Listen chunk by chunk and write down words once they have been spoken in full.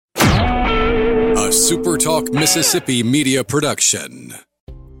SuperTalk Mississippi media production.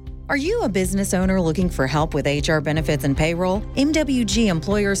 Are you a business owner looking for help with HR benefits and payroll? MWG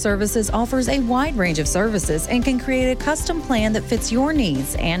Employer Services offers a wide range of services and can create a custom plan that fits your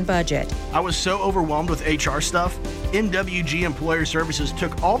needs and budget. I was so overwhelmed with HR stuff. MWG Employer Services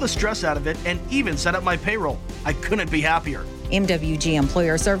took all the stress out of it and even set up my payroll. I couldn't be happier. MWG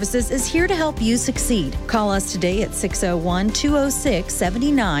Employer Services is here to help you succeed. Call us today at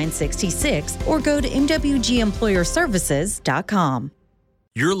 601-206-7966 or go to MWGEmployerServices.com.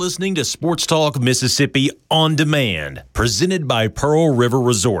 You're listening to Sports Talk Mississippi On Demand, presented by Pearl River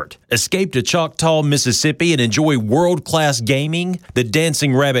Resort. Escape to Choctaw, Mississippi and enjoy world-class gaming, the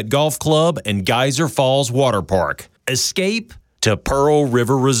Dancing Rabbit Golf Club, and Geyser Falls Water Park. Escape to Pearl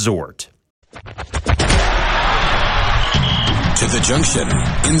River Resort. To the junction,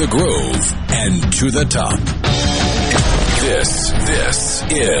 in the Grove, and to the top. This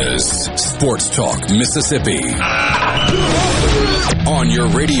is Sports Talk Mississippi. On your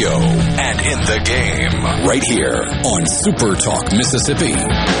radio and in the game, right here on Super Talk Mississippi.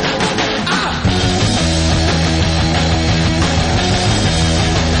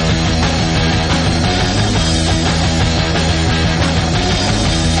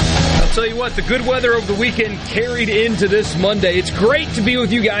 Tell you what, the good weather of the weekend carried into this Monday. It's great to be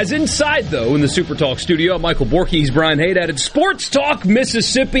with you guys inside, though, in the Super Talk studio. I'm Michael Borky. He's Brian Haydad. It's Sports Talk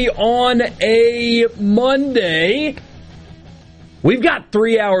Mississippi on a Monday. We've got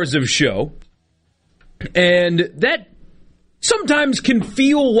 3 hours of show, and that sometimes can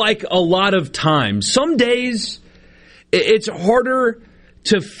feel like a lot of time. Some days, it's harder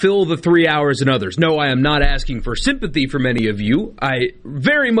to fill the 3 hours than others. No, I am not asking for sympathy from any of you. I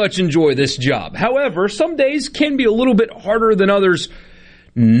very much enjoy this job. However, some days can be a little bit harder than others.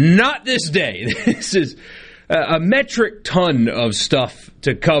 Not this day. This is a metric ton of stuff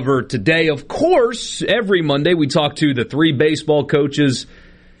to cover today. Of course, every Monday we talk to the three baseball coaches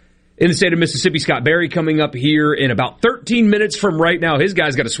in the state of Mississippi. Scott Berry coming up here in about 13 minutes from right now. His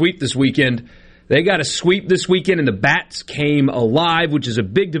guys got a sweep this weekend. They got a sweep this weekend, and the bats came alive, which is a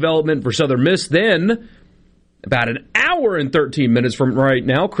big development for Southern Miss. Then, about an hour and 13 minutes from right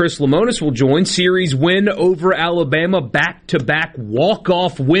now, Chris Lemonis will join. Series win over Alabama, back-to-back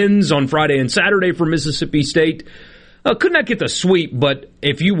walk-off wins on Friday and Saturday for Mississippi State. Could not get the sweep, but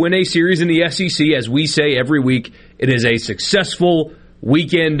if you win a series in the SEC, as we say every week, it is a successful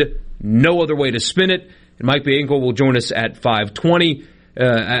weekend. No other way to spin it. And Mike Bianco will join us at 5:20.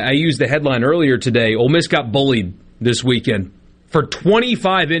 I used the headline earlier today. Ole Miss got bullied this weekend. For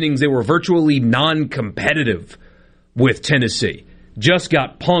 25 innings, they were virtually non-competitive with Tennessee. Just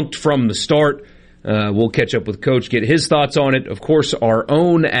got punked from the start. We'll catch up with Coach, get his thoughts on it. Of course, our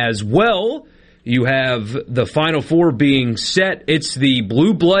own as well. You have the Final Four being set. It's the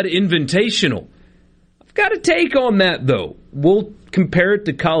Blue Blood Invitational. I've got a take on that, though. We'll compare it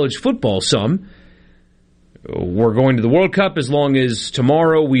to college football some. We're going to the World Cup as long as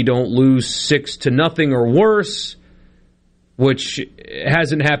tomorrow we don't lose 6-0 or worse, which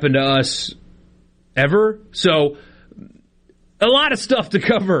hasn't happened to us ever. So, a lot of stuff to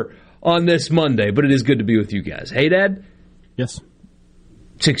cover on this Monday, but it is good to be with you guys. Hey, Dad? Yes.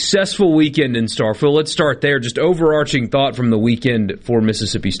 Successful weekend in Starkville. Let's start there. Just overarching thought from the weekend for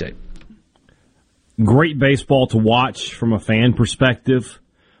Mississippi State. Great baseball to watch from a fan perspective.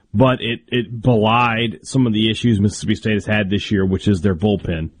 But it belied some of the issues Mississippi State has had this year, which is their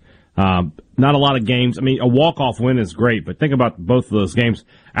bullpen. Not a lot of games. I mean, a walk-off win is great, but think about both of those games.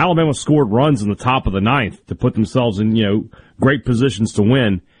 Alabama scored runs in the top of the ninth to put themselves in, great positions to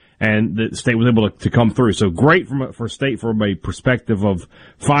win, and the State was able to come through. So great for State from a perspective of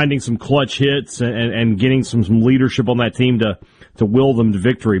finding some clutch hits and getting some leadership on that team to will them to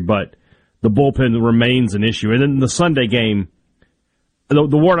victory. But the bullpen remains an issue. And then the Sunday game,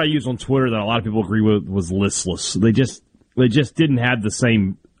 the word I used on Twitter that a lot of people agree with was listless. They just didn't have the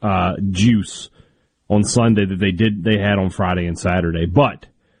same juice on Sunday that they had on Friday and Saturday. But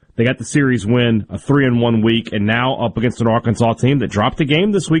they got the series win, a 3-1 week, and now up against an Arkansas team that dropped a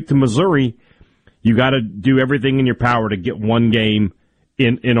game this week to Missouri. You got to do everything in your power to get one game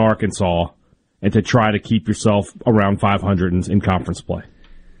in Arkansas and to try to keep yourself around 500 in conference play.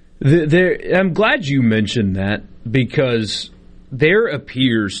 I'm glad you mentioned that because there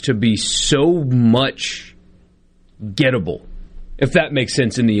appears to be so much gettable, if that makes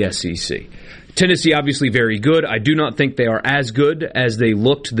sense, in the SEC. Tennessee, obviously very good. I do not think they are as good as they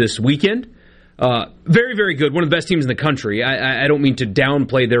looked this weekend. Very, very good. One of the best teams in the country. I don't mean to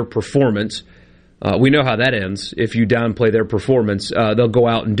downplay their performance. We know how that ends. If you downplay their performance, they'll go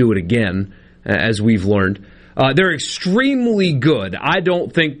out and do it again, as we've learned. They're extremely good. I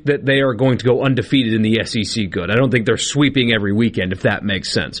don't think that they are going to go undefeated in the SEC good. I don't think they're sweeping every weekend, if that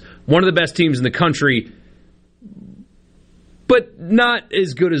makes sense. One of the best teams in the country, but not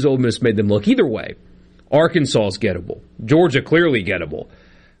as good as Ole Miss made them look. Either way, Arkansas's gettable. Georgia clearly gettable.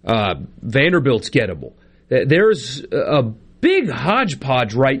 Vanderbilt's gettable. There's a big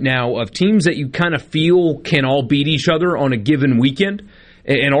hodgepodge right now of teams that you kind of feel can all beat each other on a given weekend.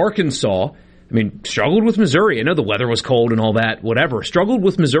 And Arkansas, I mean, struggled with Missouri. I know the weather was cold and all that, whatever. Struggled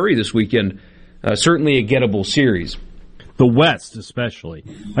with Missouri this weekend. Certainly a gettable series. The West, especially.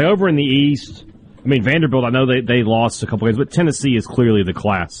 Like over in the East, I mean, Vanderbilt, I know they lost a couple games, but Tennessee is clearly the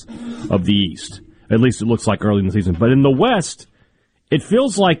class of the East. At least it looks like early in the season. But in the West, it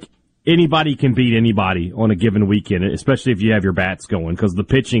feels like anybody can beat anybody on a given weekend, especially if you have your bats going, because the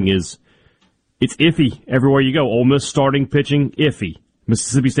pitching it's iffy everywhere you go. Ole Miss starting pitching, iffy.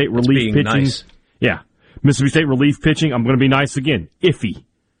 Mississippi State relief pitching. Nice. Yeah. Mississippi State relief pitching, I'm going to be nice again, iffy.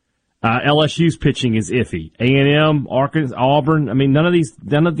 LSU's pitching is iffy. A&M, Arkansas, Auburn, I mean, none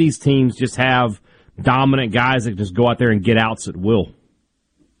of these teams just have dominant guys that just go out there and get outs at will.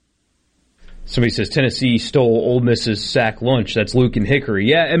 Somebody says Tennessee stole Ole Miss's sack lunch. That's Luke and Hickory.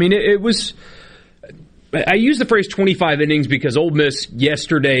 Yeah, I mean, it was... I use the phrase 25 innings because Ole Miss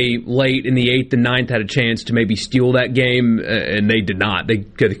yesterday late in the 8th and 9th had a chance to maybe steal that game, and they did not. They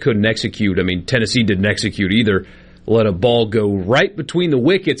couldn't execute. I mean, Tennessee didn't execute either. Let a ball go right between the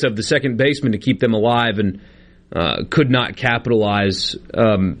wickets of the second baseman to keep them alive and could not capitalize.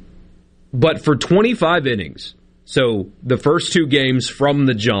 But for 25 innings, so the first 2 games from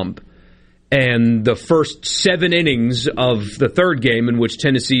the jump, and the first 7 innings of the third game in which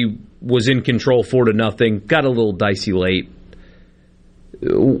Tennessee was in control 4-0, got a little dicey late,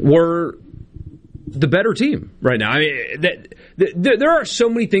 were the better team right now. I mean, there are so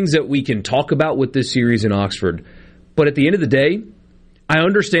many things that we can talk about with this series in Oxford, but at the end of the day, I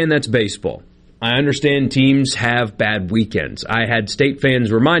understand that's baseball. I understand teams have bad weekends. I had State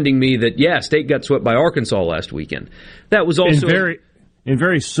fans reminding me that, yeah, State got swept by Arkansas last weekend. That was also... In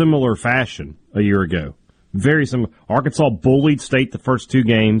very similar fashion a year ago. Very similar. Arkansas bullied State the first 2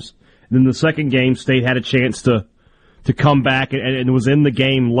 games. Then the second game, State had a chance to come back and was in the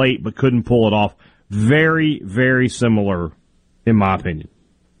game late but couldn't pull it off. Very, very similar, in my opinion.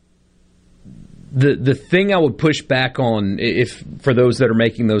 The thing I would push back on, if for those that are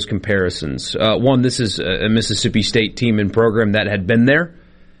making those comparisons, one, this is a Mississippi State team and program that had been there,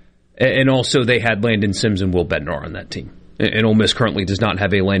 and also they had Landon Sims and Will Bednar on that team. And Ole Miss currently does not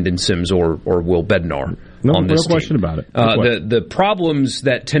have a Landon Sims or Will Bednar on this team. No question about it. The problems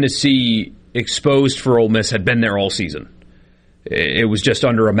that Tennessee exposed for Ole Miss had been there all season. It was just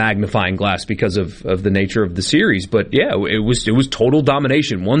under a magnifying glass because of the nature of the series. But yeah, it was total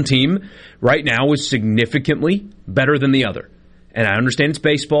domination. One team right now is significantly better than the other. And I understand it's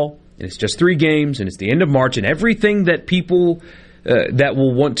baseball, and it's just 3 games, and it's the end of March, and everything that people that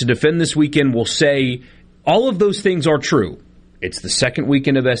will want to defend this weekend will say, all of those things are true. It's the second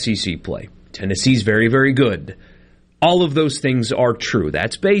weekend of SEC play. Tennessee's very, very good. All of those things are true.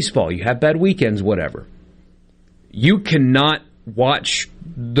 That's baseball. You have bad weekends, whatever. You cannot watch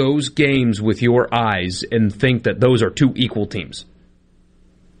those games with your eyes and think that those are 2 equal teams.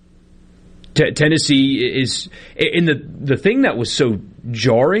 Tennessee is... And the thing that was so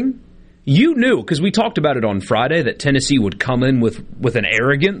jarring, you knew, because we talked about it on Friday, that Tennessee would come in with an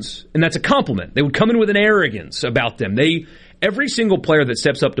arrogance, and that's a compliment. They would come in with an arrogance about them. Every single player that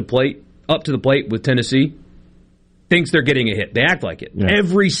steps up to the plate with Tennessee thinks they're getting a hit. They act like it. Yeah.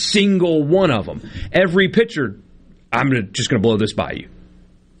 Every single one of them. Every pitcher, I'm just going to blow this by you.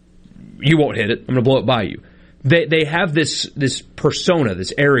 You won't hit it. I'm going to blow it by you. They have this persona,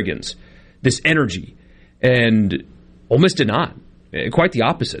 this arrogance, this energy, and Ole Miss did not. Quite the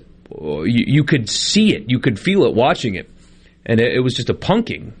opposite. You could see it. You could feel it watching it. And it was just a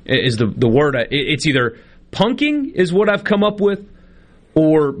punking is the word. It's either punking is what I've come up with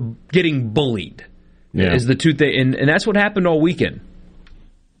or getting bullied is the 2 things. And that's what happened all weekend.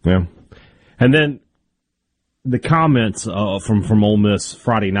 Yeah. And then the comments from Ole Miss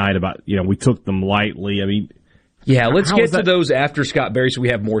Friday night about, we took them lightly. I mean, yeah, let's get to those after Scott Berry so we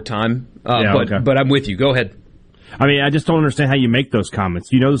have more time. But I'm with you. Go ahead. I mean, I just don't understand how you make those comments.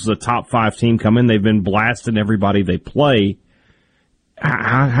 This is a top 5 team coming. They've been blasting everybody they play.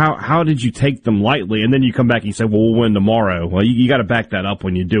 How did you take them lightly? And then you come back and you say, well, we'll win tomorrow. Well, you got to back that up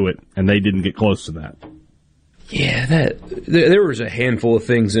when you do it, and they didn't get close to that. Yeah, there was a handful of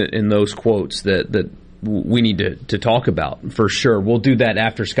things in those quotes that we need to talk about for sure. We'll do that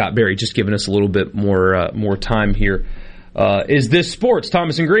after Scott Berry, just giving us a little bit more time here. Is this sports,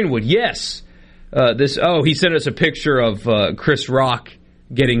 Thomas and Greenwood? Yes. He sent us a picture of Chris Rock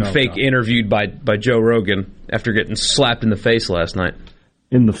getting interviewed by Joe Rogan after getting slapped in the face last night.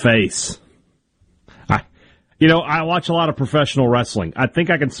 In the face. I watch a lot of professional wrestling. I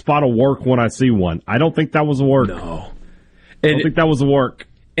think I can spot a work when I see one. I don't think that was a work. No. I don't think that was a work.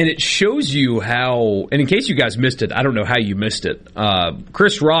 And it shows you how, and in case you guys missed it, I don't know how you missed it.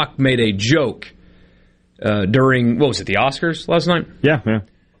 Chris Rock made a joke during, what was it, the Oscars last night? Yeah.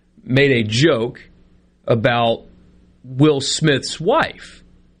 Made a joke about Will Smith's wife.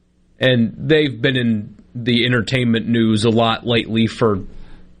 And they've been in the entertainment news a lot lately for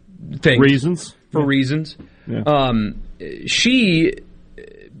things. Reasons. Yeah. She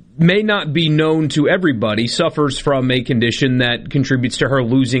may not be known to everybody, suffers from a condition that contributes to her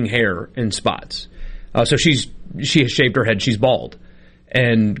losing hair in spots. So she has shaved her head. She's bald.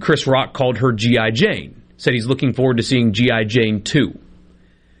 And Chris Rock called her G.I. Jane. Said he's looking forward to seeing G.I. Jane 2.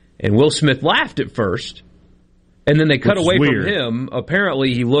 And Will Smith laughed at first. And then they cut away from him.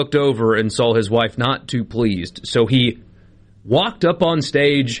 Apparently, he looked over and saw his wife not too pleased. So he walked up on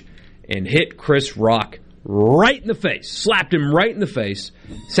stage and hit Chris Rock right in the face, slapped him right in the face,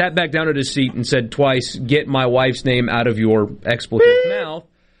 sat back down at his seat and said twice, "Get my wife's name out of your expletive mouth."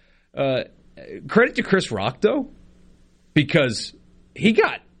 Credit to Chris Rock, though, because a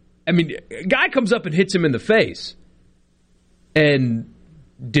guy comes up and hits him in the face and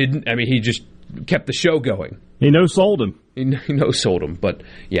he just kept the show going. He no-sold him. He no-sold him, but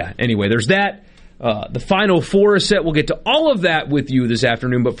yeah, anyway, there's that. The Final Four is set. We'll get to all of that with you this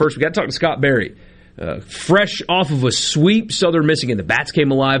afternoon, but first we got to talk to Scott Berry. Fresh off of a sweep, Southern Michigan. The Bats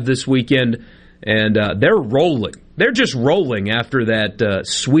came alive this weekend, and they're rolling. They're just rolling after that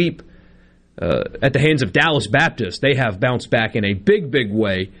sweep at the hands of Dallas Baptist. They have bounced back in a big, big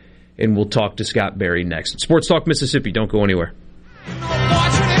way, and we'll talk to Scott Berry next. Sports Talk Mississippi. Don't go anywhere.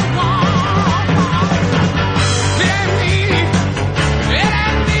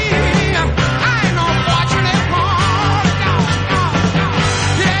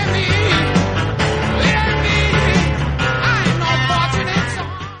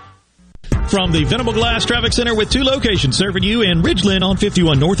 From the Venable Glass Traffic Center with 2 locations serving you in Ridgeland on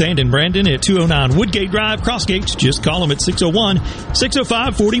 51 North and in Brandon at 209 Woodgate Drive, Crossgates. Just call them at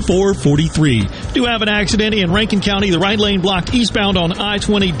 601-605-4443. Do have an accident in Rankin County. The right lane blocked eastbound on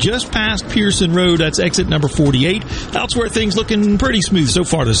I-20 just past Pearson Road. That's exit number 48. Elsewhere, things looking pretty smooth so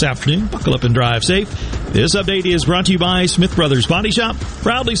far this afternoon. Buckle up and drive safe. This update is brought to you by Smith Brothers Body Shop.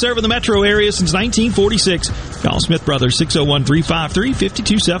 Proudly serving the metro area since 1946. Call Smith Brothers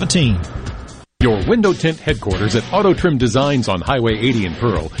 601-353-5217. Your window tint headquarters at Auto Trim Designs on Highway 80 in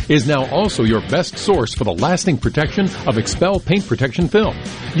Pearl is now also your best source for the lasting protection of Expel paint protection film.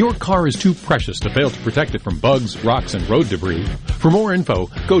 Your car is too precious to fail to protect it from bugs, rocks, and road debris. For more info,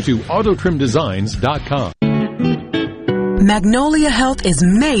 go to autotrimdesigns.com. Magnolia Health is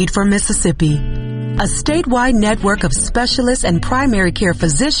made for Mississippi. A statewide network of specialists and primary care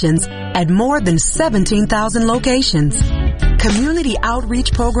physicians at more than 17,000 locations. Community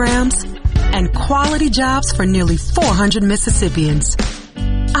outreach programs and quality jobs for nearly 400 Mississippians.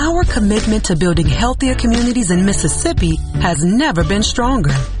 Our commitment to building healthier communities in Mississippi has never been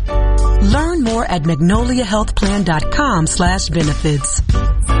stronger. Learn more at magnoliahealthplan.com/benefits.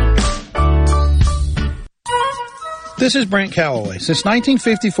 This is Brent Calloway. Since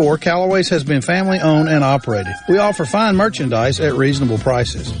 1954, Calloway's has been family-owned and operated. We offer fine merchandise at reasonable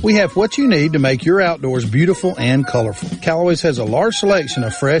prices. We have what you need to make your outdoors beautiful and colorful. Calloway's has a large selection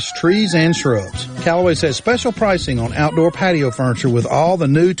of fresh trees and shrubs. Calloway's has special pricing on outdoor patio furniture with all the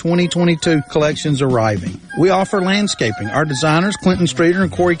new 2022 collections arriving. We offer landscaping. Our designers, Clinton Streeter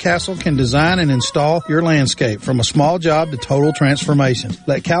and Corey Castle, can design and install your landscape from a small job to total transformation.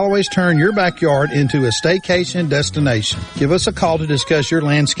 Let Calloway's turn your backyard into a staycation destination. Give us a call to discuss your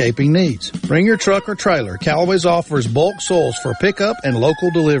landscaping needs. Bring your truck or trailer. Callaway's offers bulk soils for pickup and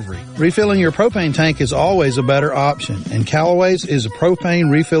local delivery. Refilling your propane tank is always a better option, and Callaway's is a propane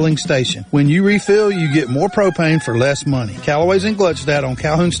refilling station. When you refill, you get more propane for less money. Callaway's in Gluckstadt on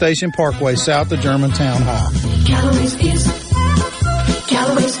Calhoun Station Parkway, south of Germantown Hall. Callaway's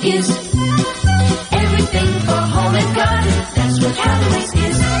is everything for home and garden. That's what Callaway's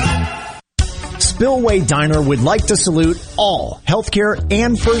is. Spillway Diner would like to salute all healthcare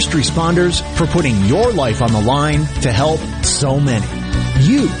and first responders for putting your life on the line to help so many.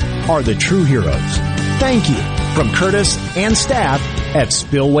 You are the true heroes. Thank you from Curtis and staff at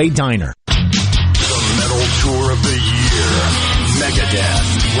Spillway Diner. The Metal Tour of the Year.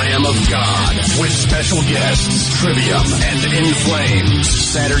 Megadeth, Lamb of God, with special guests, Trivium and In Flames.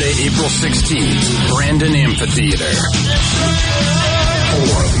 Saturday, April 16th, Brandon Amphitheater.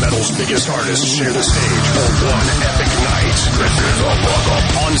 Four of metal's biggest artists share the stage for one epic night. This is a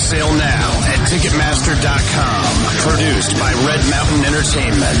buck-up. On sale now at Ticketmaster.com. Produced by Red Mountain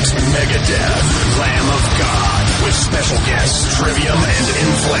Entertainment. Megadeth, Lamb of God, with special guests Trivium and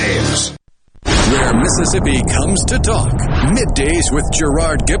In Flames. Where Mississippi comes to talk. Middays with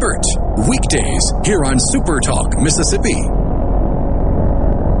Gerard Gibbert. Weekdays here on Super Talk Mississippi.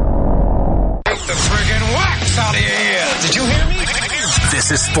 Take the friggin' wax out of your ears. Did you hear me?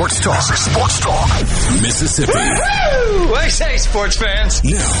 This is Sports Talk Mississippi. Woo! I say, sports fans.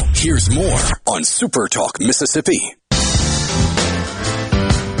 Now, here's more on Super Talk Mississippi.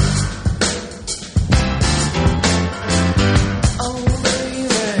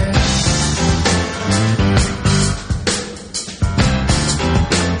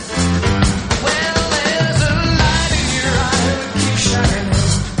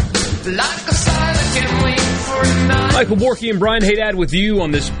 Michael Borky and Brian Haydad with you on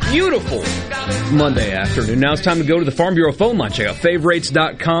this beautiful Monday afternoon. Now it's time to go to the Farm Bureau phone line. Check out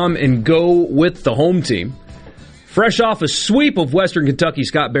favorites.com and go with the home team. Fresh off a sweep of Western Kentucky,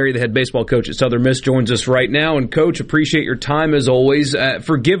 Scott Berry, the head baseball coach at Southern Miss, joins us right now. And, Coach, appreciate your time as always.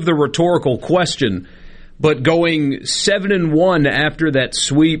 Forgive the rhetorical question, but going 7-1 after that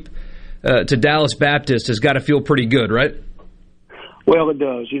sweep to Dallas Baptist has got to feel pretty good, right? Well, it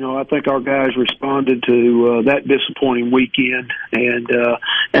does. I think our guys responded to that disappointing weekend and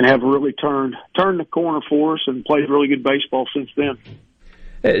have really turned the corner for us and played really good baseball since then.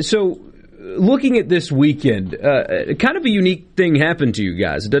 So, looking at this weekend, kind of a unique thing happened to you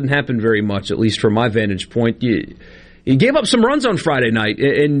guys. It doesn't happen very much, at least from my vantage point. You gave up some runs on Friday night,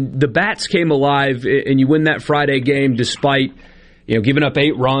 and the bats came alive, and you win that Friday game despite giving up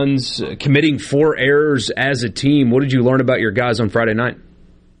 8 runs, committing 4 errors as a team. What did you learn about your guys on Friday night?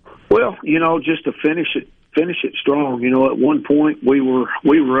 Well, just to finish it strong. At one point we were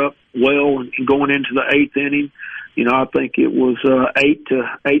up well and going into the 8th inning. I think it was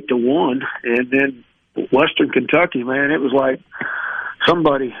 8-1, and then Western Kentucky, man, it was like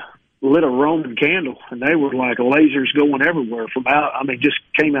somebody lit a Roman candle, and they were like lasers going everywhere just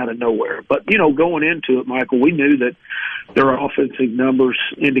came out of nowhere. But, going into it, Michael, we knew that their offensive numbers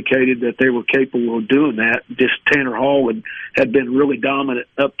indicated that they were capable of doing that. Just Tanner Hall had been really dominant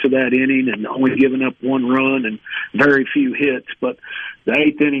up to that inning and only given up 1 run and very few hits. But the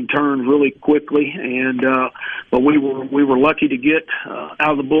 8th inning turned really quickly, but we were lucky to get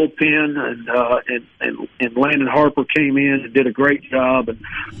out of the bullpen, and Landon Harper came in and did a great job and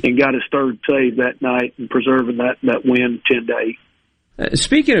got his 3rd save that night and preserving that win 10-8.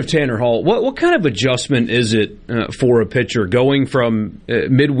 Speaking of Tanner Hall, what kind of adjustment is it for a pitcher going from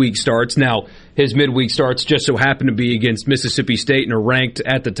midweek starts? Now, his midweek starts just so happen to be against Mississippi State and a ranked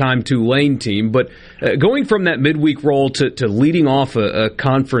at the time Tulane team, but going from that midweek role to leading off a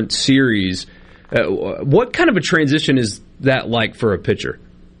conference series, what kind of a transition is that like for a pitcher?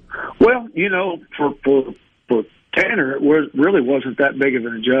 Well, for Tanner, it really wasn't that big of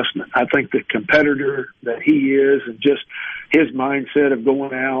an adjustment. I think the competitor that he is, and just his mindset of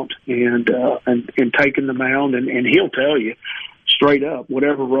going out and taking the mound, and he'll tell you straight up,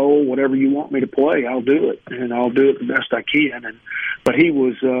 whatever role, whatever you want me to play, I'll do it, and I'll do it the best I can. But he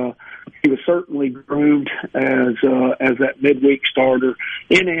was certainly groomed as that midweek starter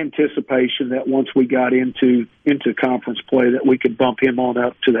in anticipation that once we got into conference play that we could bump him on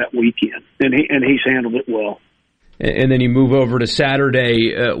up to that weekend, and he's handled it well. And then you move over to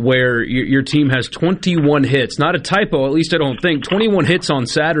Saturday where your team has 21 hits. Not a typo, at least I don't think. 21 hits on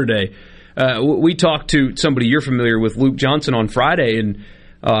Saturday. We talked to somebody you're familiar with, Luke Johnson, on Friday, and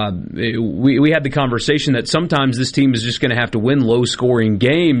we had the conversation that sometimes this team is just going to have to win low-scoring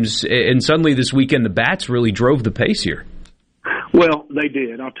games, and suddenly this weekend the bats really drove the pace here. Well, they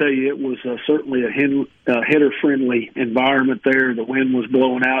did. I'll tell you, it was certainly a hitter-friendly environment there. The wind was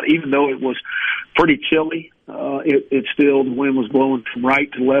blowing out. Even though it was pretty chilly, it still, the wind was blowing from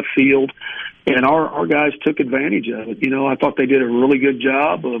right to left field, and our guys took advantage of it. I thought they did a really good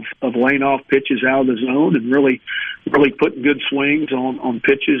job of laying off pitches out of the zone and really putting good swings on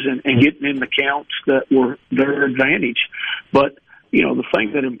pitches and getting in the counts that were their advantage. But the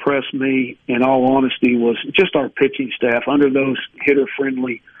thing that impressed me, in all honesty, was just our pitching staff. Under those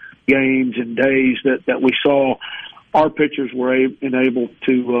hitter-friendly games and days that we saw, our pitchers were able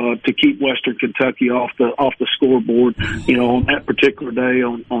to keep Western Kentucky off the scoreboard. On that particular day,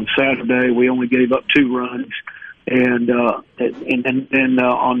 on Saturday, we only gave up 2 runs, and on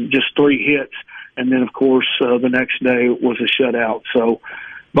just 3 hits, and then of course the next day was a shutout. So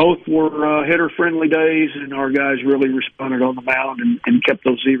both were hitter-friendly days, and our guys really responded on the mound and kept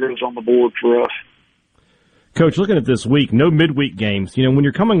those zeros on the board for us. Coach, looking at this week, no midweek games. You know, when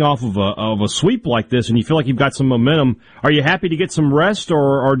you're coming off of a sweep like this and you feel like you've got some momentum, are you happy to get some rest,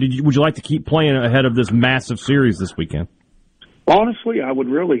 or would you like to keep playing ahead of this massive series this weekend? Honestly, I would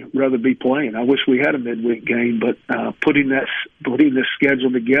really rather be playing. I wish we had a midweek game, but putting this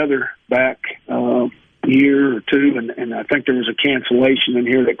schedule together back year or two, and I think there was a cancellation in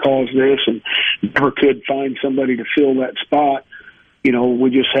here that caused this, and never could find somebody to fill that spot. You know, we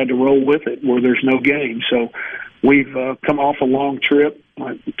just had to roll with it where there's no game. So we've come off a long trip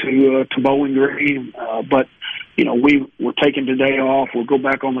to Bowling Green, but you know, we're taking today off. We'll go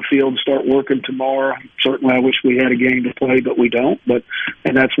back on the field and start working tomorrow. Certainly, I wish we had a game to play, but we don't.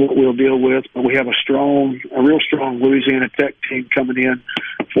 And that's what we'll deal with. But we have a real strong Louisiana Tech team coming in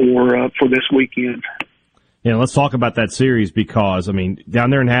for this weekend. Yeah, let's talk about that series because, I mean, down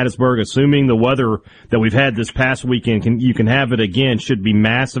there in Hattiesburg, assuming the weather that we've had this past weekend, you can have it again, should be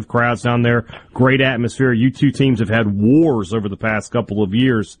massive crowds down there, great atmosphere. You two teams have had wars over the past couple of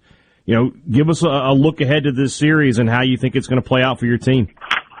years. You know, give us a look ahead to this series and how you think it's going to play out for your team.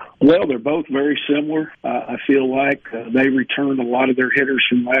 Well, they're both very similar. I feel like they return a lot of their hitters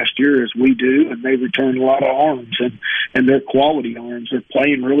from last year as we do, and they return a lot of arms, and they're quality arms. They're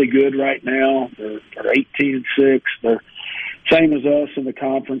playing really good right now. They're 18-6. They're same as us in the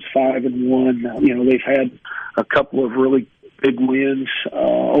conference, 5-1. You know, they've had a couple of really big wins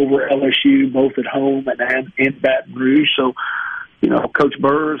over LSU, both at home and in Baton Rouge. So, you know, Coach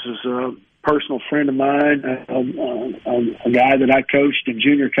Burrs is a personal friend of mine, a guy that I coached in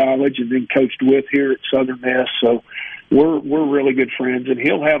junior college and then coached with here at Southern Miss. So we're really good friends, and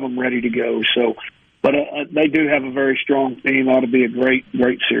he'll have them ready to go. So, but they do have a very strong team. Ought to be a great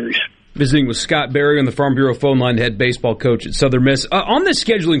series. Visiting with Scott Berry on the Farm Bureau phone line, head baseball coach at Southern Miss. On the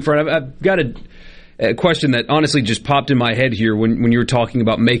scheduling front, I've got a question that honestly just popped in my head here when you were talking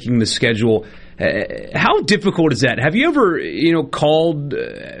about making the schedule. How difficult is that? Have you ever, called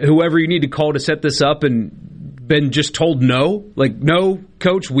whoever you need to call to set this up and been just told no? Like, no,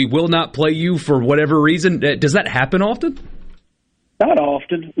 coach, we will not play you for whatever reason. Does that happen often? Not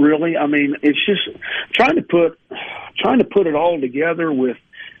often, really. I mean, it's just trying to put it all together with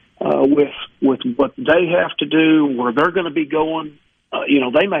what they have to do, where they're going to be going.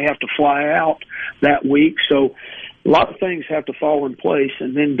 They may have to fly out that week, so a lot of things have to fall in place.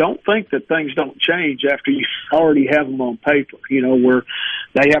 And then don't think that things don't change after you already have them on paper, where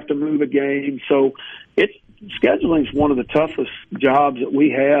they have to move a game. So scheduling is one of the toughest jobs that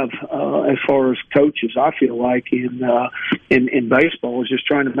we have as far as coaches, I feel like, in baseball, is just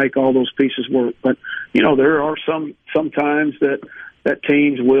trying to make all those pieces work. But, there are sometimes that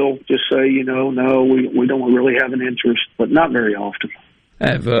teams will just say, no, we don't really have an interest, but not very often.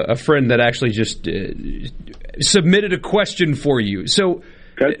 I have a friend that actually just submitted a question for you. So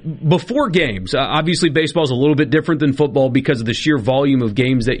before games, obviously baseball is a little bit different than football because of the sheer volume of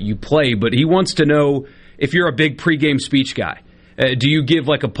games that you play, but he wants to know if you're a big pregame speech guy. Do you give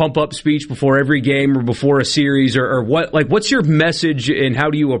like a pump-up speech before every game or before a series, or what? Like, what's your message and how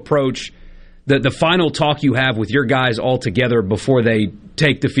do you approach the final talk you have with your guys all together before they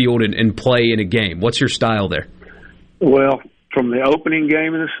take the field and play in a game? What's your style there? Well, from the opening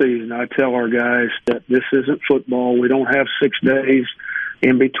game of the season, I tell our guys that this isn't football. We don't have 6 days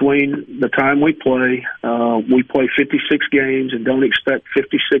in between the time we play. We play 56 games and don't expect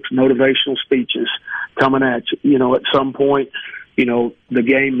 56 motivational speeches coming at you. At some point, the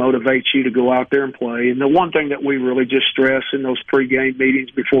game motivates you to go out there and play. And the one thing that we really just stress in those pregame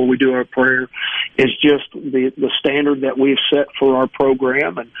meetings before we do our prayer is just the standard that we've set for our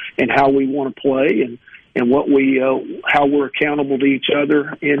program and how we want to play and what how we're accountable to each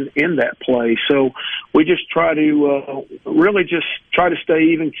other in that play. So we just try to really just try to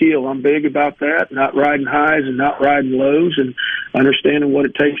stay even keel. I'm big about that, not riding highs and not riding lows, and understanding what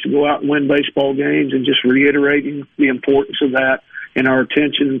it takes to go out and win baseball games, and just reiterating the importance of that and our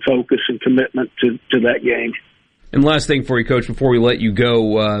attention and focus and commitment to that game. And last thing for you, Coach, before we let you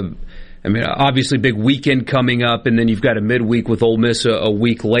go, obviously big weekend coming up, and then you've got a midweek with Ole Miss a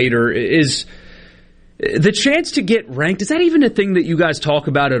week later. Is the chance to get ranked, is that even a thing that you guys talk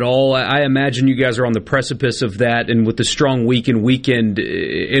about at all? I imagine you guys are on the precipice of that, and with the strong weekend,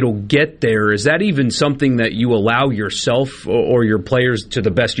 it'll get there. Is that even something that you allow yourself or your players, to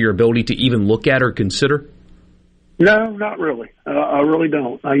the best of your ability, to even look at or consider? No, not really. I really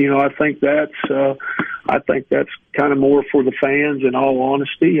don't. I think that's kind of more for the fans, in all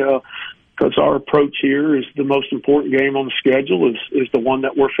honesty, because our approach here is the most important game on the schedule is the one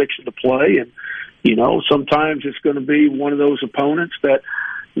that we're fixing to play. And, sometimes it's going to be one of those opponents that,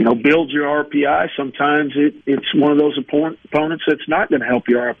 builds your RPI. Sometimes it's one of those opponents that's not going to help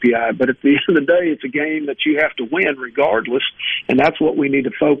your RPI. But at the end of the day, it's a game that you have to win regardless, and that's what we need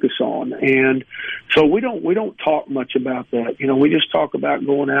to focus on. And so we don't talk much about that. We just talk about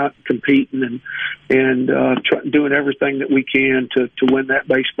going out and competing and doing everything that we can to win that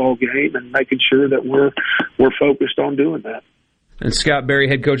baseball game and making sure that we're focused on doing that. And Scott Berry,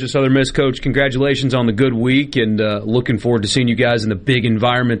 head coach of Southern Miss. Coach, congratulations on the good week, and looking forward to seeing you guys in the big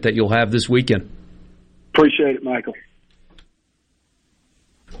environment that you'll have this weekend. Appreciate it, Michael.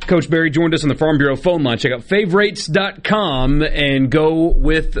 Coach Berry joined us on the Farm Bureau phone line. Check out favorites.com and go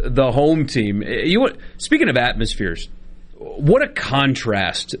with the home team. Speaking of atmospheres, what a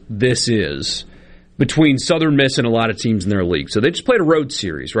contrast this is between Southern Miss and a lot of teams in their league. So they just played a road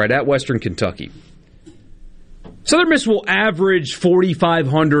series, right, at Western Kentucky. Southern Miss will average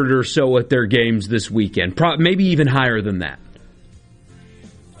 4,500 or so at their games this weekend, maybe even higher than that.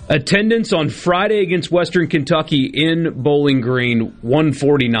 Attendance on Friday against Western Kentucky in Bowling Green,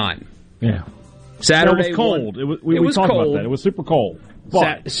 149. Yeah. Saturday, it was cold. We talked about that. It was super cold.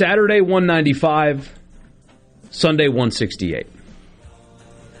 Saturday, 195. Sunday, 168.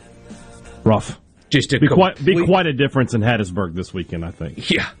 Rough. Just to be quite a difference in Hattiesburg this weekend, I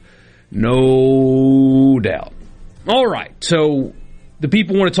think. Yeah, no doubt. All right, so the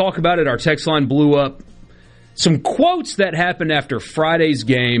people want to talk about it. Our text line blew up. Some quotes that happened after Friday's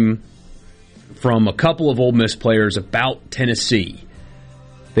game from a couple of Ole Miss players about Tennessee.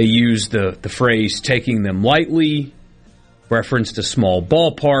 They used the phrase taking them lightly, reference to small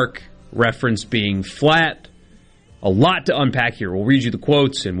ballpark, reference being flat. A lot to unpack here. We'll read you the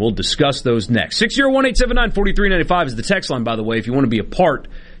quotes, and we'll discuss those next. 601-879-4395 is the text line, by the way. If you want to be a part,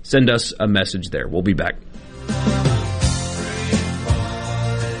 send us a message there. We'll be back.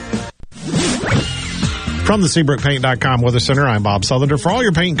 From the SeabrookPaint.com Weather Center, I'm Bob Sullender. For all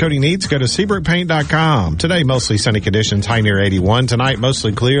your paint and coating needs, go to SeabrookPaint.com. Today, mostly sunny conditions, high near 81. Tonight,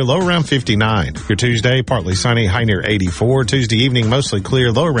 mostly clear, low around 59. Your Tuesday, partly sunny, high near 84. Tuesday evening, mostly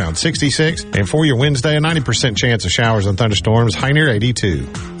clear, low around 66. And for your Wednesday, a 90% chance of showers and thunderstorms, high near 82.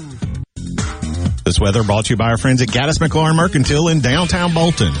 This weather brought to you by our friends at Gaddis McLaurin Mercantile in downtown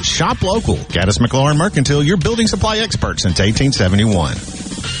Bolton. Shop local. Gaddis McLaurin Mercantile, your building supply expert since 1871.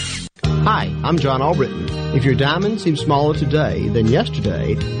 Hi, I'm John Albritton. If your diamond seems smaller today than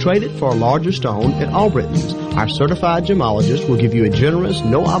yesterday, trade it for a larger stone at Albritton's. Our certified gemologist will give you a generous,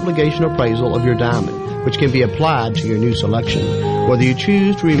 no-obligation appraisal of your diamond, which can be applied to your new selection. Whether you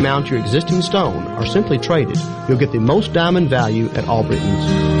choose to remount your existing stone or simply trade it, you'll get the most diamond value at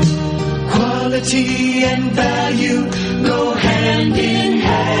Albritton's. Quality and value go hand in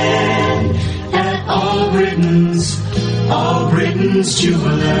hand at Albritton's. Albritton's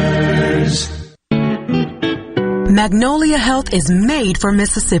Jewelers. Magnolia Health is made for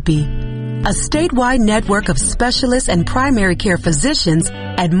Mississippi. A statewide network of specialists and primary care physicians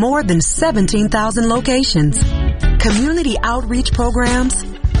at more than 17,000 locations. Community outreach programs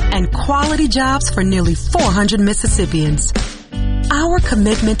and quality jobs for nearly 400 Mississippians. Our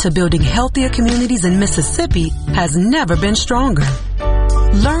commitment to building healthier communities in Mississippi has never been stronger.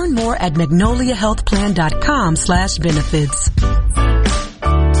 Learn more at magnoliahealthplan.com/benefits.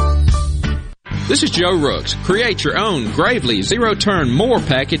 This is Joe Rooks. Create your own Gravely Zero-Turn More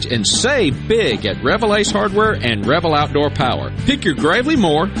package and save big at Revel Ace Hardware and Revel Outdoor Power. Pick your Gravely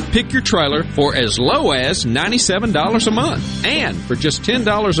More, pick your trailer for as low as $97 a month. And for just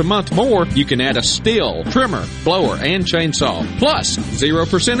 $10 a month more, you can add a still, trimmer, blower, and chainsaw. Plus,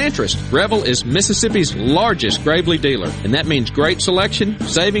 0% interest. Revel is Mississippi's largest Gravely dealer, and that means great selection,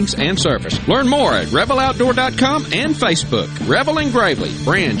 savings, and service. Learn more at RevelOutdoor.com and Facebook. Revel and Gravely,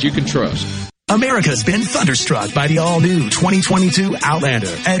 brands you can trust. America's been thunderstruck by the all-new 2022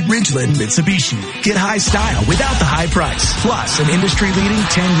 Outlander at Ridgeland Mitsubishi. Get high style without the high price. Plus, an industry-leading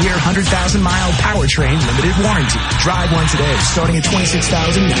 10-year, 100,000-mile powertrain limited warranty. Drive one today, starting at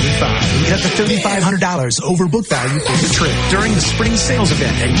 $26,095. Get up to $3,500 over book value for the trip during the spring sales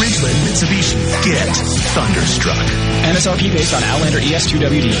event at Ridgeland Mitsubishi. Get thunderstruck. MSRP based on Outlander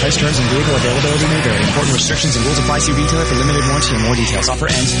ES2WD. Price, terms, and vehicle availability may vary. Important restrictions and rules apply. See retailer for limited warranty and more details. Offer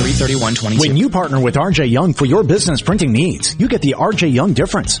ends 3/31/22. When you partner with RJ Young for your business printing needs, you get the RJ Young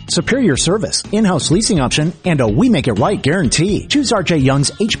difference. Superior service, in-house leasing option, and a we make it right guarantee. Choose RJ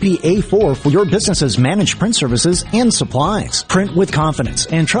Young's HP A4 for your business's managed print services and supplies. Print with confidence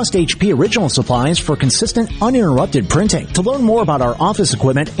and trust HP Original Supplies for consistent, uninterrupted printing. To learn more about our office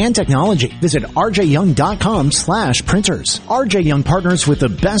equipment and technology, visit rjyoung.com/printers. RJ Young partners with the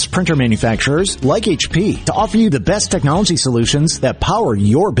best printer manufacturers like HP to offer you the best technology solutions that power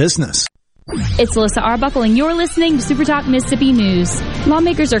your business. It's Alyssa Arbuckle, and you're listening to Super Talk Mississippi News.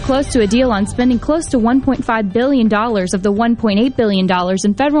 Lawmakers are close to a deal on spending close to $1.5 billion of the $1.8 billion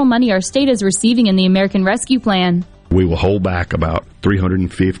in federal money our state is receiving in the American Rescue Plan. We will hold back about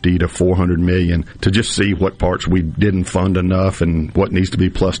 $350 to $400 million to just see what parts we didn't fund enough and what needs to be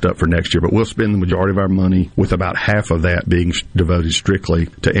plussed up for next year. But we'll spend the majority of our money, with about half of that being devoted strictly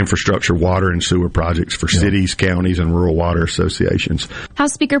to infrastructure, water, and sewer projects for cities, counties, and rural water associations.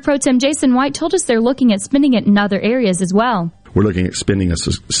 House Speaker Pro Tem Jason White told us they're looking at spending it in other areas as well. We're looking at spending a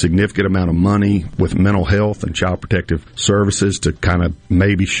significant amount of money with mental health and child protective services to kind of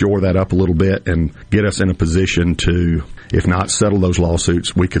maybe shore that up a little bit and get us in a position to, if not settle those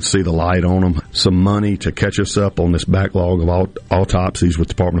lawsuits, we could see the light on them. Some money to catch us up on this backlog of autopsies with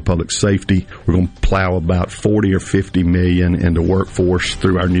the Department of Public Safety. We're going to plow about 40 or 50 million into workforce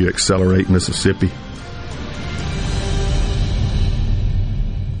through our new Accelerate Mississippi.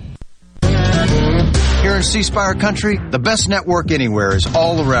 Here in C Spire country, the best network anywhere is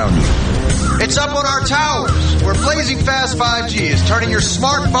all around you. It's up on our towers, where blazing fast 5G is turning your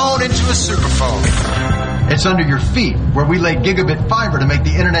smartphone into a superphone. It's under your feet, where we lay gigabit fiber to make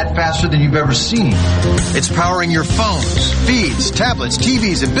the internet faster than you've ever seen. It's powering your phones, feeds, tablets,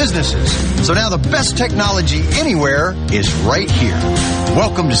 TVs, and businesses. So now the best technology anywhere is right here.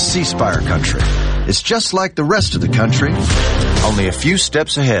 Welcome to C Spire country. It's just like the rest of the country, only a few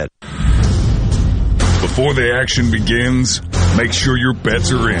steps ahead. Before the action begins, make sure your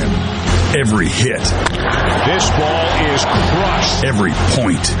bets are in. Every hit. This ball is crushed. Every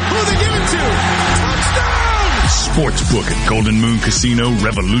point. Who they give it to? Touchdown! Sportsbook at Golden Moon Casino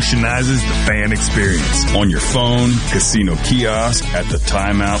revolutionizes the fan experience. On your phone, casino kiosk, at the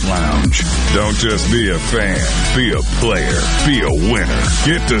Timeout Lounge. Don't just be a fan. Be a player. Be a winner.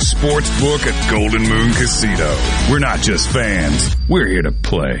 Get to Sportsbook at Golden Moon Casino. We're not just fans. We're here to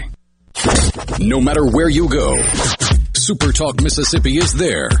play. No matter where you go, Super Talk Mississippi is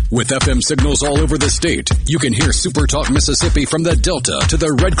there. With FM signals all over the state, you can hear Super Talk Mississippi from the Delta to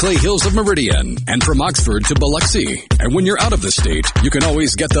the Red Clay Hills of Meridian and from Oxford to Biloxi. And when you're out of the state, you can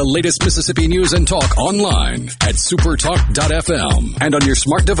always get the latest Mississippi news and talk online at supertalk.fm and on your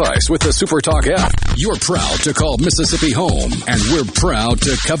smart device with the Super Talk app. You're proud to call Mississippi home, and we're proud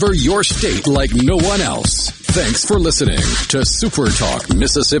to cover your state like no one else. Thanks for listening to Super Talk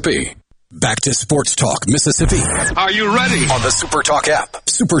Mississippi. Back to Sports Talk Mississippi. Are you ready? On the Super Talk app,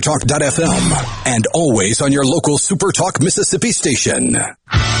 supertalk.fm, and always on your local Super Talk Mississippi station.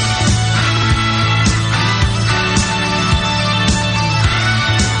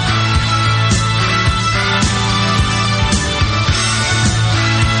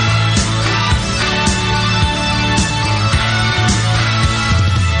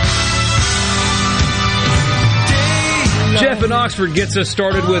 Jeff in Oxford gets us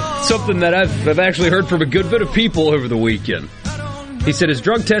started with something that I've actually heard from a good bit of people over the weekend. He said, is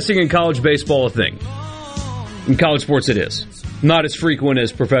drug testing in college baseball a thing? In college sports, it is. Not as frequent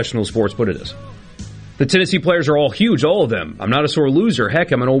as professional sports, but it is. The Tennessee players are all huge, all of them. I'm not a sore loser.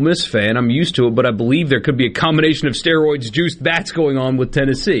 Heck, I'm an Ole Miss fan. I'm used to it, but I believe there could be a combination of steroids, juiced bats going on with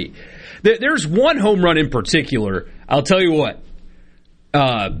Tennessee. There's one home run in particular. I'll tell you what.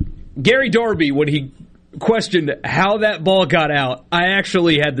 Gary Darby, when he questioned how that ball got out, I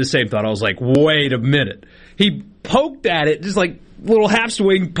actually had the same thought. I was like, wait a minute. He poked at it, just like little half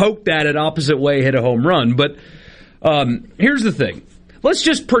swing, poked at it opposite way, hit a home run. But here's the thing. Let's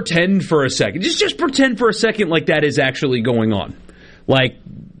just pretend for a second. Just pretend for a second like that is actually going on. Like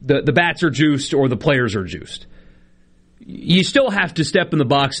the bats are juiced or the players are juiced. You still have to step in the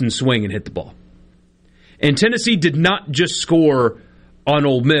box and swing and hit the ball. And Tennessee did not just score on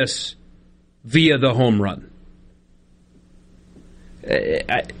Ole Miss via the home run.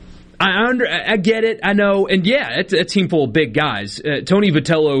 I get it, I know, and yeah, it's a team full of big guys. Tony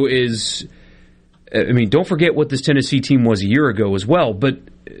Vitello is, don't forget what this Tennessee team was a year ago as well, but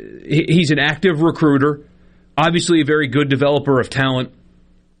he's an active recruiter, obviously a very good developer of talent.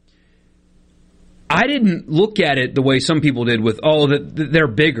 I didn't look at it the way some people did with, they're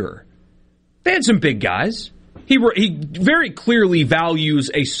bigger. They had some big guys. He very clearly values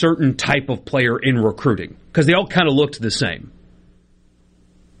a certain type of player in recruiting because they all kind of looked the same.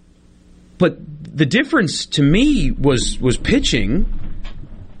 But the difference to me was pitching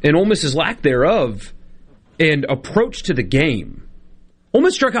and Ole Miss's lack thereof and approach to the game. Ole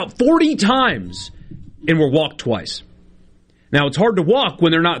Miss struck out 40 times and were walked twice. Now, it's hard to walk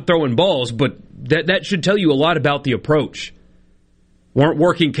when they're not throwing balls, but that should tell you a lot about the approach. Weren't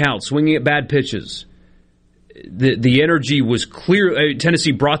working counts, swinging at bad pitches. The energy was clear.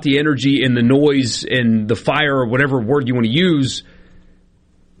 Tennessee brought the energy and the noise and the fire, or whatever word you want to use,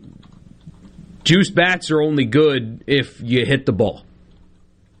 Juiced bats are only good if you hit the ball.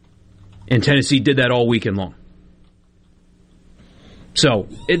 And Tennessee did that all weekend long. So,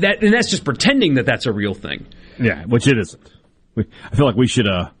 that's just pretending that that's a real thing. Yeah, which it isn't. I feel like we should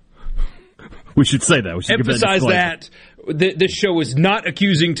say that. We should emphasize that. This show is not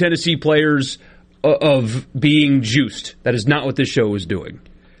accusing Tennessee players of being juiced. That is not what this show is doing.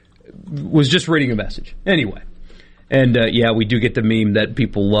 Was just reading a message. Anyway. And, we do get the meme that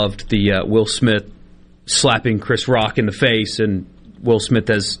people loved, the Will Smith slapping Chris Rock in the face, and Will Smith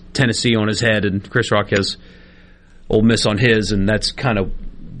has Tennessee on his head, and Chris Rock has Ole Miss on his, and that's kind of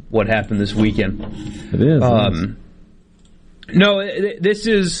what happened this weekend. It is. No, this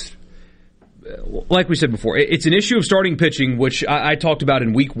is, like we said before, it's an issue of starting pitching, which I talked about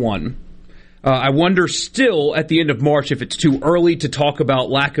in week 1. I wonder still at the end of March if it's too early to talk about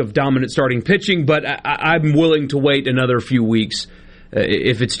lack of dominant starting pitching, but I'm willing to wait another few weeks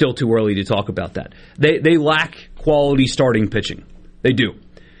if it's still too early to talk about that. They lack quality starting pitching. They do.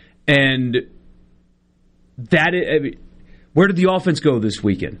 And where did the offense go this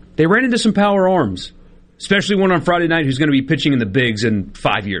weekend? They ran into some power arms, especially one on Friday night who's going to be pitching in the bigs in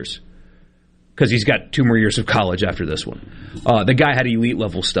 5 years because he's got 2 more years of college after this one. The guy had elite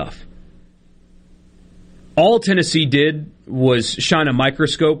level stuff. All Tennessee did was shine a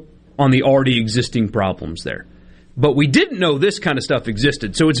microscope on the already existing problems there. But we didn't know this kind of stuff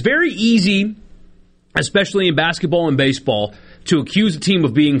existed. So it's very easy, especially in basketball and baseball, to accuse a team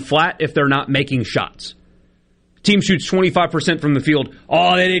of being flat if they're not making shots. Team shoots 25% from the field.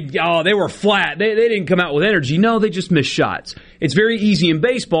 They were flat. They didn't come out with energy. No, they just missed shots. It's very easy in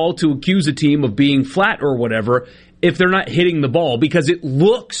baseball to accuse a team of being flat or whatever if they're not hitting the ball, because it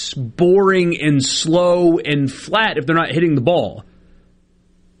looks boring and slow and flat if they're not hitting the ball.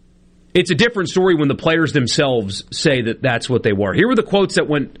 It's a different story when the players themselves say that that's what they were. Here were the quotes that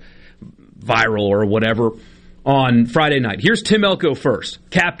went viral or whatever on Friday night. Here's Tim Elko first.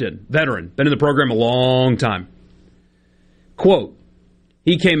 Captain, veteran, been in the program a long time. Quote,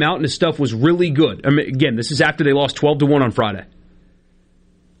 he came out and his stuff was really good. I mean, again, this is after they lost 12-1 on Friday.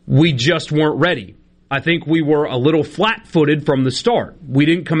 We just weren't ready. I think we were a little flat-footed from the start. We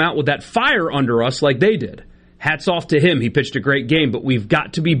didn't come out with that fire under us like they did. Hats off to him. He pitched a great game, but we've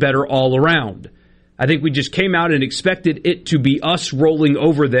got to be better all around. I think we just came out and expected it to be us rolling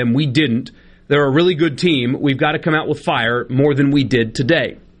over them. We didn't. They're a really good team. We've got to come out with fire more than we did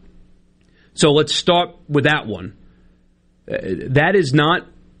today. So let's start with that one. That is not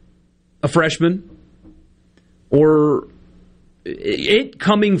a freshman or it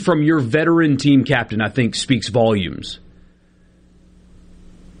coming from your veteran team captain, I think, speaks volumes.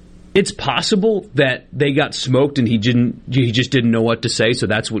 It's possible that they got smoked and he just didn't know what to say, so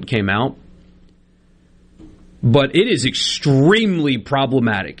that's what came out. But it is extremely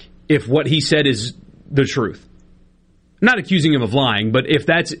problematic if what he said is the truth. I'm not accusing him of lying, but if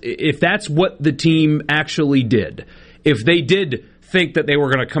that's what the team actually did, if they did think that they were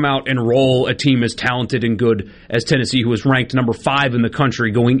going to come out and roll a team as talented and good as Tennessee, who was ranked number 5 in the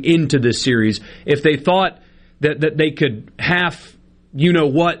country going into this series, if they thought that they could half,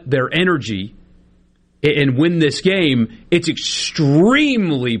 their energy and win this game, it's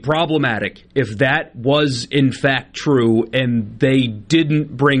extremely problematic if that was in fact true and they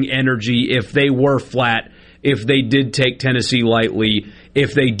didn't bring energy, if they were flat, if they did take Tennessee lightly,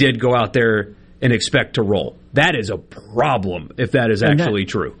 if they did go out there and expect to roll. That is a problem if that is actually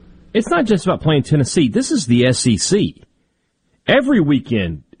true. It's not just about playing Tennessee. This is the SEC. Every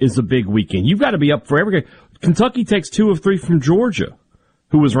weekend is a big weekend. You've got to be up for every game. Kentucky takes 2 of 3 from Georgia,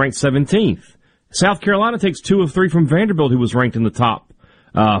 who was ranked 17th. South Carolina takes 2 of 3 from Vanderbilt, who was ranked in the top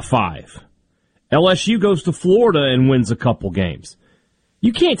 5. LSU goes to Florida and wins a couple games.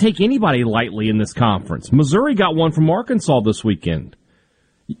 You can't take anybody lightly in this conference. Missouri got 1 from Arkansas this weekend.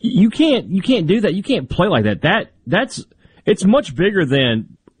 You can't do that. You can't play like that. It's much bigger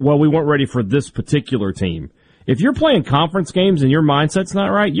than, well, we weren't ready for this particular team. If you're playing conference games and your mindset's not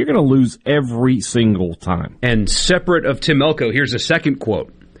right, you're going to lose every single time. And separate of Tim Elko, here's a second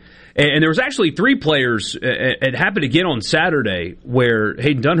quote. And there was actually 3 players, it happened again on Saturday, where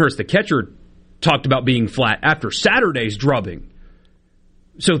Hayden Dunhurst, the catcher, talked about being flat after Saturday's drubbing.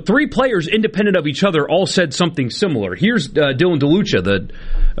 So 3 players independent of each other all said something similar. Here's Dylan DeLucia,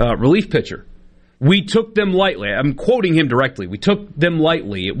 the relief pitcher. We took them lightly. I'm quoting him directly. We took them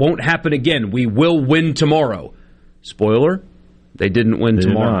lightly. It won't happen again. We will win tomorrow. Spoiler, they didn't win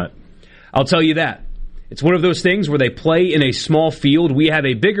tomorrow. I'll tell you that. It's one of those things where they play in a small field. We have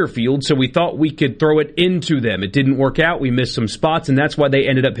a bigger field, so we thought we could throw it into them. It didn't work out. We missed some spots, and that's why they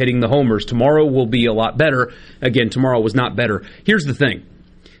ended up hitting the homers. Tomorrow will be a lot better. Again, tomorrow was not better. Here's the thing.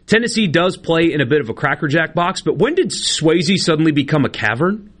 Tennessee does play in a bit of a crackerjack box, but when did Swayze suddenly become a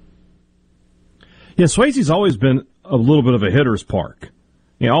cavern? Yeah, Swayze's always been a little bit of a hitter's park.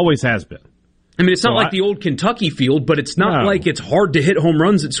 He always has been. I mean, it's not like the old Kentucky field, but it's not like it's hard to hit home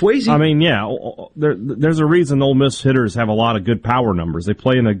runs at Swayze. I mean, yeah, there's a reason Ole Miss hitters have a lot of good power numbers. They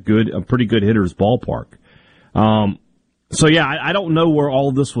play in a pretty good hitter's ballpark. So yeah, I don't know where all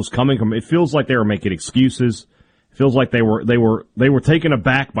of this was coming from. It feels like they were making excuses. It feels like they were taken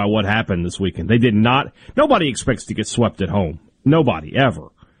aback by what happened this weekend. They did not. Nobody expects to get swept at home. Nobody ever.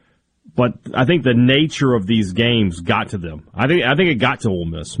 But I think the nature of these games got to them. I think it got to Ole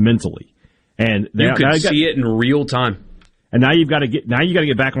Miss mentally, and you could see it in real time. And now you got to get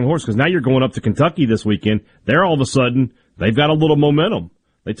back on the horse because now you're going up to Kentucky this weekend. They're all of a sudden they've got a little momentum.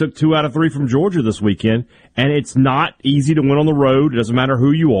 They took 2 out of 3 from Georgia this weekend, and it's not easy to win on the road. It doesn't matter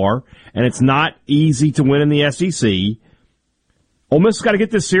who you are, and it's not easy to win in the SEC. Ole Miss has got to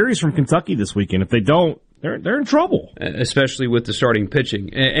get this series from Kentucky this weekend. If they don't, they're in trouble. Especially with the starting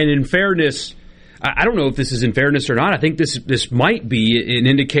pitching. And in fairness, I don't know if this is in fairness or not. I think this might be an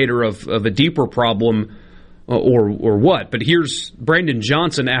indicator of a deeper problem or what. But here's Brandon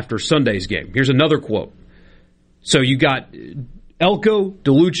Johnson after Sunday's game. Here's another quote. So you got Elko,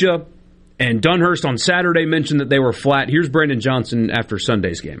 DeLucia, and Dunhurst on Saturday mentioned that they were flat. Here's Brandon Johnson after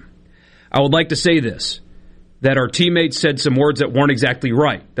Sunday's game. I would like to say this, that our teammates said some words that weren't exactly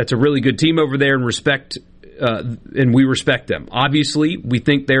right. That's a really good team over there and we respect them. Obviously, we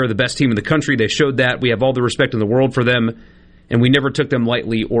think they're the best team in the country. They showed that. We have all the respect in the world for them, and we never took them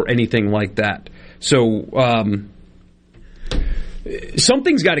lightly or anything like that. So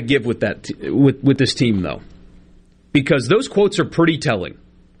something's got to give with that with this team, though, because those quotes are pretty telling.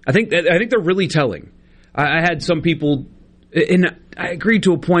 I think they're really telling. I had some people, and I agreed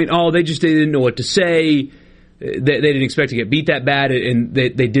to a point. They didn't know what to say. They didn't expect to get beat that bad, and they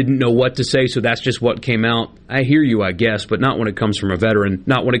didn't know what to say, so that's just what came out. I hear you, I guess, but not when it comes from a veteran,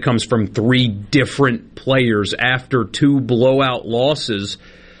 not when it comes from 3 different players after 2 blowout losses.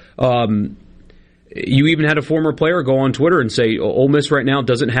 You even had a former player go on Twitter and say, Ole Miss right now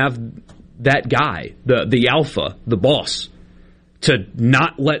doesn't have that guy, the alpha, the boss, to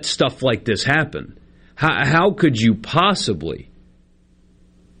not let stuff like this happen. How could you possibly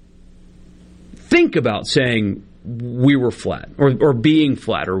think about saying we were flat or being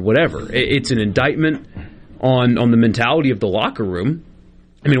flat or whatever? It's an indictment on the mentality of the locker room.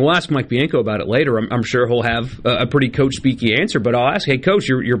 I mean, we'll ask Mike Bianco about it later. I'm sure he'll have a pretty coach-speaky answer, but I'll ask, hey, Coach,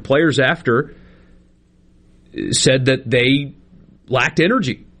 your players after said that they lacked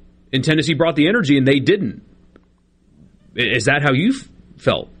energy, and Tennessee brought the energy, and they didn't. Is that how you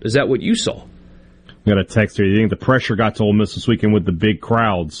felt? Is that what you saw? I got a text here. You think the pressure got to Ole Miss this weekend with the big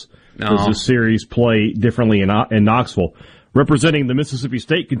crowds? Does the series play differently in Knoxville? Representing the Mississippi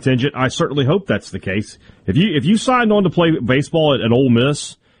State contingent, I certainly hope that's the case. If you signed on to play baseball at Ole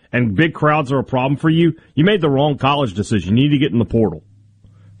Miss and big crowds are a problem for you, you made the wrong college decision. You need to get in the portal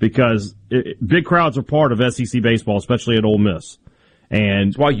because big crowds are part of SEC baseball, especially at Ole Miss. And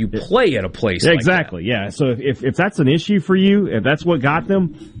that's why you play at a place exactly, like that. Yeah. So if that's an issue for you, if that's what got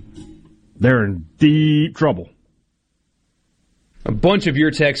them, they're in deep trouble. A bunch of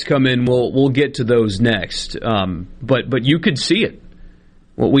your texts come in. We'll get to those next. But you could see it.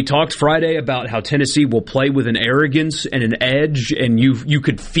 Well, we talked Friday about how Tennessee will play with an arrogance and an edge, and you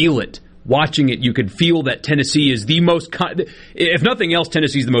could feel it. Watching it, you could feel that Tennessee is the most, if nothing else,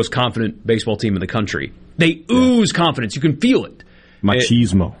 Tennessee's the most confident baseball team in the country. They ooze confidence. You can feel it.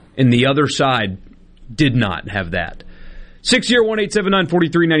 Machismo. And the other side did not have that.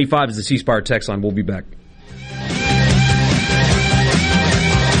 601-879-4395 is the C Spire text line. We'll be back.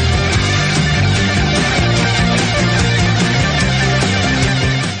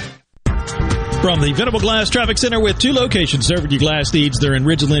 From the Venable Glass Traffic Center with 2 locations serving your glass needs. They're in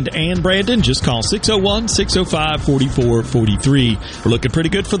Ridgeland and Brandon. Just call 601-605-4443. We're looking pretty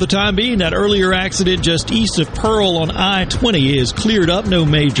good for the time being. That earlier accident just east of Pearl on I-20 is cleared up. No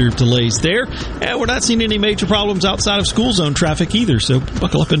major delays there. And we're not seeing any major problems outside of school zone traffic either, so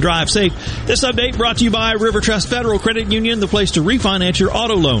buckle up and drive safe. This update brought to you by River Trust Federal Credit Union, the place to refinance your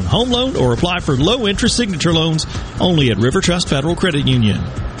auto loan, home loan, or apply for low-interest signature loans only at River Trust Federal Credit Union.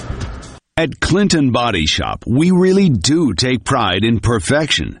 At Clinton Body Shop, we really do take pride in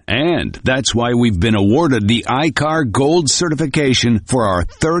perfection, and that's why we've been awarded the ICAR Gold certification for our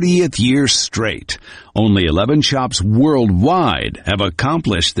 30th year straight. Only 11 shops worldwide have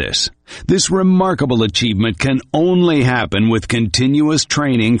accomplished this. This remarkable achievement can only happen with continuous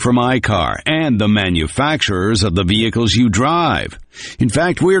training from iCar and the manufacturers of the vehicles you drive. In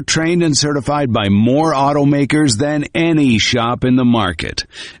fact, we're trained and certified by more automakers than any shop in the market.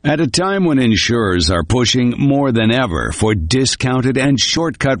 At a time when insurers are pushing more than ever for discounted and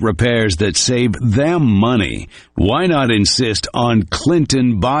shortcut repairs that save them money, why not insist on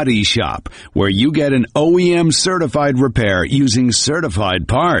Clinton Body Shop, where you get an OEM certified repair using certified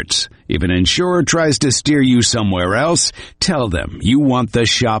parts? If an insurer tries to steer you somewhere else, tell them you want the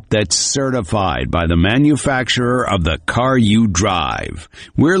shop that's certified by the manufacturer of the car you drive.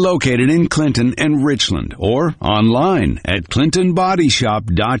 We're located in Clinton and Richland, or online at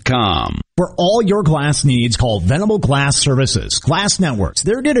ClintonBodyShop.com. For all your glass needs, call Venable Glass Services. Glass Networks.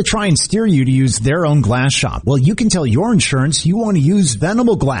 They're going to try and steer you to use their own glass shop. Well, you can tell your insurance you want to use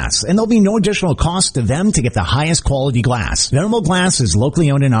Venable Glass, and there'll be no additional cost to them to get the highest quality glass. Venable Glass is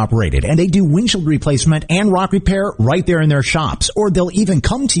locally owned and operated, and they do windshield replacement and rock repair right there in their shops. Or they'll even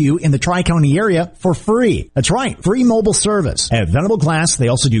come to you in the Tri-County area for free. That's right, free mobile service. At Venable Glass, they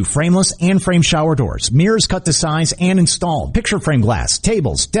also do frameless and frame shower doors, mirrors cut to size and installed, picture frame glass,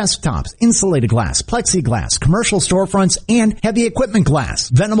 tables, desktops, insulated glass, plexiglass, commercial storefronts, and heavy equipment glass.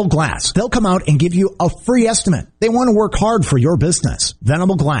 Venable Glass. They'll come out and give you a free estimate. They want to work hard for your business.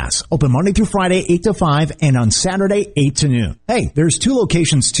 Venable Glass. Open Monday through Friday, 8 to 5, and on Saturday, 8 to noon. Hey, there's 2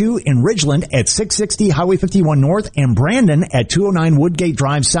 locations too, in Ridgeland at 660 Highway 51 North and Brandon at 209 Woodgate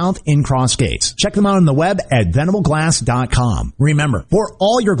Drive South in Cross Gates. Check them out on the web at venableglass.com. Remember, for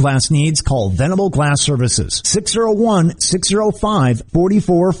all your glass needs, call Venable Glass Services.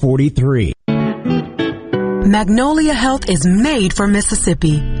 601-605-4443. Magnolia Health is made for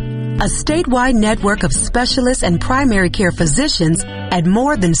Mississippi. A statewide network of specialists and primary care physicians at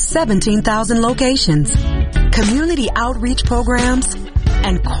more than 17,000 locations. Community outreach programs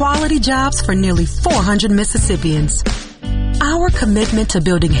and quality jobs for nearly 400 Mississippians. Our commitment to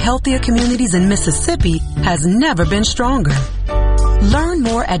building healthier communities in Mississippi has never been stronger. Learn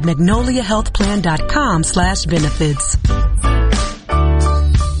more at magnoliahealthplan.com/benefits.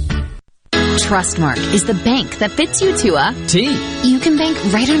 Trustmark is the bank that fits you to a T. You can bank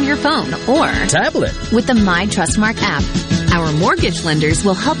right on your phone or tablet with the My Trustmark app. Our mortgage lenders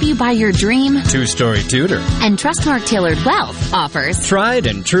will help you buy your dream 2-story Tudor. And Trustmark Tailored Wealth offers tried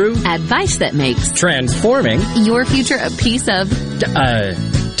and true advice that makes transforming your future a piece of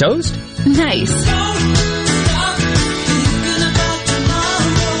toast. Nice.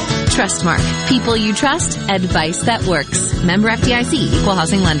 Trustmark. People you trust. Advice that works. Member FDIC. Equal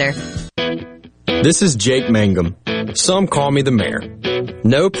housing lender. This is Jake Mangum. Some call me the mayor.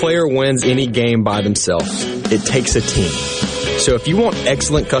 No player wins any game by themselves. It takes a team. So if you want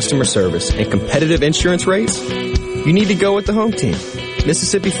excellent customer service and competitive insurance rates, you need to go with the home team,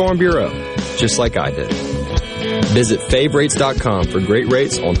 Mississippi Farm Bureau, just like I did. Visit favrates.com for great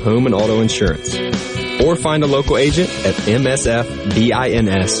rates on home and auto insurance. Or find a local agent at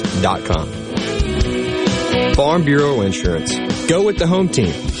msfbins.com. Farm Bureau Insurance. Go with the home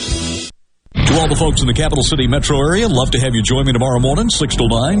team. To all the folks in the Capital City metro area, love to have you join me tomorrow morning, 6 to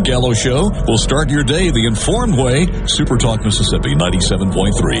 9, Gallo Show. We'll start your day the informed way. Super Talk Mississippi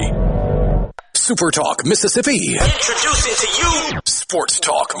 97.3. Super Talk Mississippi. Introducing to you Sports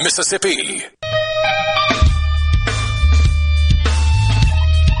Talk Mississippi.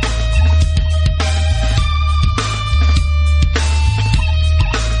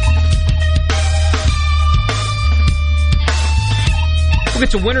 We'll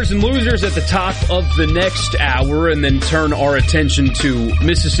get to winners and losers at the top of the next hour and then turn our attention to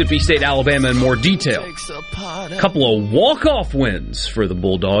Mississippi State, Alabama in more detail. A couple of walk-off wins for the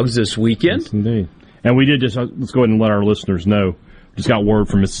Bulldogs this weekend. Yes, indeed. And we did just, let's go ahead and let our listeners know, just got word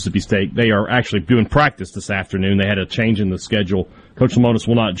from Mississippi State. They are actually doing practice this afternoon. They had a change in the schedule. Coach Lamonis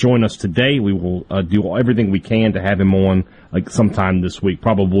will not join us today. We will do everything we can to have him on sometime this week.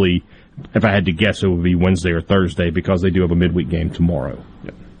 Probably, if I had to guess, it would be Wednesday or Thursday because they do have a midweek game tomorrow.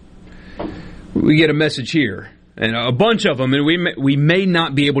 Yep. We get a message here, and a bunch of them, and we may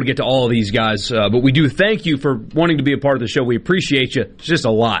not be able to get to all of these guys, but we do thank you for wanting to be a part of the show. We appreciate you. It's just a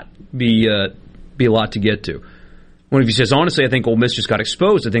lot. Be a lot to get to. One of you says, honestly, I think Ole Miss just got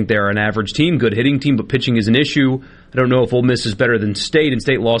exposed. I think they're an average team, good hitting team, but pitching is an issue. I don't know if Ole Miss is better than State, and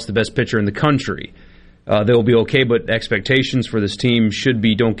State lost the best pitcher in the country. They'll be okay, but expectations for this team should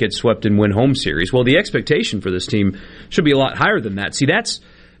be don't get swept and win home series. Well, the expectation for this team should be a lot higher than that. See, that's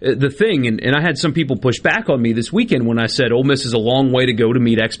the thing, and I had some people push back on me this weekend when I said Ole Miss is a long way to go to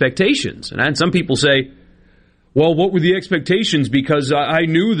meet expectations. And I had some people say, well, what were the expectations? Because I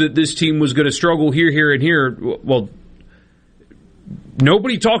knew that this team was going to struggle here, and here. Well,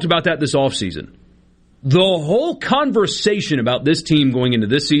 Nobody talked about that this offseason. The whole conversation about this team going into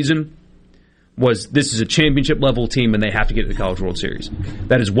this season was this is a championship-level team and they have to get to the College World Series.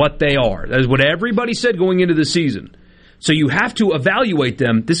 That is what they are. That is what everybody said going into the season. So you have to evaluate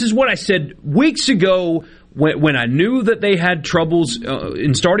them. This is what I said weeks ago when I knew that they had troubles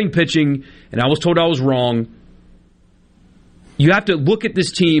in starting pitching, and I was told I was wrong. You have to look at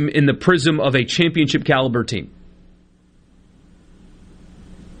this team in the prism of a championship-caliber team.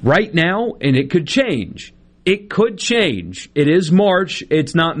 Right now, and it could change. It could change. It is March.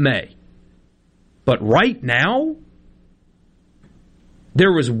 It's not May. But right now,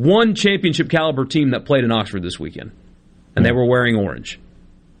 there was one championship-caliber team that played in Oxford this weekend, and they were wearing orange,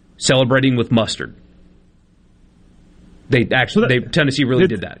 celebrating with mustard. Tennessee really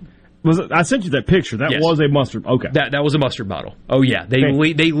did that. I sent you that picture. That was a mustard. Okay, that was a mustard bottle. Oh yeah,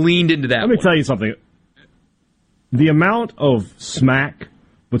 they leaned into that. Let me tell you something. The amount of smack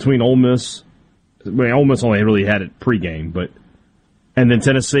between Ole Miss, Ole Miss only really had it pregame, and then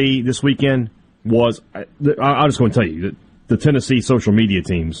Tennessee this weekend was. I'm just going to tell you that the Tennessee social media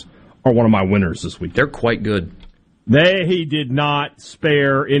teams are one of my winners this week. They're quite good. They did not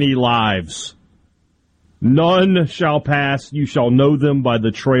spare any lives. None shall pass. You shall know them by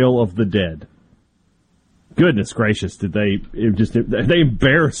the trail of the dead. Goodness gracious, they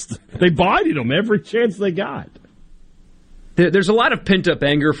embarrassed. They bodied them every chance they got. There's a lot of pent-up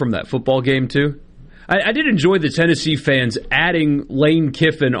anger from that football game, too. I did enjoy the Tennessee fans adding Lane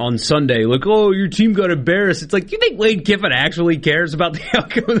Kiffin on Sunday. Like, oh, your team got embarrassed. It's like, do you think Lane Kiffin actually cares about the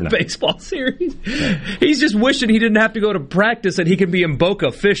outcome of the baseball series? No. He's just wishing he didn't have to go to practice and he can be in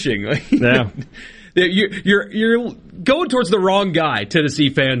Boca fishing. Yeah. You're going towards the wrong guy, Tennessee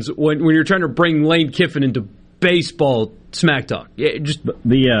fans, when you're trying to bring Lane Kiffin into baseball smack talk. Just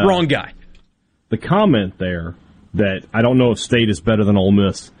the wrong guy. The comment there that I don't know if State is better than Ole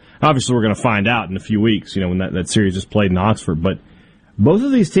Miss. Obviously, we're going to find out in a few weeks, when that series is played in Oxford. But both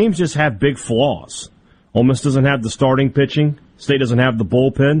of these teams just have big flaws. Ole Miss doesn't have the starting pitching. State doesn't have the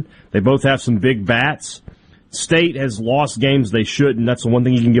bullpen. They both have some big bats. State has lost games they shouldn't. That's the one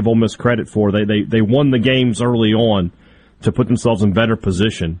thing you can give Ole Miss credit for. They won the games early on to put themselves in better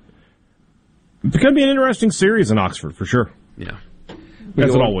position. It's going to be an interesting series in Oxford, for sure. Yeah.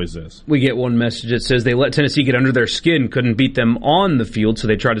 As it always is. We get one message that says they let Tennessee get under their skin, couldn't beat them on the field, so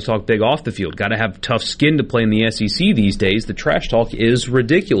they tried to talk big off the field. Got to have tough skin to play in the SEC these days. The trash talk is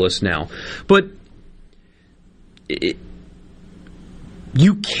ridiculous now. But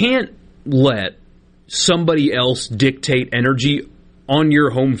you can't let somebody else dictate energy on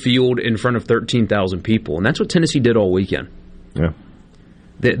your home field in front of 13,000 people, and that's what Tennessee did all weekend. Yeah,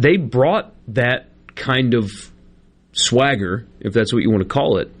 they brought that kind of swagger, if that's what you want to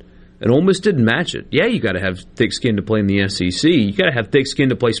call it, and Ole Miss didn't match it. Yeah, you got to have thick skin to play in the SEC. You got to have thick skin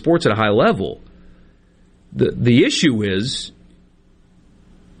to play sports at a high level. The issue is,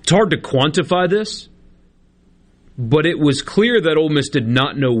 it's hard to quantify this, but it was clear that Ole Miss did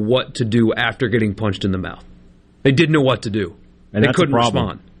not know what to do after getting punched in the mouth. They didn't know what to do. And they couldn't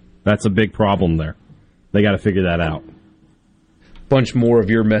respond. That's a big problem there. They got to figure that out. Bunch more of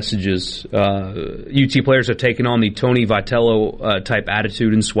your messages. UT players have taken on the Tony Vitello type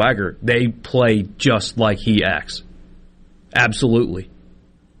attitude and swagger. They play just like he acts. Absolutely.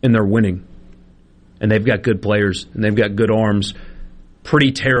 And they're winning. And they've got good players, and they've got good arms.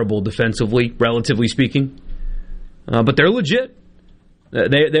 Pretty terrible defensively, relatively speaking. But they're legit.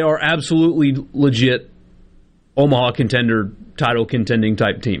 They are absolutely legit Omaha contender, title contending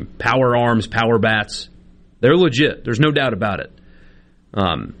type team. Power arms, power bats. They're legit. There's no doubt about it.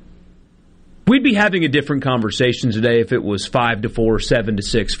 We'd be having a different conversation today if it was 5-4,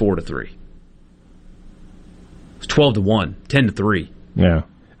 7-6, 4-3. It's 12-1, 10-3. Yeah,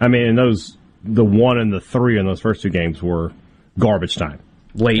 I mean, the 1 and the 3 in those first two games were garbage time.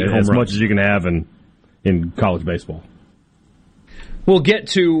 Late home runs. As much as you can have in college baseball. We'll get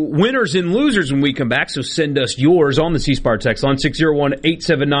to winners and losers when we come back, so send us yours on the C-Spire text line,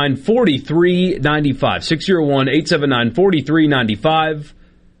 601-879-4395. 601-879-4395.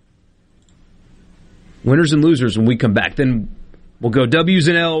 Winners and losers when we come back. Then we'll go W's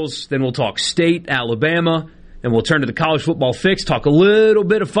and L's, then we'll talk State, Alabama, and we'll turn to the college football fix, talk a little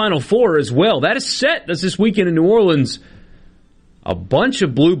bit of Final Four as well. That is set. That's this weekend in New Orleans. A bunch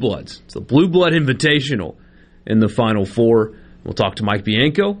of Blue Bloods. It's the Blue Blood Invitational in the Final Four. We'll talk to Mike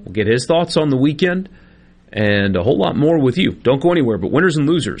Bianco. We'll get his thoughts on the weekend and a whole lot more with you. Don't go anywhere, but winners and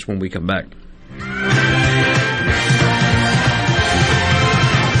losers when we come back.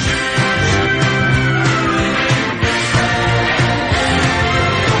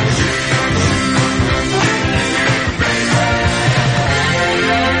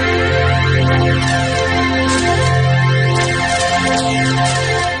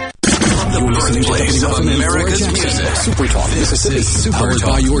 Super Talk Mississippi. Powered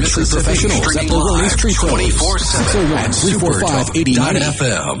by your tree professionals at Baroni's Tree Pros.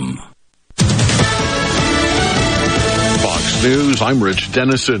 601-345-89FM. Fox News, I'm Rich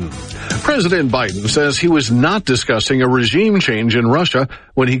Dennison. President Biden says he was not discussing a regime change in Russia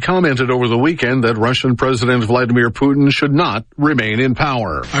when he commented over the weekend that Russian President Vladimir Putin should not remain in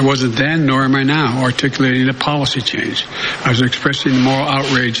power. I wasn't then, nor am I now, articulating a policy change. I was expressing the moral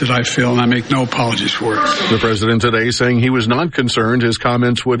outrage that I feel, and I make no apologies for it. The president today saying he was not concerned his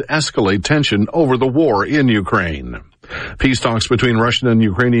comments would escalate tension over the war in Ukraine. Peace talks between Russian and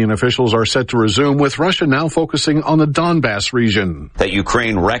Ukrainian officials are set to resume, with Russia now focusing on the Donbass region. That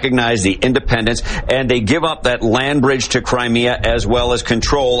Ukraine recognize the independence and they give up that land bridge to Crimea as well as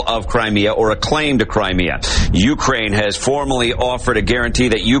control of Crimea, or a claim to Crimea. Ukraine has formally offered a guarantee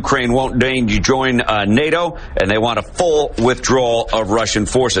that Ukraine won't deign to join NATO, and they want a full withdrawal of Russian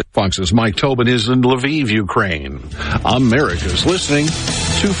forces. Fox's Mike Tobin is in Lviv, Ukraine. America's listening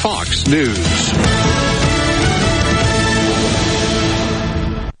to Fox News.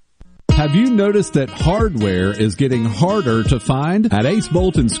 Have you noticed that hardware is getting harder to find? At Ace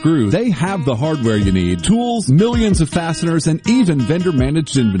Bolt & Screw, they have the hardware you need. Tools, millions of fasteners, and even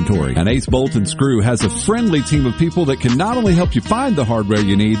vendor-managed inventory. And Ace Bolt & Screw has a friendly team of people that can not only help you find the hardware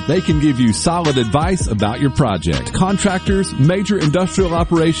you need, they can give you solid advice about your project. Contractors, major industrial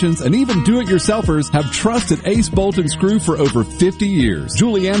operations, and even do-it-yourselfers have trusted Ace Bolt & Screw for over 50 years.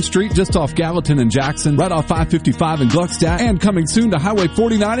 Julianne Street, just off Gallatin and Jackson, right off 555 in Gluckstadt, and coming soon to Highway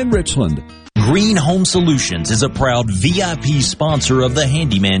 49 in Richland. Green Home Solutions is a proud VIP sponsor of the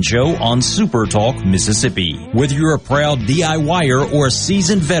Handyman Show on Super Talk Mississippi. Whether you're a proud DIYer or a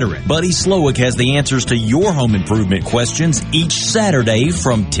seasoned veteran, Buddy Slowick has the answers to your home improvement questions each Saturday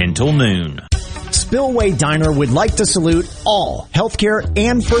from 10 till noon. Spillway Diner would like to salute all healthcare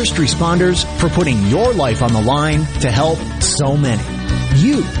and first responders for putting your life on the line to help so many.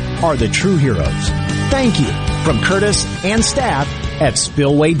 You are the true heroes. Thank you from Curtis and staff at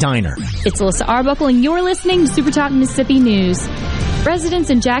Spillway Diner. It's Alyssa Arbuckle, and you're listening to Super Talk Mississippi News.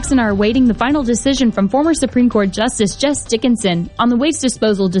 Residents in Jackson are awaiting the final decision from former Supreme Court Justice Jess Dickinson on the waste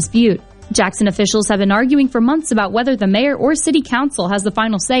disposal dispute. Jackson officials have been arguing for months about whether the mayor or city council has the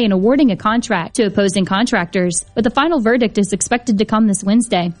final say in awarding a contract to opposing contractors, but the final verdict is expected to come this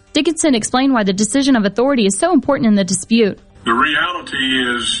Wednesday. Dickinson explained why the decision of authority is so important in the dispute. The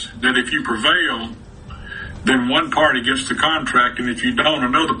reality is that if you prevail, then one party gets the contract, and if you don't,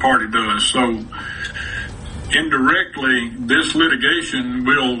 another party does. So indirectly, this litigation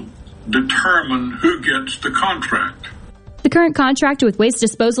will determine who gets the contract. The current contract with waste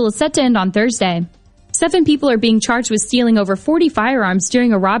disposal is set to end on Thursday. 7 people are being charged with stealing over 40 firearms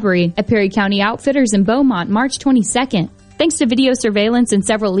during a robbery at Perry County Outfitters in Beaumont, March 22nd. Thanks to video surveillance and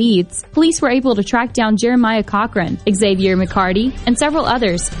several leads, police were able to track down Jeremiah Cochran, Xavier McCarty, and several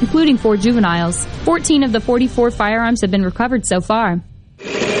others, including 4 juveniles. 14 of the 44 firearms have been recovered so far.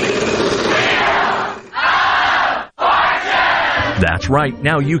 That's right.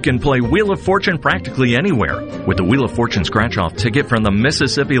 Now you can play Wheel of Fortune practically anywhere. With the Wheel of Fortune scratch-off ticket from the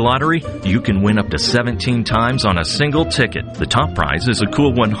Mississippi Lottery, you can win up to 17 times on a single ticket. The top prize is a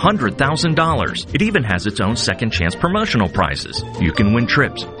cool $100,000. It even has its own second chance promotional prizes. You can win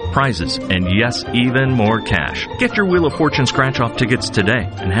trips, prizes, and yes, even more cash. Get your Wheel of Fortune scratch-off tickets today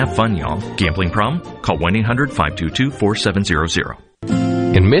and have fun, y'all. Gambling problem? Call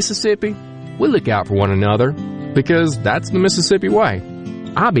 1-800-522-4700. In Mississippi, we look out for one another, because that's the Mississippi way.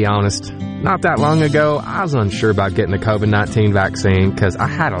 I'll be honest, not that long ago, I was unsure about getting the COVID-19 vaccine because I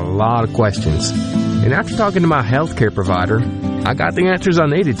had a lot of questions. And after talking to my healthcare provider, I got the answers I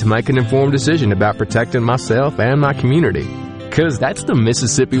needed to make an informed decision about protecting myself and my community. Because that's the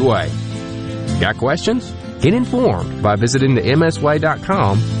Mississippi way. Got questions? Get informed by visiting the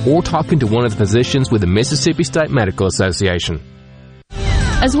msway.com or talking to one of the physicians with the Mississippi State Medical Association.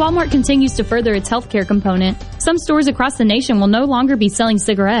 As Walmart continues to further its healthcare component, some stores across the nation will no longer be selling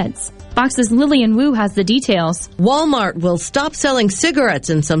cigarettes. Fox's Lillian Wu has the details. Walmart will stop selling cigarettes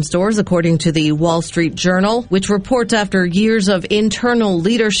in some stores, according to the Wall Street Journal, which reports after years of internal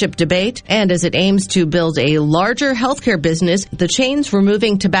leadership debate. And as it aims to build a larger healthcare business, the chain's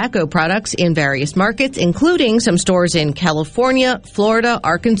removing tobacco products in various markets, including some stores in California, Florida,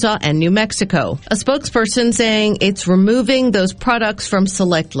 Arkansas, and New Mexico. A spokesperson saying it's removing those products from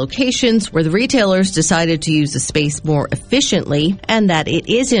select locations where the retailers decided to use the space more efficiently, and that it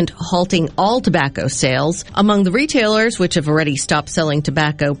isn't halting halting all tobacco sales. Among the retailers which have already stopped selling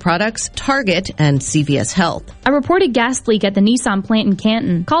tobacco products, Target and CVS Health. A reported gas leak at the Nissan plant in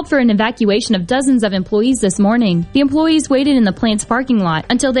Canton called for an evacuation of dozens of employees this morning. The employees waited in the plant's parking lot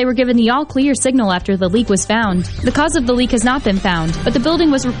until they were given the all-clear signal after the leak was found. The cause of the leak has not been found, but the building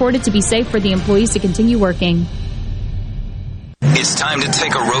was reported to be safe for the employees to continue working. It's time to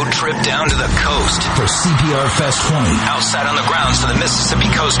take a road trip down to the coast for CPR Fest 20. Outside on the grounds of the Mississippi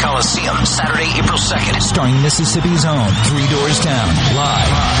Coast Coliseum, Saturday, April 2nd. Starring Mississippi's own 3 Doors Down, live.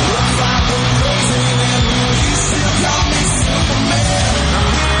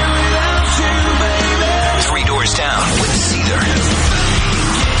 3 Doors Down with Seether.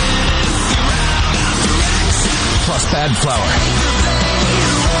 Plus Bad Flower.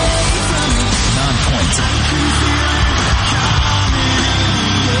 Non-Point.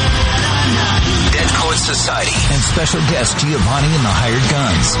 Dead Poets Society. And special guest Giovanni and the Hired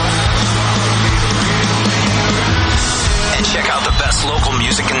Guns. And check out the best local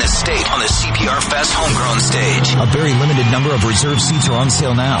music in the state on the CPR Fest Homegrown stage. A very limited number of reserved seats are on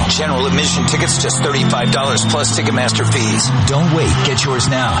sale now. General admission tickets just $35 plus Ticketmaster fees. Don't wait. Get yours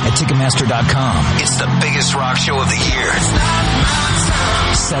now at Ticketmaster.com. It's the biggest rock show of the year.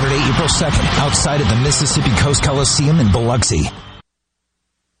 Saturday, April 2nd, outside of the Mississippi Coast Coliseum in Biloxi.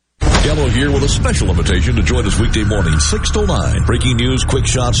 Gallo here with a special invitation to join us weekday morning, 6 to 9. Breaking news, quick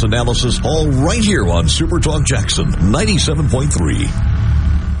shots, analysis, all right here on Super Talk Jackson 97.3.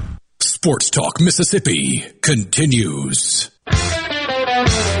 Sports Talk Mississippi continues.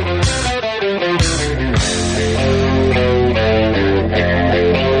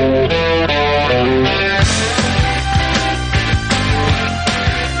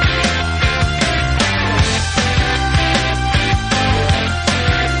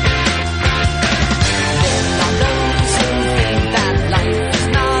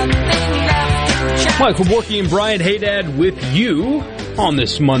 Michael Borky and Brian Haydad with you on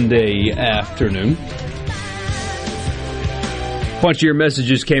this Monday afternoon. A bunch of your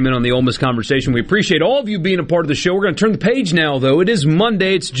messages came in on the Ole Miss conversation. We appreciate all of you being a part of the show. We're going to turn the page now, though. It is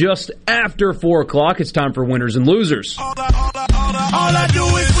Monday. It's just after 4 o'clock. It's time for winners and losers. All I do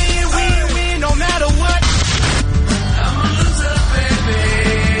is win, no matter what. I'm a loser,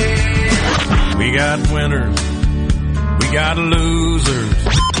 baby. We got winners. We got losers.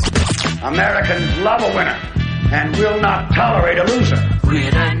 Americans love a winner and will not tolerate a loser.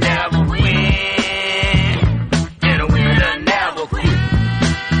 Winner never win, and a winner never quit.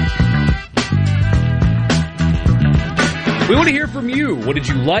 We want to hear from you. What did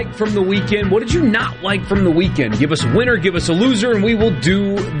you like from the weekend? What did you not like from the weekend? Give us a winner, give us a loser, and we will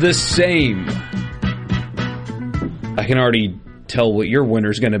do the same. I can already tell what your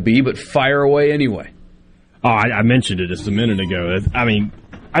winner's going to be, but fire away anyway. Oh, I mentioned it just a minute ago. I mean,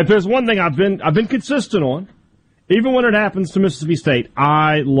 if there's one thing I've been consistent on, even when it happens to Mississippi State,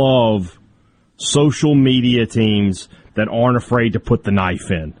 I love social media teams that aren't afraid to put the knife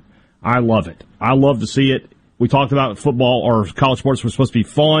in. I love it. I love to see it. We talked about football or college sports was supposed to be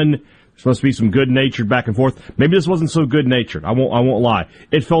fun. Supposed to be some good-natured back and forth. Maybe this wasn't so good-natured. I won't lie.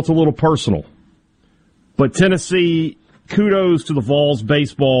 It felt a little personal. But Tennessee, kudos to the Vols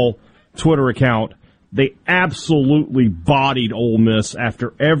baseball Twitter account. They absolutely bodied Ole Miss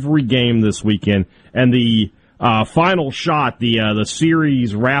after every game this weekend, and the final shot, the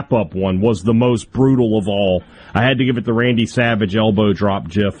series wrap-up one, was the most brutal of all. I had to give it the Randy Savage elbow drop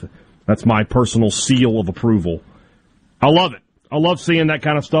gif. That's my personal seal of approval. I love it. I love seeing that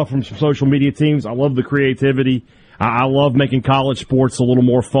kind of stuff from some social media teams. I love the creativity. I love making college sports a little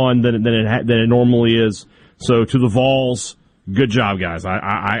more fun than it normally is. So to the Vols, good job, guys.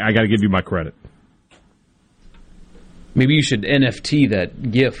 I got to give you my credit. Maybe you should NFT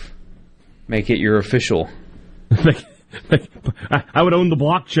that GIF. Make it your official. I would own the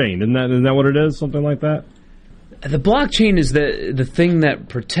blockchain. Isn't that what it is? Something like that? The blockchain is the thing that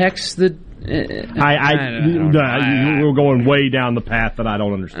protects the... we're going way down the path that I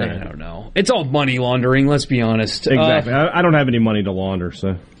don't understand. I don't know. It's all money laundering, let's be honest. Exactly. I don't have any money to launder,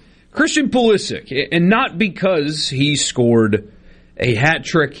 so... Christian Pulisic, and not because he scored a hat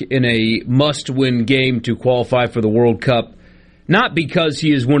trick in a must-win game to qualify for the World Cup, not because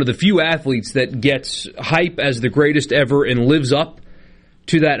he is one of the few athletes that gets hype as the greatest ever and lives up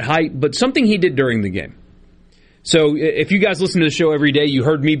to that hype, but something he did during the game. So if you guys listen to the show every day, you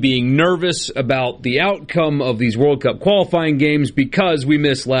heard me being nervous about the outcome of these World Cup qualifying games because we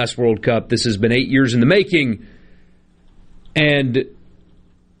missed last World Cup. This has been 8 years in the making, and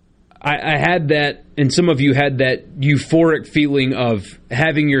I had that, and some of you had that euphoric feeling of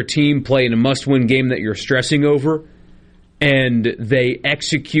having your team play in a must-win game that you're stressing over. and they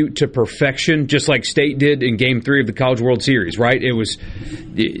execute to perfection, just like State did in Game 3 of the College World Series, right? It was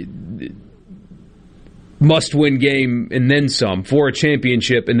must-win game and then some for a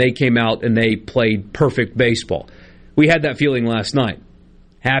championship, and they came out and they played perfect baseball. We had that feeling last night.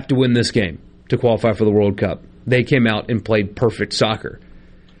 Have to win this game to qualify for the World Cup. They came out and played perfect soccer.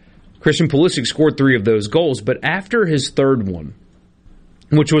 Christian Pulisic scored 3 of those goals, but after his third one,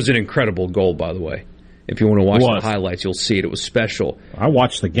 which was an incredible goal, by the way. If you want to watch the highlights, you'll see it. It was special. I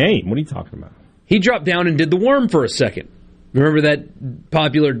watched the game. What are you talking about? He dropped down and did the worm for a second. Remember that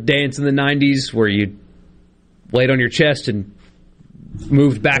popular dance in the 90s where you laid on your chest and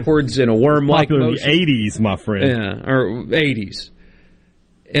moved backwards in a worm-like motion? In the 80s, my friend. Yeah, or 80s.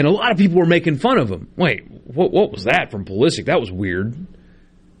 And a lot of people were making fun of him. Wait, what was that from Pulisic? That was weird.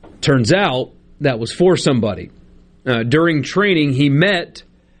 Turns out that was for somebody. During training, he met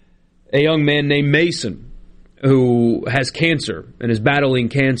a young man named Mason who has cancer and is battling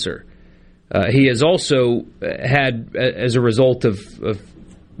cancer. He has also had, as a result of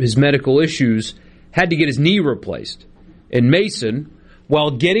his medical issues, had to get his knee replaced. And Mason,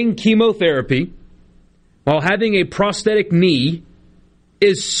 while getting chemotherapy, while having a prosthetic knee,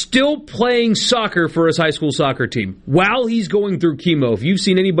 is still playing soccer for his high school soccer team while he's going through chemo. If you've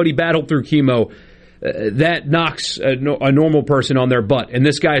seen anybody battle through chemo, that knocks a normal person on their butt. And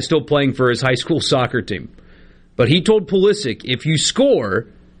this guy is still playing for his high school soccer team. But he told Pulisic, if you score,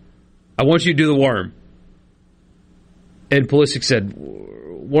 I want you to do the worm. And Pulisic said,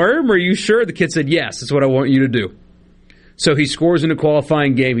 worm, are you sure? The kid said, yes, that's what I want you to do. So he scores in a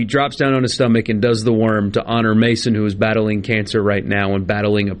qualifying game. He drops down on his stomach and does the worm to honor Mason, who is battling cancer right now and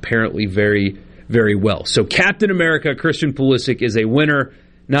battling apparently very, very well. So Captain America, Christian Pulisic, is a winner,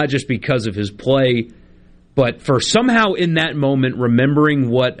 not just because of his play, but for somehow in that moment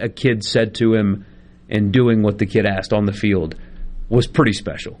remembering what a kid said to him and doing what the kid asked on the field was pretty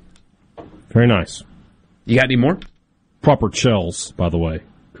special. Very nice. You got any more? Proper chills, by the way,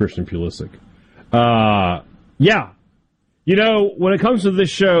 Christian Pulisic. Yeah. You know, when it comes to this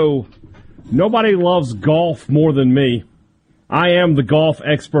show, nobody loves golf more than me. I am the golf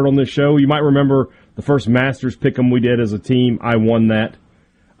expert on this show. You might remember the first Masters Pick'em we did as a team. I won that.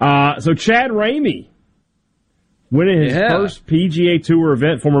 So Chad Ramey, winning his first PGA Tour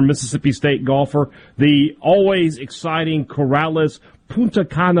event, former Mississippi State golfer, the always exciting Corrales Punta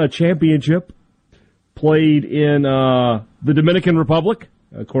Cana Championship, played in the Dominican Republic,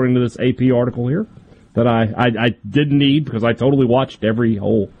 according to this AP article here, that I didn't need because I totally watched every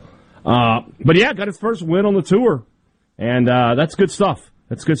hole. But yeah, got his first win on the tour, and that's good stuff.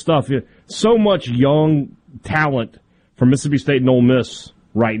 That's good stuff. So much young talent from Mississippi State and Ole Miss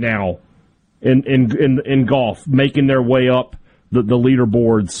right now in golf, making their way up the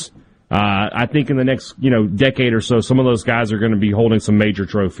leaderboards. I think in the next decade or so, some of those guys are going to be holding some major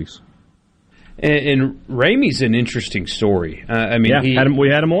trophies. And Ramey's an interesting story. We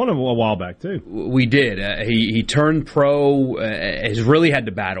had him on a while back too. We did. He turned pro. Has really had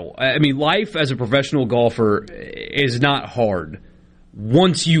to battle. I mean, life as a professional golfer is not hard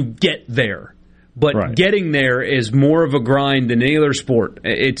once you get there. But getting there is more of a grind than any other sport.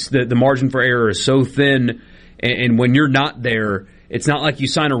 It's the margin for error is so thin, and when you're not there, it's not like you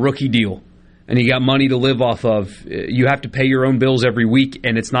sign a rookie deal and you got money to live off of. You have to pay your own bills every week,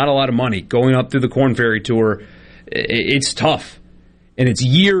 and it's not a lot of money. Going up through the Korn Ferry Tour, it's tough, and it's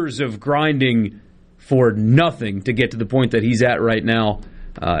years of grinding for nothing to get to the point that he's at right now,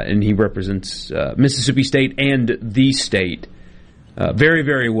 and he represents Mississippi State and the state very,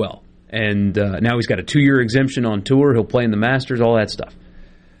 very well. And now he's got a 2-year exemption on tour. He'll play in the Masters, all that stuff.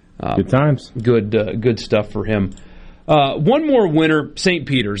 Good times. Good stuff for him. One more winner, St.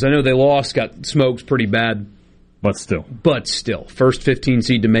 Peter's. I know they lost, got smoked pretty bad. But still. First 15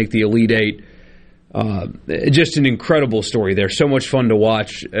 seed to make the Elite Eight. Just an incredible story there. So much fun to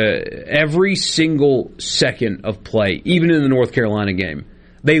watch. Every single second of play, even in the North Carolina game,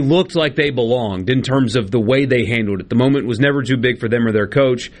 they looked like they belonged in terms of the way they handled it. The moment was never too big for them or their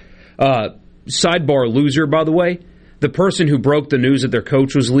coach. Sidebar loser, by the way, the person who broke the news that their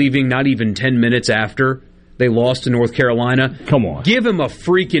coach was leaving not even 10 minutes after they lost to North Carolina. Come on. Give him a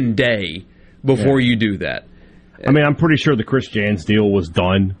freaking day before you do that. I mean, I'm pretty sure the Chris Jans deal was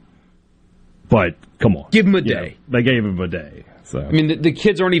done, but come on. Give him a day. They gave him a day. So I mean, the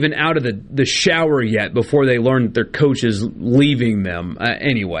kids aren't even out of the shower yet before they learn that their coach is leaving them.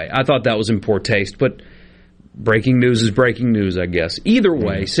 Anyway, I thought that was in poor taste, but breaking news is breaking news, I guess. Either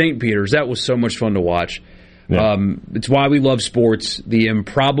way, St. Peter's, that was so much fun to watch. Yeah. It's why we love sports. The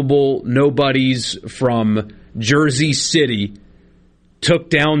improbable nobodies from Jersey City took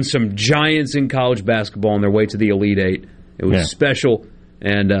down some giants in college basketball on their way to the Elite Eight. It was special,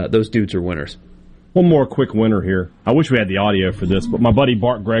 and those dudes are winners. One more quick winner here. I wish we had the audio for this, but my buddy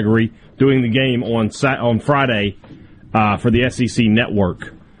Bart Gregory doing the game on Friday for the SEC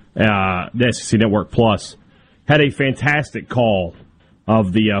Network, the SEC Network Plus, had a fantastic call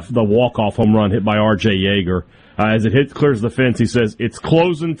of the walk-off home run hit by R.J. Yeager. As it clears the fence, he says, "It's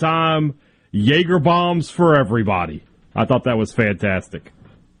closing time. Yeager bombs for everybody." I thought that was fantastic.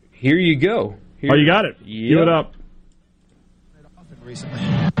 Here you go. Oh, you got it. Yep. Give it up.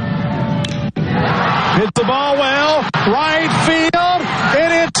 Hit the ball well, right field,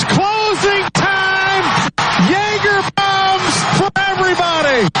 and it's closing time. Yeager bombs for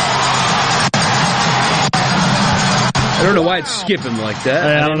everybody. I don't know why it's skipping like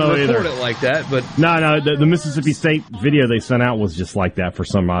that. I don't know either. Record it like that, but No, the Mississippi State video they sent out was just like that for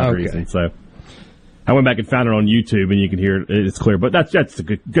some odd reason. So I went back and found it on YouTube, and you can hear it. It's clear. But that's just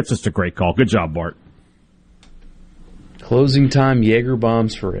a great call. Good job, Bart. Closing time, Yeager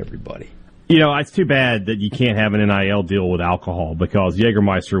bombs for everybody. You know, it's too bad that you can't have an NIL deal with alcohol, because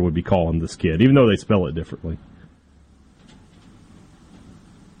Jägermeister would be calling this kid, even though they spell it differently.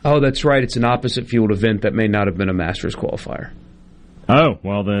 Oh, that's right. It's an opposite field event that may not have been a Masters qualifier. Oh,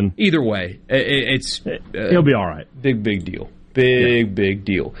 well then. Either way, he'll be all right. Big deal. Big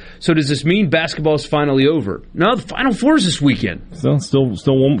deal. So does this mean basketball's finally over? No, the Final Four is this weekend. Still 2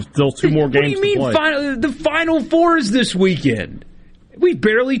 more games. What do you mean to play. the Final Four is this weekend? We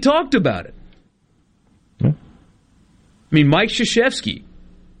barely talked about it. I mean, Mike Krzyzewski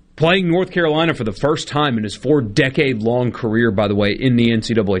playing North Carolina for the first time in his 4-decade-long career, by the way, in the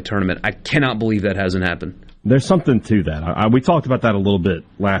NCAA tournament. I cannot believe that hasn't happened. There's something to that. We talked about that a little bit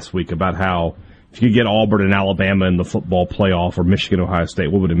last week, about how if you could get Auburn and Alabama in the football playoff, or Michigan, Ohio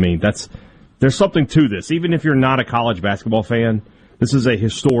State, what would it mean? There's something to this. Even if you're not a college basketball fan, this is a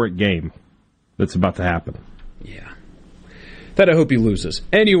historic game that's about to happen. Yeah. That I hope he loses.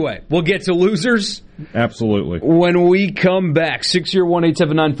 Anyway, we'll get to losers. Absolutely. When we come back,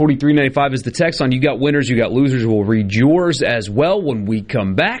 601-879-4395 is the text line. You got winners, you got losers. We'll read yours as well when we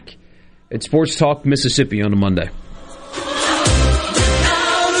come back at Sports Talk Mississippi on a Monday.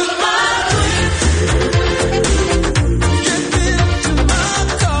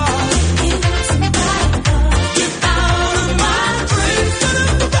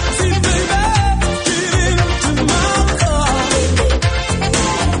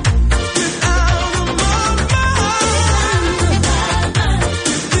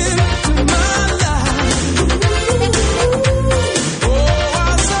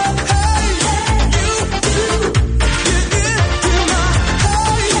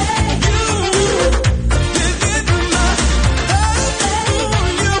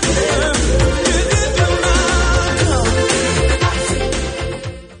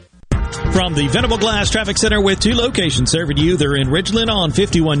 From the Venable Glass Traffic Center with 2 locations serving you. They're in Ridgeland on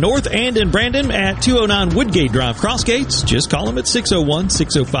 51 North and in Brandon at 209 Woodgate Drive, Crossgates. Just call them at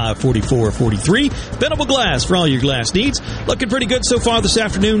 601-605-4443. Venable Glass for all your glass needs. Looking pretty good so far this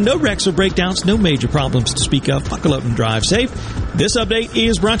afternoon. No wrecks or breakdowns. No major problems to speak of. Buckle up and drive safe. This update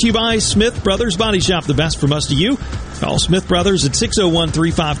is brought to you by Smith Brothers Body Shop. The best from us to you. Call Smith Brothers at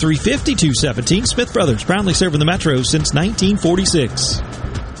 601-353-5217. Smith Brothers, proudly serving the Metro since 1946.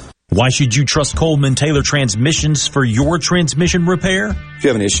 Why should you trust Coleman Taylor Transmissions for your transmission repair? If you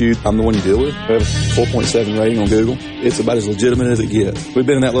have an issue, I'm the one you deal with. I have a 4.7 rating on Google. It's about as legitimate as it gets. We've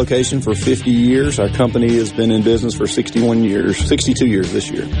been in that location for 50 years. Our company has been in business for 62 years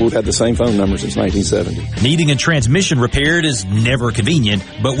this year. We've had the same phone number since 1970. Needing a transmission repaired is never convenient,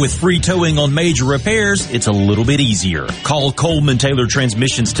 but with free towing on major repairs, it's a little bit easier. Call Coleman Taylor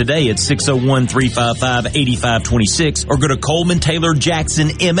Transmissions today at 601-355-8526 or go to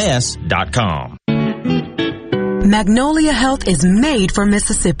ColemanTaylorJacksonMS.com. Magnolia Health is made for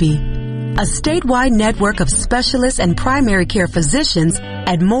Mississippi. A statewide network of specialists and primary care physicians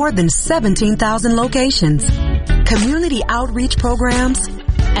at more than 17,000 locations. Community outreach programs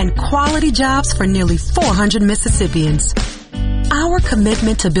and quality jobs for nearly 400 Mississippians. Our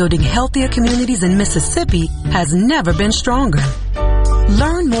commitment to building healthier communities in Mississippi has never been stronger.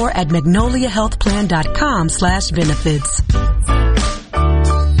 Learn more at magnoliahealthplan.com/benefits.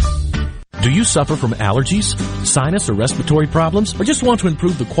 Do you suffer from allergies, sinus, or respiratory problems, or just want to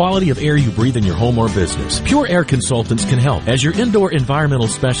improve the quality of air you breathe in your home or business? Pure Air Consultants can help. As your indoor environmental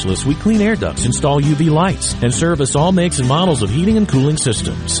specialists, we clean air ducts, install UV lights, and service all makes and models of heating and cooling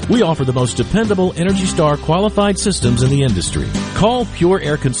systems. We offer the most dependable Energy Star qualified systems in the industry. Call Pure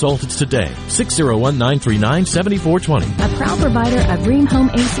Air Consultants today, 601-939-7420. A proud provider of Rheem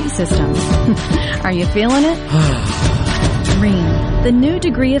Home AC systems. Are you feeling it? Rheem, the new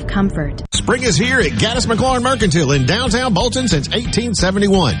degree of comfort. Spring is here at Gaddis McLaurin Mercantile in downtown Bolton since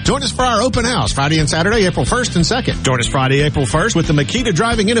 1871. Join us for our open house Friday and Saturday, April 1st and 2nd. Join us Friday, April 1st with the Makita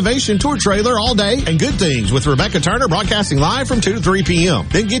Driving Innovation Tour Trailer all day and Good Things with Rebecca Turner broadcasting live from 2 to 3 p.m.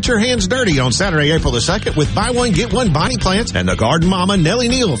 Then get your hands dirty on Saturday, April the 2nd with Buy One, Get One Bonnie Plants and the Garden Mama Nellie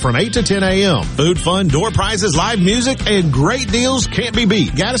Neal from 8 to 10 a.m. Food, fun, door prizes, live music, and great deals can't be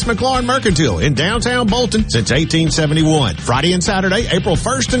beat. Gaddis McLaurin Mercantile in downtown Bolton since 1871. Friday and Saturday, April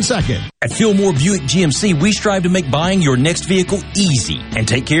 1st and 2nd. At Fillmore Buick GMC, we strive to make buying your next vehicle easy and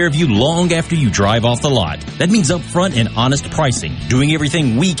take care of you long after you drive off the lot. That means upfront and honest pricing, doing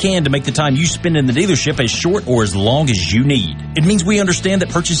everything we can to make the time you spend in the dealership as short or as long as you need. It means we understand that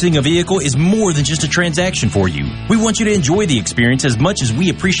purchasing a vehicle is more than just a transaction for you. We want you to enjoy the experience as much as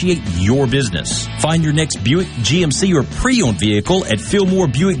we appreciate your business. Find your next Buick, GMC, or pre-owned vehicle at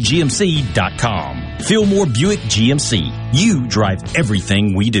FillmoreBuickGMC.com. Fillmore Buick GMC. You drive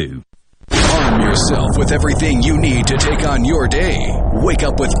everything we do. Arm yourself with everything you need to take on your day. Wake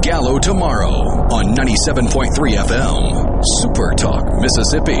up with Gallo tomorrow on 97.3 FM. Super Talk,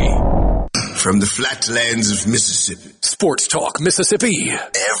 Mississippi. From the flatlands of Mississippi. Sports Talk, Mississippi.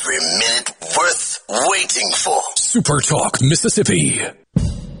 Every minute worth waiting for. Super Talk, Mississippi.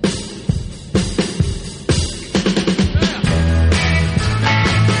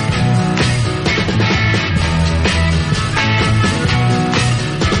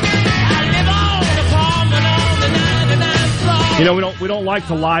 You know, we don't like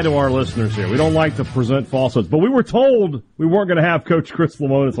to lie to our listeners here. We don't like to present falsehoods. But we were told we weren't going to have Coach Chris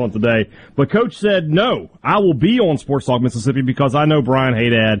Lemonis on today. But Coach said, no, I will be on Sports Talk Mississippi because I know Brian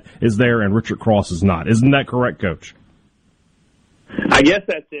Haydad is there and Richard Cross is not. Isn't that correct, Coach? I guess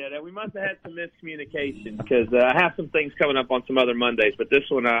that's it. We must have had some miscommunication because I have some things coming up on some other Mondays, but this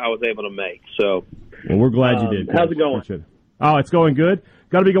one I was able to make. So, well, we're glad you did. How's it going? Oh, it's going good.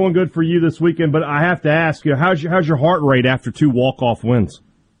 Got to be going good for you this weekend, but I have to ask you, how's your heart rate after 2 walk-off wins?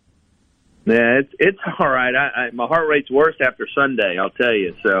 Yeah, it's all right. My heart rate's worse after Sunday, I'll tell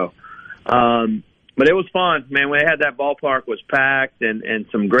you. So, but it was fun, man. We had that ballpark was packed and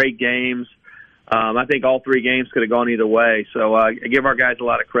some great games. I think all 3 games could have gone either way. So I give our guys a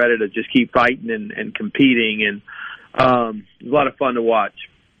lot of credit to just keep fighting and competing, and it was a lot of fun to watch.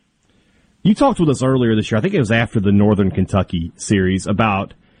 You talked with us earlier this year, I think it was after the Northern Kentucky series,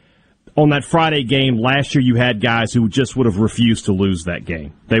 about on that Friday game last year you had guys who just would have refused to lose that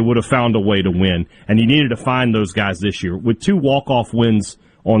game. They would have found a way to win, and you needed to find those guys this year. With 2 walk-off wins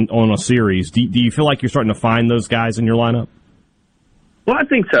on a series, do you feel like you're starting to find those guys in your lineup? Well, I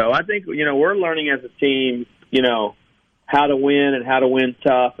think so. I think, we're learning as a team, how to win and how to win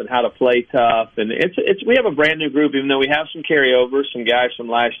tough and how to play tough. And we have a brand new group, even though we have some carryovers, some guys from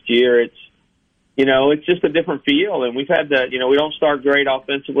last year. It's just a different feel, and we've had to, we don't start great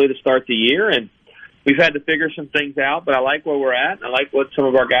offensively to start the year, and we've had to figure some things out, but I like where we're at, and I like what some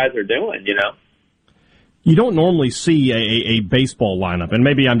of our guys are doing, You don't normally see a baseball lineup, and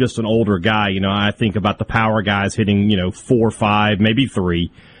maybe I'm just an older guy, I think about the power guys hitting, 4, 5, maybe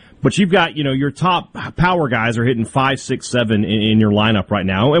 3, but you've got, your top power guys are hitting 5, 6, 7 in your lineup right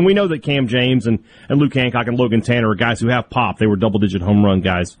now, and we know that Cam James and Luke Hancock and Logan Tanner are guys who have pop. They were double-digit home run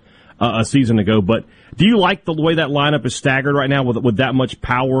guys a season ago, but do you like the way that lineup is staggered right now with that much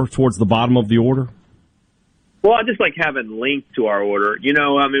power towards the bottom of the order? Well, I just like having length to our order.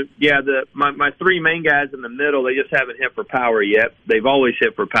 My 3 main guys in the middle, they just haven't hit for power yet. They've always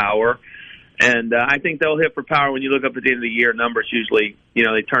hit for power, and I think they'll hit for power when you look up at the end of the year. Numbers usually,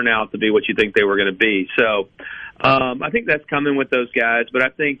 they turn out to be what you think they were going to be. So I think that's coming with those guys, but I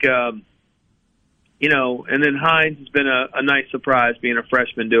think and then Hines has been a nice surprise being a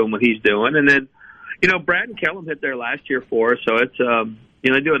freshman doing what he's doing. And then, Brad and Kellum hit there last year for us, so it's,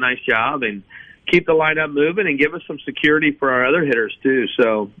 they do a nice job and keep the lineup moving and give us some security for our other hitters too.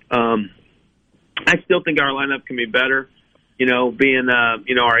 So I still think our lineup can be better. Being, our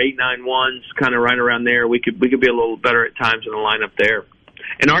 8-9-1s kind of right around there, we could be a little better at times in the lineup there.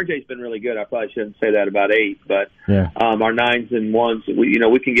 And RJ's been really good. I probably shouldn't say that about 8, but our 9s and 1s,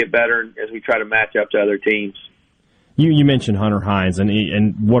 we can get better as we try to match up to other teams. You mentioned Hunter Hines,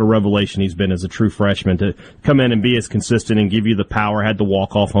 and what a revelation he's been as a true freshman to come in and be as consistent and give you the power. Had the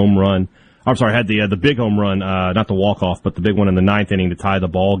walk-off home run. I'm sorry, had the big home run, not the walk-off, but the big one in the 9th inning to tie the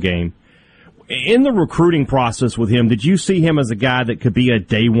ball game. In the recruiting process with him, did you see him as a guy that could be a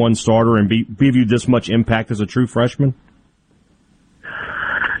day one starter and give you this much impact as a true freshman?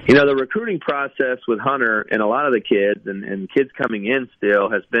 The recruiting process with Hunter and a lot of the kids and kids coming in still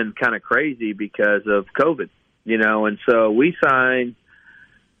has been kind of crazy because of COVID, and so we signed,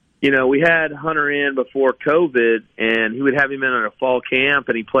 we had Hunter in before COVID, and he would have him in at a fall camp,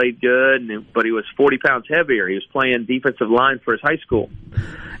 and he played good, but he was 40 pounds heavier. He was playing defensive line for his high school.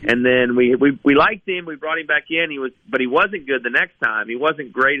 And then we liked him. We brought him back in. But he wasn't good the next time. He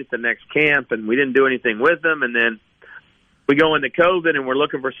wasn't great at the next camp, and we didn't do anything with him. And then we go into COVID, and we're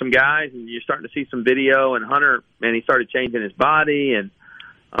looking for some guys, and you're starting to see some video. And Hunter, man, he started changing his body, and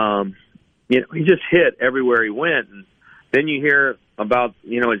he just hit everywhere he went. And then you hear about,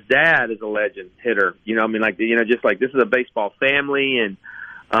 his dad is a legend hitter. Just like this is a baseball family, and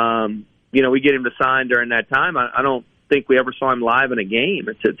we get him to sign during that time. I don't think we ever saw him live in a game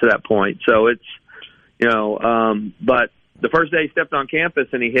to that point. So it's, but the first day he stepped on campus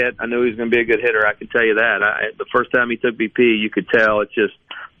and he hit, I knew he was going to be a good hitter. I can tell you that. The first time he took BP, you could tell it's just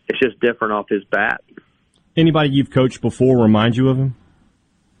different off his bat. Anybody you've coached before remind you of him?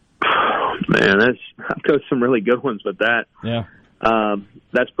 Man, I've coached some really good ones, but that's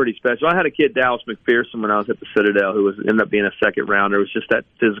pretty special. I had a kid, Dallas McPherson, when I was at the Citadel, who ended up being a second rounder. It was just that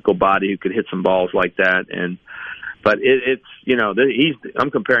physical body who could hit some balls like that. But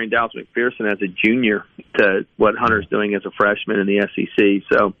I'm comparing Dallas McPherson as a junior to what Hunter's doing as a freshman in the SEC.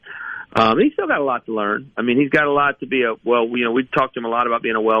 So he's still got a lot to learn. I mean, he's got a lot to be we talked to him a lot about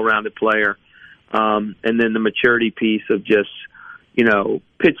being a well-rounded player, and then the maturity piece of just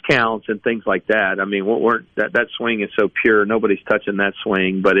pitch counts and things like that. I mean, that swing is so pure. Nobody's touching that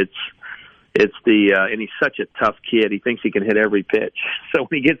swing, but it's and he's such a tough kid. He thinks he can hit every pitch. So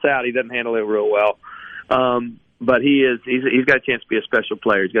when he gets out, he doesn't handle it real well. But he's got a chance to be a special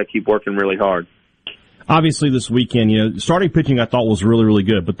player. He's got to keep working really hard. Obviously, this weekend, starting pitching I thought was really, really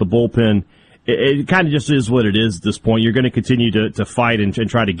good, but the bullpen, it kind of just is what it is at this point. You're going to continue to fight and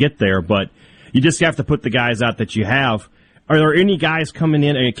try to get there, but you just have to put the guys out that you have. Are there any guys coming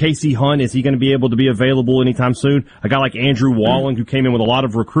in? Casey Hunt, is he going to be able to be available anytime soon? A guy like Andrew Walling, who came in with a lot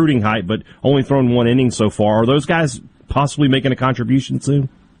of recruiting hype, but only thrown one inning so far. Are those guys possibly making a contribution soon?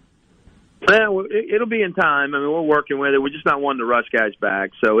 Well, it'll be in time. I mean, we're working with it. We're just not wanting to rush guys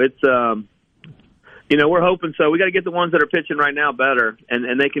back. So it's, we're hoping so. We got to get the ones that are pitching right now better,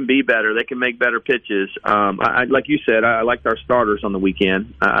 and they can be better. They can make better pitches. Like you said, I liked our starters on the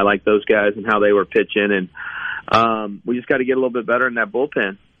weekend. I like those guys and how they were pitching, and we just got to get a little bit better in that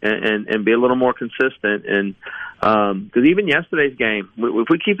bullpen and be a little more consistent. And because even yesterday's game, if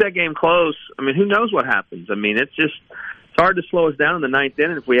we keep that game close, I mean, who knows what happens? I mean, it's hard to slow us down in the ninth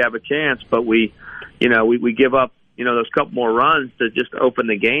inning if we have a chance, but we give up, those couple more runs to just open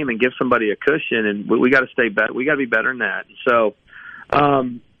the game and give somebody a cushion, and we got to stay better. We got to be better than that. So, I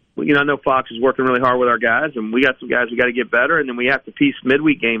know Fox is working really hard with our guys, and we got some guys we got to get better, and then we have to piece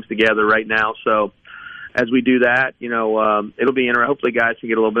midweek games together right now. So, as we do that, it'll be interesting. Hopefully, guys can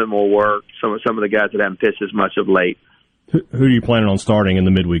get a little bit more work. Some of the guys that haven't pitched as much of late. Who are you planning on starting in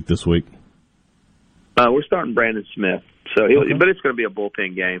the midweek this week? We're starting Brandon Smith. So, but it's going to be a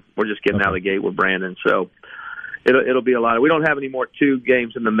bullpen game. We're just getting out of the gate with Brandon. So, it'll be a lot. We don't have any more 2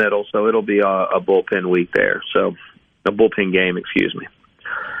 games in the middle, so it'll be a bullpen week there. So, a bullpen game, excuse me.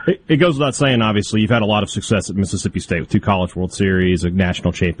 It goes without saying, obviously, you've had a lot of success at Mississippi State with 2 College World Series, a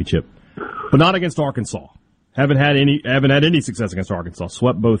national championship, but not against Arkansas. Haven't had any success against Arkansas.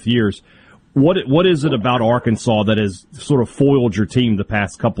 Swept both years. What is it about Arkansas that has sort of foiled your team the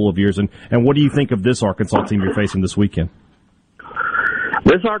past couple of years, and what do you think of this Arkansas team you're facing this weekend?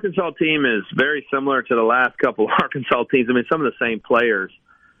 This Arkansas team is very similar to the last couple of Arkansas teams. I mean, some of the same players.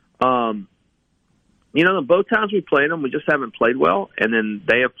 Both times we played them, we just haven't played well, and then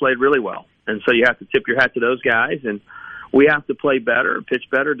they have played really well. And so you have to tip your hat to those guys, and we have to play better, pitch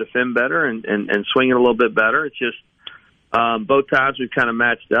better, defend better, and swing it a little bit better. It's just both times we've kind of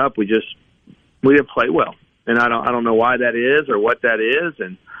matched up. We didn't play well, and I don't know why that is or what that is,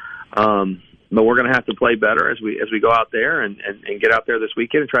 and but we're going to have to play better as we go out there and get out there this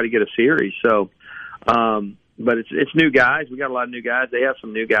weekend and try to get a series. So, but it's new guys. We got a lot of new guys. They have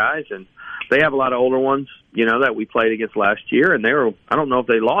some new guys, and they have a lot of older ones, that we played against last year, and I don't know if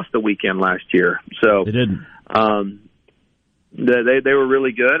they lost the weekend last year. So they didn't. They were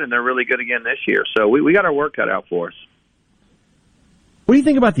really good, and they're really good again this year. So we got our work cut out for us. What do you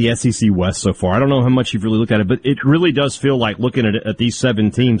think about the SEC West so far? I don't know how much you've really looked at it, but it really does feel like, looking at these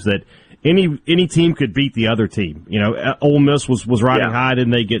 7 teams, that any team could beat the other team. Ole Miss was riding high,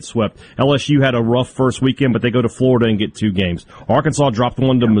 and they get swept. LSU had a rough first weekend, but they go to Florida and get 2 games. Arkansas dropped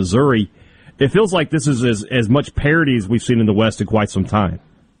one to Missouri. It feels like this is as much parity as we've seen in the West in quite some time.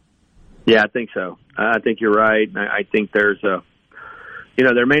 Yeah, I think so. I think you're right. I think there's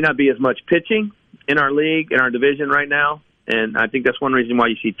there may not be as much pitching in our league, in our division right now. And I think that's one reason why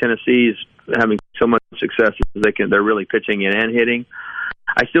you see Tennessee's having so much success is they're really pitching and hitting.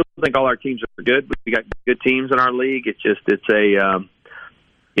 I still think all our teams are good. We got good teams in our league. There's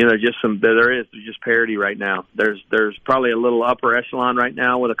just parity right now. There's probably a little upper echelon right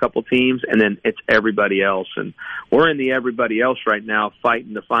now with a couple teams, and then it's everybody else. And we're in the everybody else right now,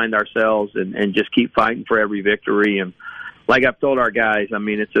 fighting to find ourselves and just keep fighting for every victory. And like I've told our guys, I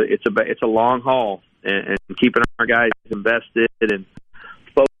mean, it's a long haul, and keeping our guys invested and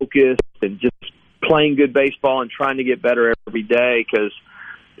focused and just playing good baseball and trying to get better every day, because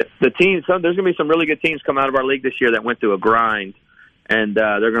there's going to be some really good teams come out of our league this year that went through a grind. And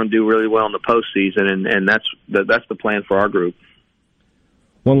they're going to do really well in the postseason, and that's the plan for our group.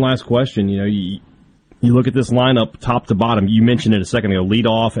 One last question. You look at this lineup top to bottom. You mentioned it a second ago, lead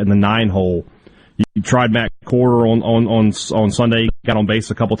off and the 9-hole. You tried Matt Corder on Sunday, got on base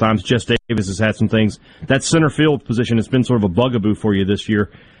a couple times. Jess Davis has had some things. That center field position has been sort of a bugaboo for you this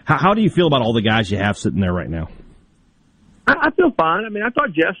year. How do you feel about all the guys you have sitting there right now? I feel fine. I mean, I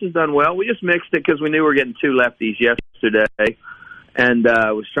thought Jess has done well. We just mixed it because we knew we were getting 2 lefties yesterday. And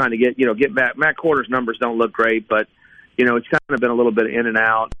was trying to get back. Matt Corder's numbers don't look great, but it's kind of been a little bit in and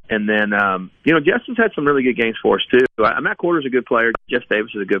out. And then Justin's had some really good games for us too. Matt Corder's a good player. Jess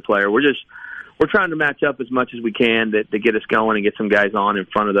Davis is a good player. We're trying to match up as much as we can to get us going and get some guys on in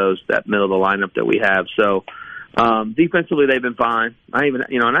front of that middle of the lineup that we have. So defensively, they've been fine.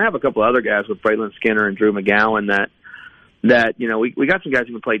 And I have a couple other guys with Braylon Skinner and Drew McGowan that we got some guys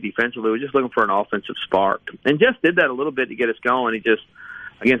who can play defensively. We're just looking for an offensive spark. And Jess did that a little bit to get us going. He just,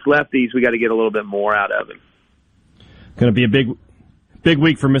 against lefties, we got to get a little bit more out of him. Going to be a big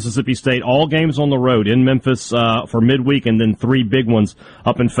week for Mississippi State. All games on the road in Memphis for midweek, and then 3 big ones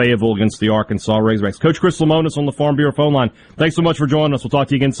up in Fayetteville against the Arkansas Razorbacks. Coach Chris Lemonis on the Farm Bureau phone line. Thanks so much for joining us. We'll talk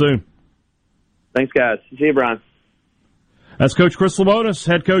to you again soon. Thanks, guys. See you, Brian. That's Coach Chris Lemonis,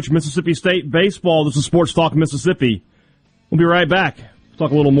 head coach Mississippi State Baseball. This is Sports Talk Mississippi. We'll be right back. We'll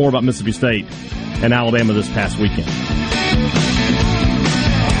talk a little more about Mississippi State and Alabama this past weekend.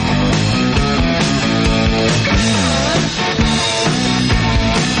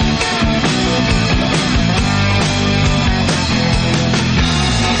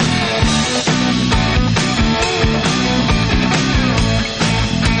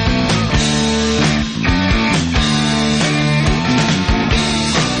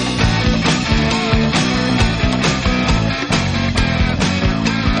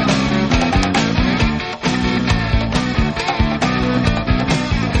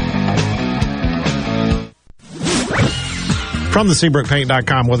 From the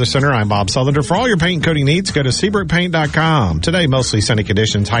SeabrookPaint.com Weather Center, I'm Bob Sullender. For all your paint and coating needs, go to SeabrookPaint.com. Today, mostly sunny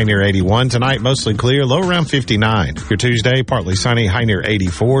conditions, high near 81. Tonight, mostly clear, low around 59. Your Tuesday, partly sunny, high near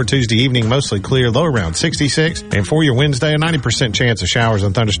 84. Tuesday evening, mostly clear, low around 66. And for your Wednesday, a 90% chance of showers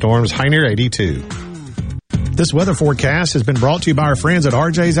and thunderstorms, high near 82. This weather forecast has been brought to you by our friends at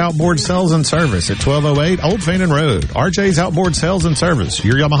RJ's Outboard Sales and Service at 1208 Old Fannin Road. RJ's Outboard Sales and Service,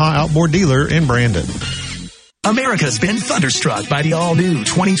 your Yamaha outboard dealer in Brandon. America's been thunderstruck by the all-new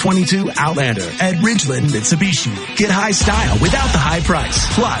 2022 Outlander at Ridgeland Mitsubishi. Get high style without the high price.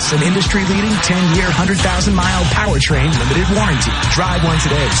 Plus, an industry-leading 10-year, 100,000-mile powertrain limited warranty. Drive one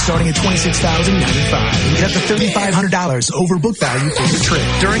today, starting at $26,095. And get up to $3,500 over book value for the trip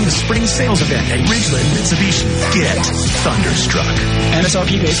during the spring sales event at Ridgeland Mitsubishi. Get thunderstruck.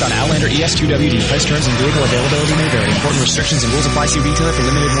 MSRP based on Outlander ES2WD. Price, terms, and vehicle availability may vary. Important restrictions and rules apply. See retailer for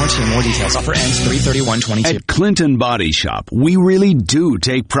limited warranty and more details. Offer ends 3/31/22. Clinton Body Shop, we really do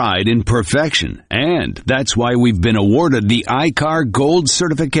take pride in perfection, and that's why we've been awarded the ICAR Gold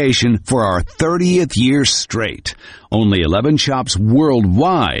certification for our 30th year straight. Only 11 shops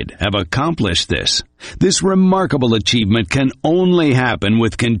worldwide have accomplished this. This remarkable achievement can only happen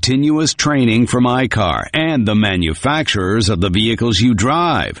with continuous training from ICAR and the manufacturers of the vehicles you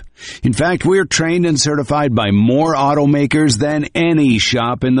drive. In fact, we're trained and certified by more automakers than any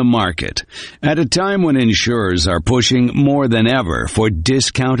shop in the market. At a time when insurers are pushing more than ever for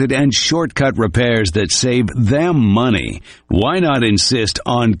discounted and shortcut repairs that save them money, why not insist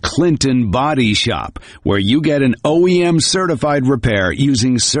on Clinton Body Shop, where you get an OEM certified repair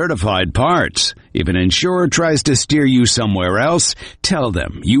using certified parts? If an insurer tries to steer you somewhere else, tell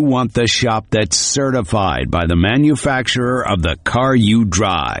them you want the shop that's certified by the manufacturer of the car you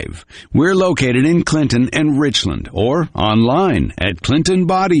drive. We're located in Clinton and Richland, or online at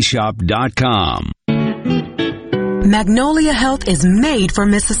ClintonBodyShop.com. Magnolia Health is made for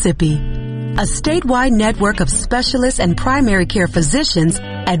Mississippi. A statewide network of specialists and primary care physicians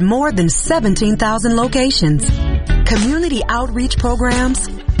at more than 17,000 locations. Community outreach programs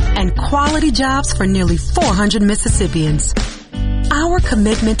and quality jobs for nearly 400 Mississippians. Our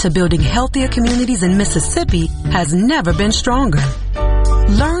commitment to building healthier communities in Mississippi has never been stronger.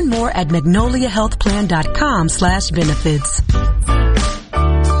 Learn more at magnoliahealthplan.com/benefits.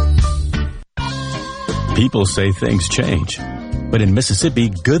 People say things change, but in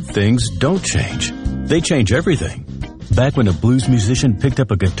Mississippi, good things don't change. They change everything. Back when a blues musician picked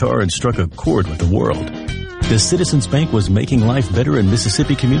up a guitar and struck a chord with the world, the Citizens Bank was making life better in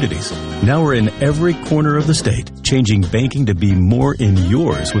Mississippi communities. Now we're in every corner of the state, changing banking to be more in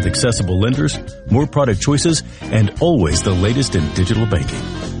yours with accessible lenders, more product choices, and always the latest in digital banking.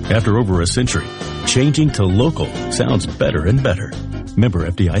 After over a century, changing to local sounds better and better. Member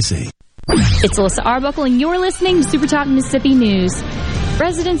FDIC. It's Alyssa Arbuckle, and you're listening to Super Talk Mississippi News.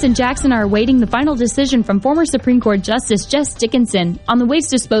 Residents in Jackson are awaiting the final decision from former Supreme Court Justice Jess Dickinson on the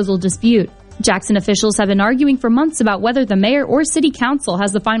waste disposal dispute. Jackson officials have been arguing for months about whether the mayor or city council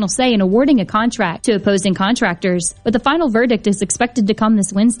has the final say in awarding a contract to opposing contractors, but the final verdict is expected to come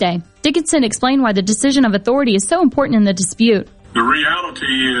this Wednesday. Dickinson explained why the decision of authority is so important in the dispute. The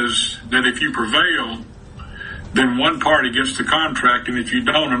reality is that if you prevail, then one party gets the contract, and if you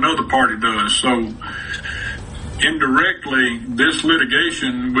don't, another party does. So indirectly, this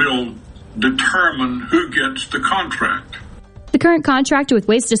litigation will determine who gets the contract. The current contract with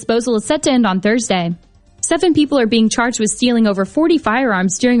waste disposal is set to end on Thursday. 7 people are being charged with stealing over 40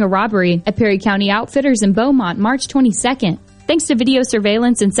 firearms during a robbery at Perry County Outfitters in Beaumont, March 22nd. Thanks to video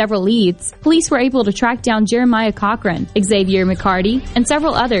surveillance and several leads, police were able to track down Jeremiah Cochran, Xavier McCarty, and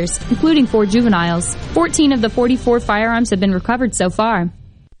several others, including 4 juveniles. 14 of the 44 firearms have been recovered so far.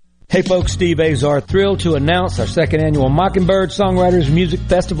 Hey folks, Steve Azar, thrilled to announce our second annual Mockingbird Songwriters Music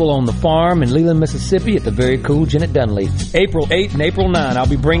Festival on the Farm in Leland, Mississippi at the very cool Janet Dunley. April 8 and April 9, I'll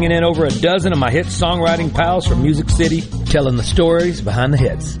be bringing in over a dozen of my hit songwriting pals from Music City, telling the stories behind the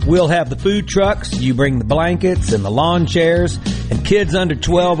hits. We'll have the food trucks, you bring the blankets and the lawn chairs, and kids under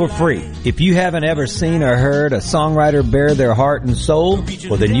 12 are free. If you haven't ever seen or heard a songwriter bare their heart and soul,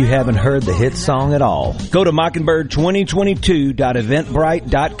 well then you haven't heard the hit song at all. Go to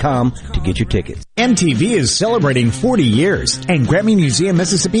mockingbird2022.eventbrite.com to get your tickets. MTV is celebrating 40 years, and Grammy Museum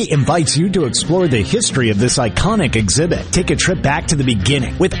Mississippi invites you to explore the history of this iconic exhibit. Take a trip back to the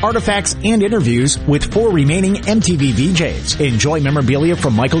beginning with artifacts and interviews with 4 remaining MTV VJs. Enjoy memorabilia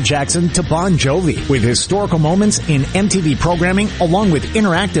from Michael Jackson to Bon Jovi with historical moments in MTV programming along with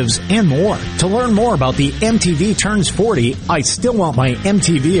interactives and more. To learn more about the MTV Turns 40, I Still Want My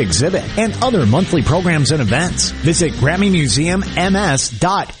MTV exhibit and other monthly programs and events, visit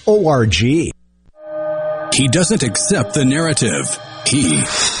GrammyMuseumMS.org. He doesn't accept the narrative. He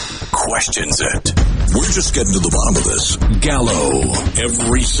questions it. We're just getting to the bottom of this. Gallo,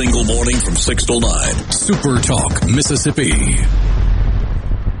 every single morning from 6 till 9. Super Talk, Mississippi.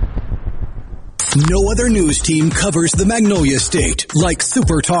 No other news team covers the Magnolia State like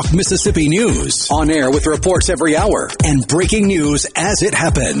Super Talk Mississippi News. On air with reports every hour and breaking news as it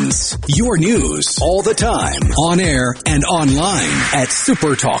happens. Your news all the time. On air and online at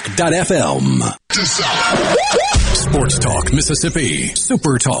supertalk.fm. Sports Talk Mississippi.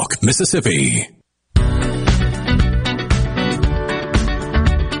 Super Talk Mississippi.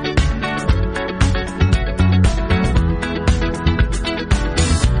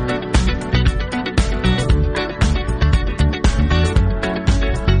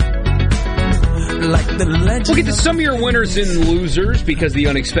 We'll get to some of your winners and losers because the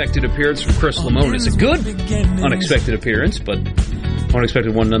unexpected appearance from Chris Lamone is a good unexpected appearance, but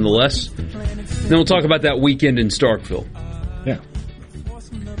unexpected one nonetheless. Then we'll talk about that weekend in Starkville. Yeah.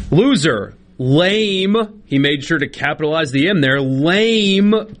 Loser, lame. He made sure to capitalize the M there.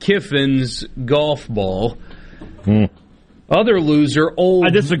 Lame Kiffin's golf ball. Other loser, old. I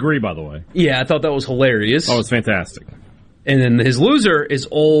disagree, by the way. Yeah, I thought that was hilarious. Oh, it's fantastic. And then his loser is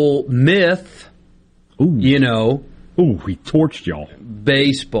Ole Myth. Ooh. You know. Ooh, he torched y'all.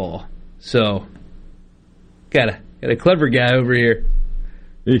 Baseball. So, got a clever guy over here.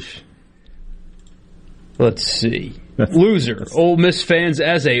 Ish. Let's see. Loser. Ole Miss fans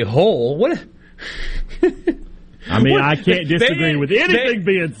as a whole. What? I mean, I can't disagree with anything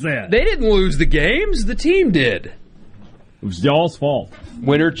being said. They didn't lose the games. The team did. It was y'all's fault.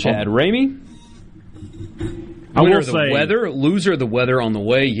 Winner, Chad Ramey. I will say, say, weather. Loser, the weather on the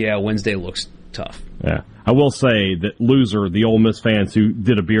way. Yeah, Wednesday looks tough. Yeah. I will say that loser, the Ole Miss fans who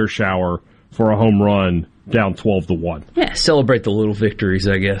did a beer shower for a home run down 12-1. Yeah, celebrate the little victories,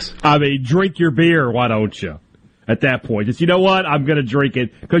 I guess. I mean, drink your beer, why don't you? At that point. Just, you know what? I'm going to drink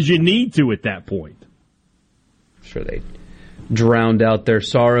it because you need to at that point. Sure, they drowned out their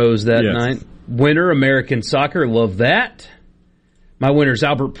sorrows that night. Winner, American soccer. Love that. My winner's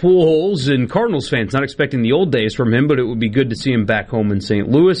Albert Pujols, and Cardinals fans not expecting the old days from him, but it would be good to see him back home in St.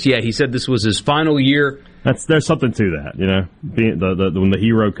 Louis. Yeah, he said this was his final year There's something to that, being when the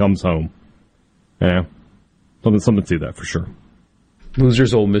hero comes home. Yeah, something to that for sure.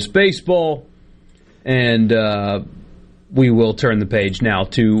 Losers Ole Miss baseball, and we will turn the page now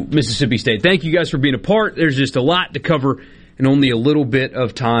to Mississippi State. Thank you guys for being a part. There's just a lot to cover and only a little bit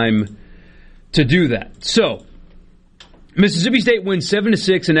of time to do that. So, Mississippi State wins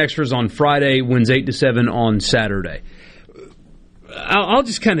 7-6 in extras on Friday, wins 8-7 on Saturday. I'll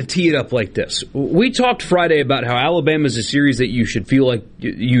just kind of tee it up like this. We talked Friday about how Alabama's a series that you should feel like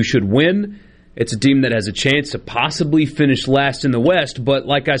you should win. It's a team that has a chance to possibly finish last in the West, but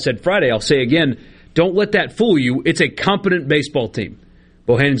like I said Friday, I'll say again, don't let that fool you. It's a competent baseball team.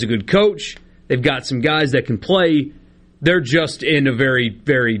 Bohannon's a good coach. They've got some guys that can play. They're just in a very,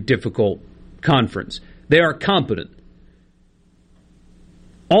 very difficult conference. They are competent.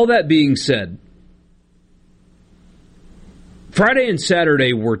 All that being said, Friday and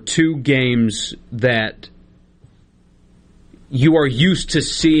Saturday were two games that you are used to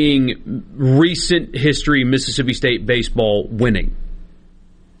seeing recent history Mississippi State baseball winning.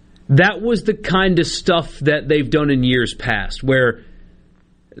 That was the kind of stuff that they've done in years past, where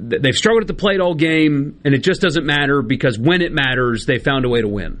they've struggled at the plate all game, and it just doesn't matter because when it matters, they found a way to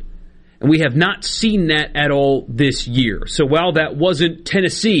win. And we have not seen that at all this year. So while that wasn't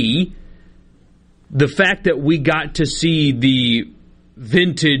Tennessee, the fact that we got to see the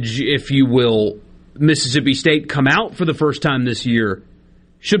vintage, if you will, Mississippi State come out for the first time this year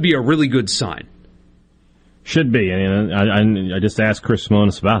should be a really good sign. Should be. I just asked Chris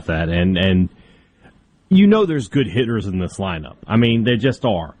Simonis about that, and there's good hitters in this lineup. I mean, they just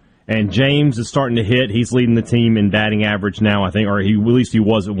are. And James is starting to hit. He's leading the team in batting average now, I think, or at least he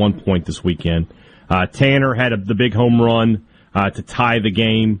was at one point this weekend. Tanner had the big home run to tie the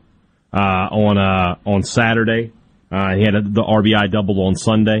game on Saturday. He had the RBI double on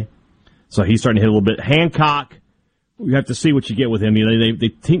Sunday. So he's starting to hit a little bit. Hancock, you have to see what you get with him.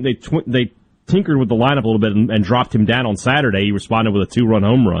 They tinkered with the lineup a little bit and dropped him down on Saturday. He responded with a 2-run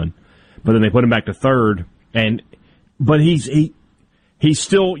home run, but then they put him back to third. But he's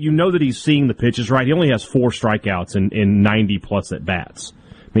still, that he's seeing the pitches right. He only has 4 strikeouts in 90 plus at bats.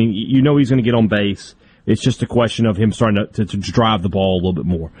 I mean, he's going to get on base. It's just a question of him starting to drive the ball a little bit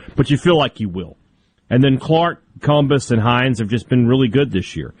more. But you feel like he will. And then Clark, Cumbus, and Hines have just been really good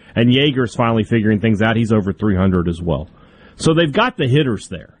this year. And Yeager's finally figuring things out. He's over 300 as well. So they've got the hitters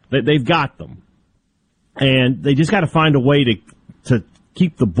there. They've got them. And they just got to find a way to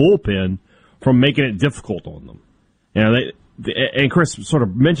keep the bullpen from making it difficult on them. And Chris sort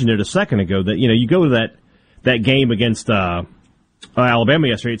of mentioned it a second ago that, you go to that game against Alabama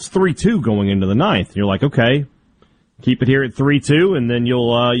yesterday. It's 3-2 going into the ninth. You're like, okay, keep it here at 3-2, and then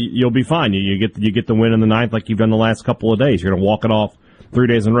you'll be fine. You get the win in the ninth like you've done the last couple of days. You're going to walk it off 3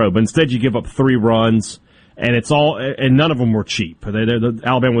 days in a row. But instead, you give up 3 runs, and none of them were cheap.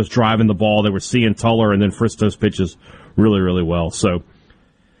 Alabama was driving the ball. They were seeing Tuller and then Fristo's pitches really, really well. So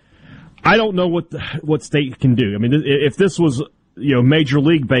I don't know what State can do. I mean, if this was Major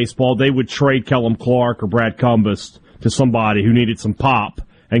League Baseball, they would trade Kellum Clark or Brad Cumbus to somebody who needed some pop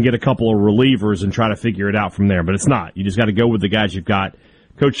and get a couple of relievers and try to figure it out from there. But it's not. You just got to go with the guys you've got.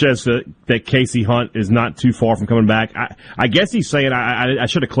 Coach says that Casey Hunt is not too far from coming back. I guess he's saying, I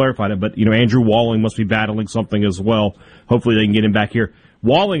should have clarified it, but Andrew Walling must be battling something as well. Hopefully they can get him back here.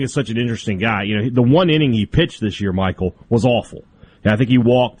 Walling is such an interesting guy. The one inning he pitched this year, Michael, was awful. I think he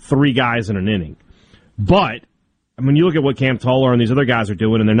walked 3 guys in an inning. But when you look at what Cam Tuller and these other guys are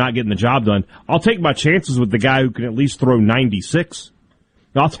doing and they're not getting the job done, I'll take my chances with the guy who can at least throw 96.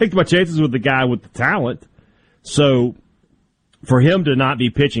 I'll take my chances with the guy with the talent. So for him to not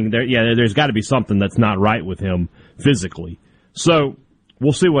be pitching, there's got to be something that's not right with him physically. So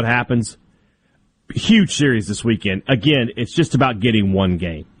we'll see what happens. Huge series this weekend. Again, it's just about getting one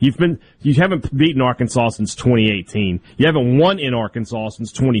game. You haven't beaten Arkansas since 2018. You haven't won in Arkansas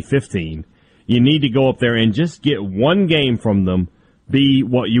since 2015. You need to go up there and just get one game from them. Be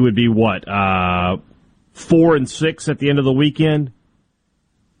what you would be 4-6 at the end of the weekend,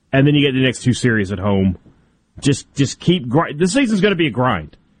 and then you get the next 2 series at home. Just keep grind. This season's going to be a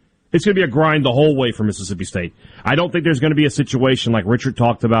grind. It's going to be a grind the whole way for Mississippi State. I don't think there's going to be a situation like Richard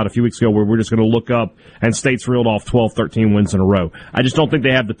talked about a few weeks ago where we're just going to look up and State's reeled off 12, 13 wins in a row. I just don't think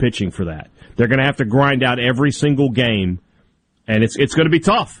they have the pitching for that. They're going to have to grind out every single game, and it's going to be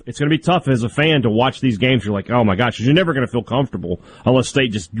tough. It's going to be tough as a fan to watch these games. You're like, oh my gosh, you're never going to feel comfortable unless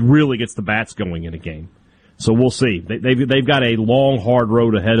State just really gets the bats going in a game. So we'll see. They've got a long, hard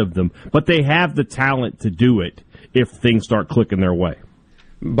road ahead of them, but they have the talent to do it if things start clicking their way.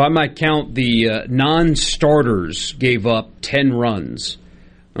 By my count, the non-starters gave up 10 runs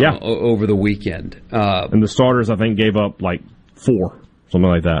over the weekend. And the starters, I think, gave up like 4, something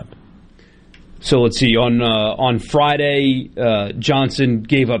like that. So let's see. On Friday, Johnson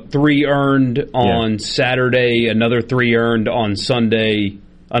gave up 3 earned. On Saturday, another 3 earned. On Sunday,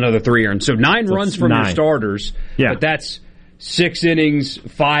 another 3 earned. So 9 runs from your starters. Yeah. But that's 6 innings,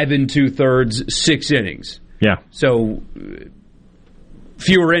 5 2/3, 6 innings. Yeah. So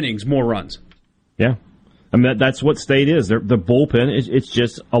fewer innings, more runs. Yeah. I mean, that's what State is. The bullpen, it's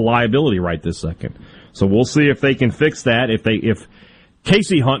just a liability right this second. So we'll see if they can fix that. If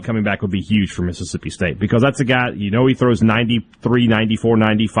Casey Hunt coming back would be huge for Mississippi State, because that's a guy, he throws 93, 94,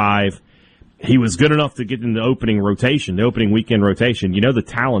 95. He was good enough to get in the opening weekend rotation. The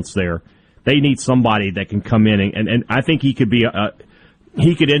talent's there. They need somebody that can come in, and I think he could be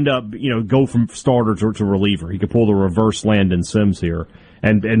he could end up, go from starter to reliever. He could pull the reverse Landon Sims here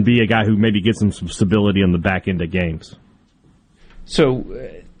and be a guy who maybe gets him some stability on the back end of games. So,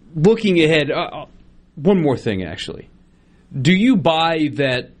 looking ahead, one more thing, actually. Do you buy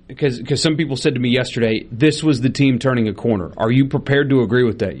that, because some people said to me yesterday, this was the team turning a corner. Are you prepared to agree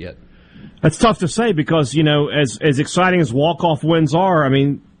with that yet? That's tough to say because, as exciting as walk-off wins are, I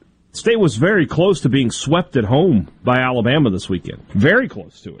mean, State was very close to being swept at home by Alabama this weekend. Very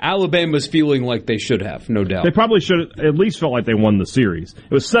close to it. Alabama's feeling like they should have, no doubt. They probably should have at least felt like they won the series.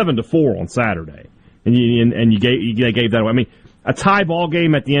 It was 7-4 on Saturday, and you gave that away. I mean, a tie ball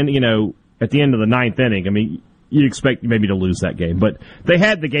game at the end, at the end of the 9th inning. I mean, you'd expect maybe to lose that game, but they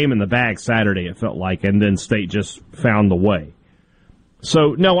had the game in the bag Saturday. It felt like, and then State just found the way.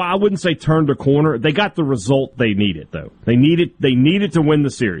 So, no, I wouldn't say turned a corner. They got the result they needed, though. They needed to win the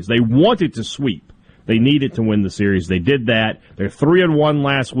series. They wanted to sweep. They needed to win the series. They did that. They're 3-1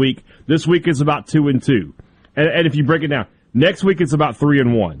 last week. This week is about 2-2. And if you break it down, next week it's about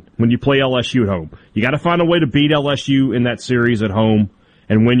 3-1 when you play LSU at home. You got to find a way to beat LSU in that series at home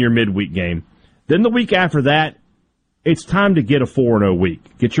and win your midweek game. Then the week after that, it's time to get a 4-0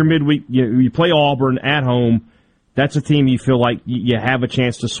 week. Get your midweek. You play Auburn at home. That's a team you feel like you have a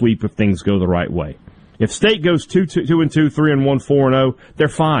chance to sweep if things go the right way. If State goes 2-2, 3-1, 4-0, they're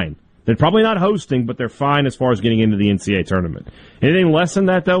fine. They're probably not hosting, but they're fine as far as getting into the NCAA tournament. Anything less than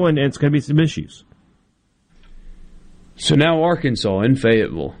that, though, and it's going to be some issues. So now Arkansas in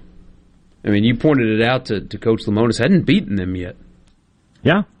Fayetteville. I mean, you pointed it out to Coach Lemonis. Hadn't beaten them yet.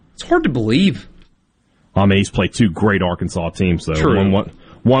 Yeah. It's hard to believe. I mean, he's played 2 great Arkansas teams, though. True.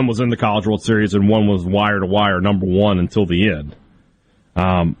 One was in the College World Series, and one was wire-to-wire #1 until the end.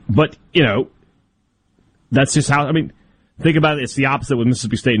 But, that's just how, I mean, think about it. It's the opposite with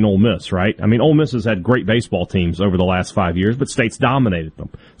Mississippi State and Ole Miss, right? I mean, Ole Miss has had great baseball teams over the last 5 years, but State's dominated them.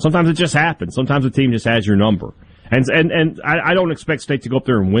 Sometimes it just happens. Sometimes a team just has your number. And I don't expect State to go up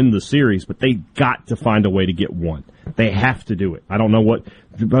there and win the series, but they got to find a way to get one. They have to do it. I don't know what,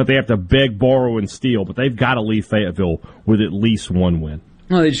 but they have to beg, borrow, and steal, but they've got to leave Fayetteville with at least one win.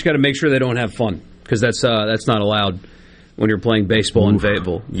 Well, they just got to make sure they don't have fun, because that's not allowed when you're playing baseball in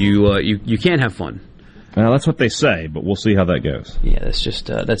Fayetteville. You can't have fun. Well, that's what they say, but we'll see how that goes. Yeah, that's just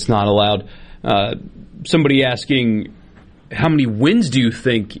that's not allowed. Somebody asking, how many wins do you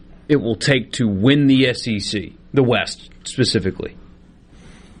think it will take to win the SEC, the West specifically?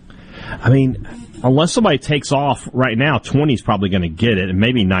 I mean, unless somebody takes off right now, 20 is probably going to get it, and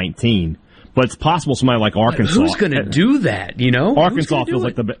maybe 19. But it's possible somebody like Arkansas. Who's going to do that, Arkansas feels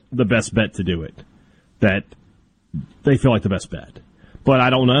like the best bet to do it. That they feel like the best bet. But I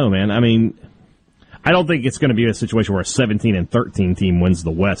don't know, man. I mean, I don't think it's going to be a situation where a 17-13 team wins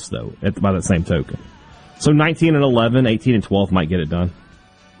the West, though, by that same token. So 19-11, 18-12 might get it done.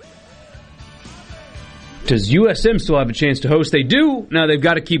 Does USM still have a chance to host? They do. Now they've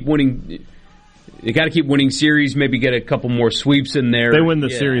got to keep winning. They got to keep winning series, maybe get a couple more sweeps in there. They win the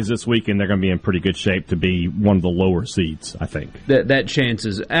series this weekend, they're going to be in pretty good shape to be one of the lower seeds, I think. That chance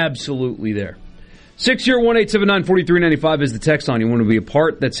is absolutely there. 601-879-4395 is the text line. You want to be a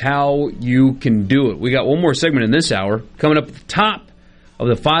part? That's how you can do it. We got one more segment in this hour. Coming up at the top of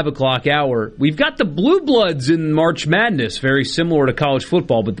the 5 o'clock hour, we've got the Blue Bloods in March Madness, very similar to college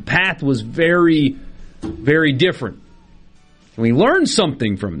football, but the path was very, very different. And we learned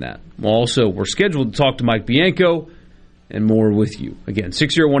something from that. Also, we're scheduled to talk to Mike Bianco and more with you. Again,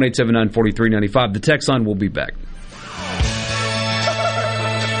 601-879-4395. The text line will be back.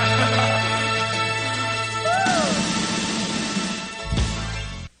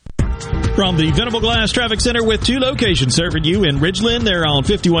 From the Venable Glass Traffic Center with 2 locations serving you in Ridgeland, they're on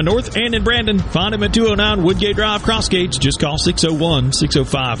 51 North, and in Brandon. Find them at 209 Woodgate Drive, Crossgates. Just call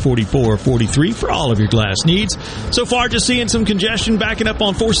 601-605-4443 for all of your glass needs. So far, just seeing some congestion backing up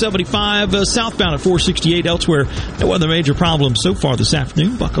on 475 southbound at 468 elsewhere. No other major problems so far this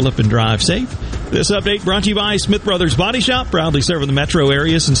afternoon. Buckle up and drive safe. This update brought to you by Smith Brothers Body Shop, proudly serving the metro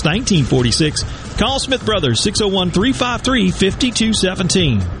area since 1946. Call Smith Brothers,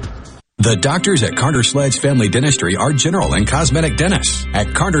 601-353-5217. The doctors at Carter Sledge Family Dentistry are general and cosmetic dentists.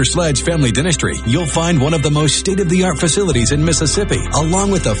 At Carter Sledge Family Dentistry, you'll find one of the most state-of-the-art facilities in Mississippi,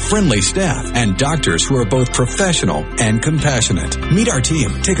 along with a friendly staff and doctors who are both professional and compassionate. Meet our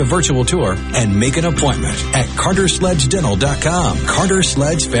team, take a virtual tour, and make an appointment at CarterSledgeDental.com. Carter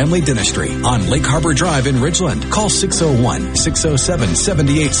Sledge Family Dentistry on Lake Harbor Drive in Ridgeland. Call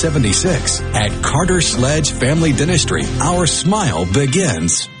 601-607-7876. At Carter Sledge Family Dentistry, our smile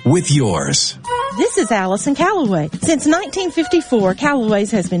begins with yours. This is Allison Callaway. Since 1954,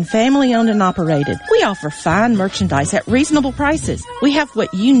 Callaway's has been family-owned and operated. We offer fine merchandise at reasonable prices. We have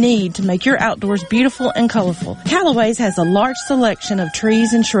what you need to make your outdoors beautiful and colorful. Callaway's has a large selection of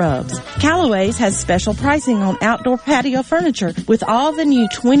trees and shrubs. Callaway's has special pricing on outdoor patio furniture with all the new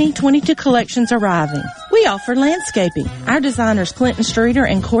 2022 collections arriving. We offer landscaping. Our designers Clinton Streeter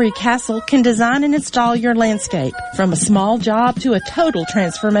and Corey Castle can design and install your landscape from a small job to a total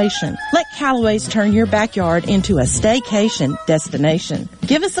transformation. Let Callaway's turn your backyard into a staycation destination.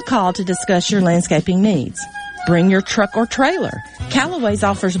 Give us a call to discuss your landscaping needs. Bring your truck or trailer. Callaway's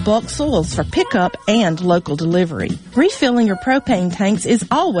offers bulk soils for pickup and local delivery. Refilling your propane tanks is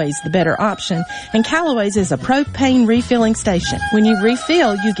always the better option, and Callaway's is a propane refilling station. When you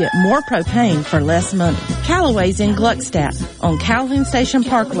refill, you get more propane for less money. Callaway's in Gluckstadt on Calhoun Station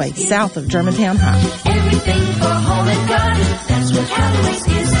Parkway, south of Germantown High. Everything for home and garden, that's what Callaway's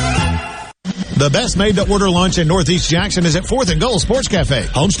is. The best made-to-order lunch in Northeast Jackson is at 4th and Gold Sports Cafe.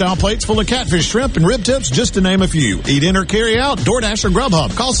 Homestyle plates full of catfish, shrimp, and rib tips, just to name a few. Eat in or carry out, DoorDash or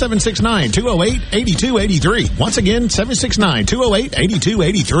Grubhub. Call 769-208-8283. Once again,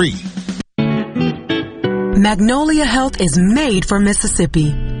 769-208-8283. Magnolia Health is made for Mississippi.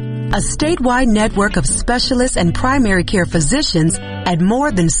 A statewide network of specialists and primary care physicians at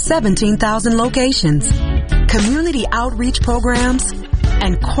more than 17,000 locations. Community outreach programs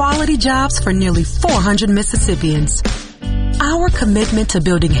and quality jobs for nearly 400 Mississippians. Our commitment to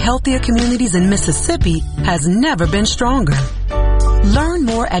building healthier communities in Mississippi has never been stronger. Learn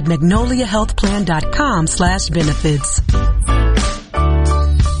more at magnoliahealthplan.com/benefits.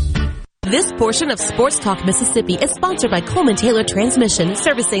 This portion of Sports Talk Mississippi is sponsored by Coleman Taylor Transmission,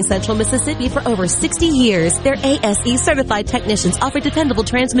 servicing Central Mississippi for over 60 years. Their ASE certified technicians offer dependable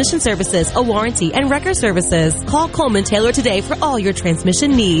transmission services, a warranty, and wrecker services. Call Coleman Taylor today for all your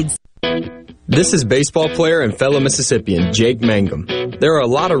transmission needs. This is baseball player and fellow Mississippian Jake Mangum. There are a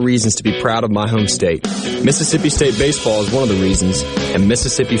lot of reasons to be proud of my home state. Mississippi State baseball is one of the reasons, and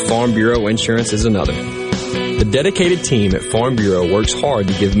Mississippi Farm Bureau Insurance is another. The dedicated team at Farm Bureau works hard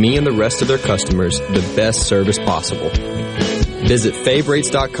to give me and the rest of their customers the best service possible. Visit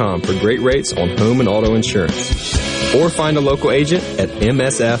favrates.com for great rates on home and auto insurance. Or find a local agent at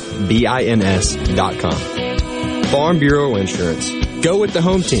msfbins.com. Farm Bureau Insurance. Go with the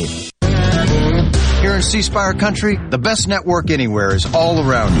home team. Here in C Spire country, the best network anywhere is all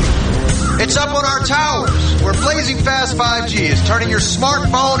around you. It's up on our towers, where blazing fast 5G is turning your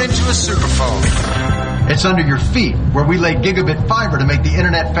smartphone into a superphone. It's under your feet, where we lay gigabit fiber to make the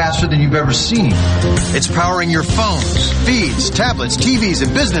internet faster than you've ever seen. It's powering your phones, feeds, tablets, TVs,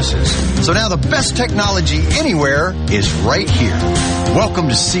 and businesses. So now the best technology anywhere is right here. Welcome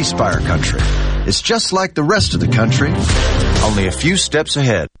to C Spire country. It's just like the rest of the country, only a few steps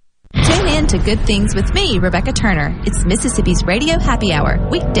ahead. Tune in to Good Things with me, Rebecca Turner. It's Mississippi's Radio Happy Hour,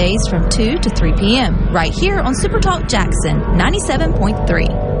 weekdays from 2 to 3 p.m. right here on Super Talk Jackson 97.3.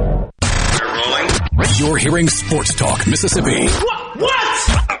 You're hearing Sports Talk Mississippi.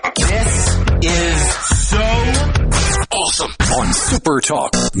 What? This is so awesome on Super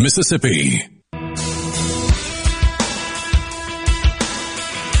Talk Mississippi.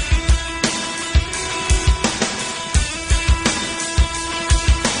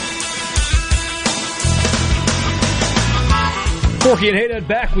 Forky and Haydad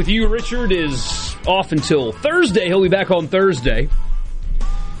back with you. Richard is off until Thursday. He'll be back on Thursday.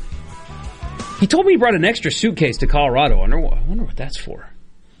 He told me he brought an extra suitcase to Colorado. I wonder what that's for.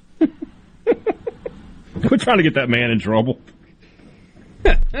 We're trying to get that man in trouble.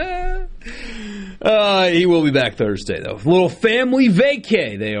 He will be back Thursday, though. A little family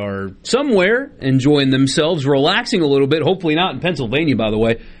vacay. They are somewhere enjoying themselves, relaxing a little bit. Hopefully not in Pennsylvania, by the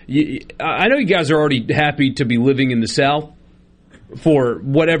way. I know you guys are already happy to be living in the South for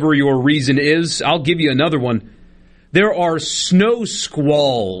whatever your reason is. I'll give you another one. There are snow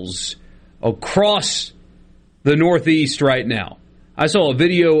squalls across the Northeast right now. I saw a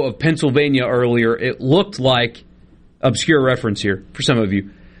video of Pennsylvania earlier. It looked like, obscure reference here for some of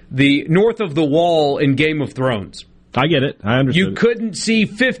you, the north of the wall in Game of Thrones. I get it. I understand. You couldn't see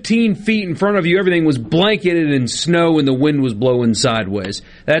 15 feet in front of you. Everything was blanketed in snow and the wind was blowing sideways.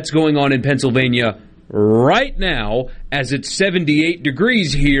 That's going on in Pennsylvania right now as it's 78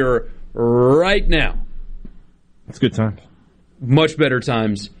 degrees here right now. It's good times. Much better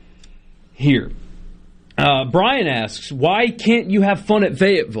times here. Brian asks, why can't you have fun at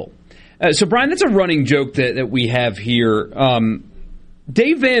Fayetteville? So, Brian, that's a running joke that we have here.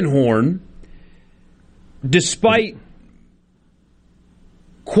 Dave Van Horn, despite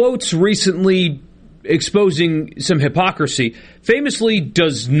quotes recently exposing some hypocrisy, famously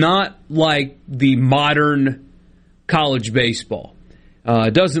does not like the modern college baseball.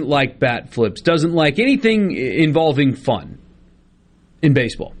 Doesn't like bat flips, doesn't like anything involving fun in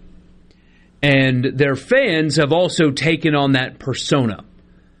baseball. And their fans have also taken on that persona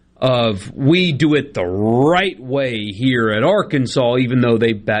of, we do it the right way here at Arkansas, even though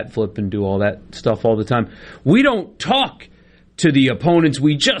they bat flip and do all that stuff all the time. We don't talk to the opponents.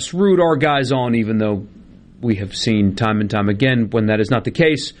 We just root our guys on, even though we have seen time and time again when that is not the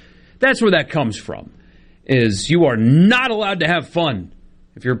case. That's where that comes from, is you are not allowed to have fun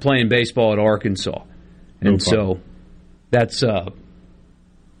if you're playing baseball at Arkansas. And so that's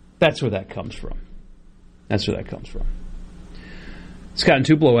where that comes from. That's where that comes from. Scott and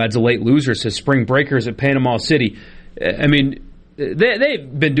Tupelo adds a late loser, says spring breakers at Panama City. I mean,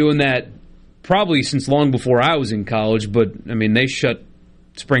 they've been doing that probably since long before I was in college, but, I mean, they shut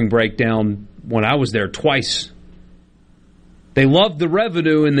spring break down when I was there twice. They love the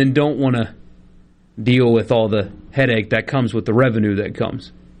revenue and then don't want to deal with all the headache that comes with the revenue that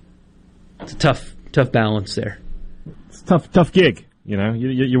comes. It's a tough balance there. It's a tough gig. You know,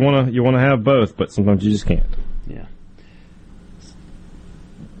 you want to have both, but sometimes you just can't. Yeah.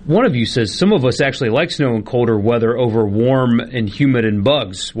 One of you says some of us actually like snow and colder weather over warm and humid and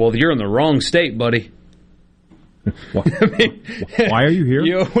bugs. Well, you're in the wrong state, buddy. Why, I mean, why are you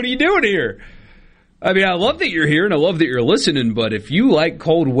here? What are you doing here? I mean, I love that you're here and I love that you're listening, but if you like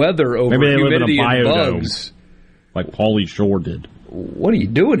cold weather over humidity and bugs, like Pauly Shore did, what are you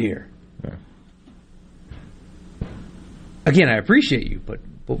doing here? Yeah. Again, I appreciate you, but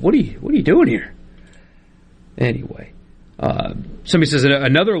what are you doing here? Anyway, somebody says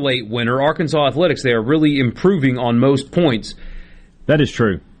another late winner. Arkansas athletics, they are really improving on most points. That is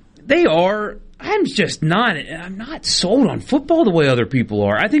true. They are. I'm not sold on football the way other people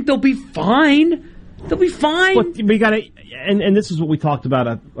are. I think they'll be fine. They'll be fine. But we got to, and this is what we talked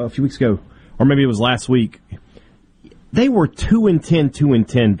about a few weeks ago, or maybe it was last week. They were 2-10,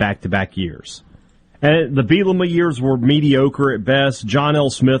 2-10 back-to-back years. And the Bielema years were mediocre at best. John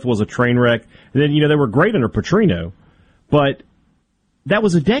L. Smith was a train wreck. And then, they were great under Petrino. But that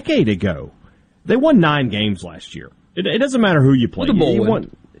was a decade ago. They won 9 games last year. It doesn't matter who you play. With a bowl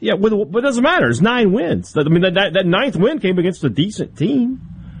win. Yeah, but it doesn't matter. It's 9 wins. I mean, that 9th win came against a decent team.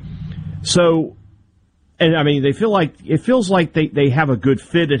 So, and I mean, it feels like they have a good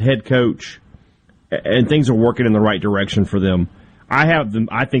fit at head coach, and things are working in the right direction for them.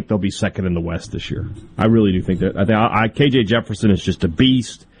 I think they'll be second in the West this year. I really do think that. KJ Jefferson is just a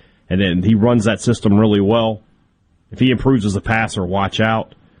beast, and then he runs that system really well. If he improves as a passer, watch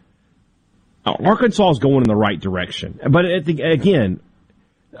out. Arkansas is going in the right direction. But again,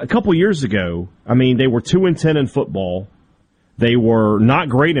 a couple years ago, I mean, they were 2-10 in football. They were not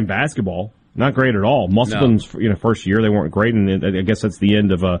great in basketball. Not great at all. Musselman's first year, they weren't great, and I guess that's the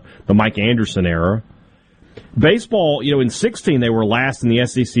end of the Mike Anderson era. Baseball, in 2016 they were last in the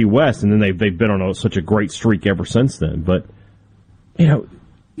SEC West, and then they've been on such a great streak ever since then. But you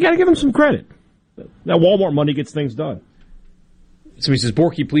got to give them some credit. Now Walmart money gets things done. Somebody says,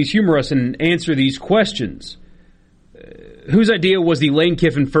 Borky, please humor us and answer these questions. Whose idea was the Lane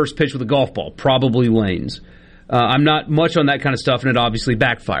Kiffin first pitch with a golf ball? Probably Lane's. I'm not much on that kind of stuff, and it obviously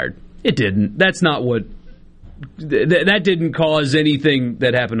backfired. It didn't. That's not what... That didn't cause anything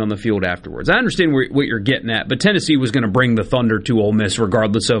that happened on the field afterwards. I understand what you're getting at, but Tennessee was going to bring the thunder to Ole Miss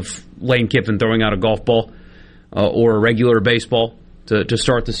regardless of Lane Kiffin throwing out a golf ball or a regular baseball to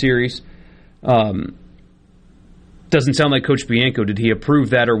start the series. Doesn't sound like Coach Bianco. Did he approve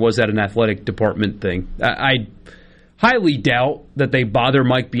that, or was that an athletic department thing? I highly doubt that they bother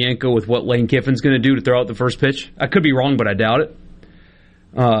Mike Bianco with what Lane Kiffin's going to do to throw out the first pitch. I could be wrong, but I doubt it.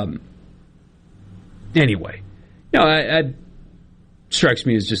 Anyway, it strikes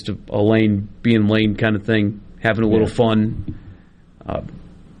me as just a Lane being Lane kind of thing, having a little fun.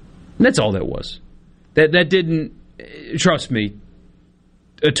 That's all that was. That didn't, trust me,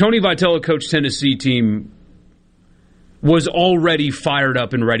 a Tony Vitello coached Tennessee team was already fired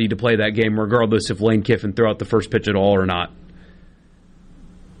up and ready to play that game, regardless if Lane Kiffin threw out the first pitch at all or not.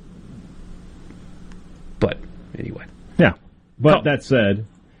 But anyway. Yeah. But that said,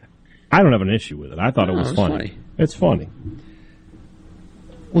 I don't have an issue with it. I thought it was funny. It's funny.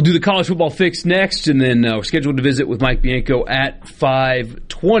 We'll do the college football fix next, and then we're scheduled to visit with Mike Bianco at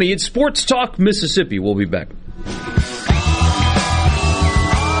 5:20. It's Sports Talk Mississippi. We'll be back.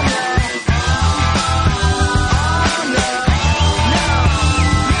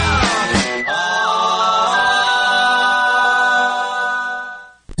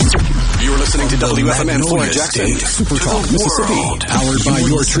 WFMN Florida Jackson, Super Talk Mississippi, powered by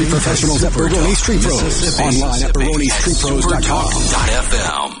your tree professionals at Baroni's Tree Pros. Online at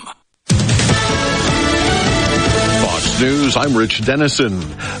baronistreepros.com.fm. Fox News, I'm Rich Dennison.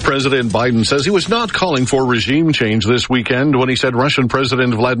 President Biden says he was not calling for regime change this weekend when he said Russian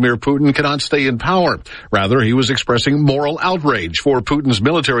President Vladimir Putin cannot stay in power. Rather, he was expressing moral outrage for Putin's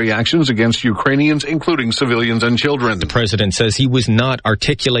military actions against Ukrainians, including civilians and children. The president says he was not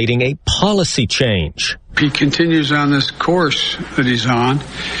articulating a policy change. If he continues on this course that he's on,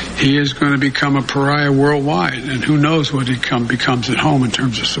 he is going to become a pariah worldwide, and who knows what he becomes at home in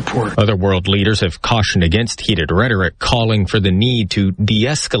terms of support. Other world leaders have cautioned against heated rhetoric, calling for the need to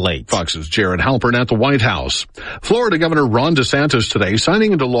de-escalate. Fox's Jared Halpern at the White House. Florida Governor Ron DeSantis today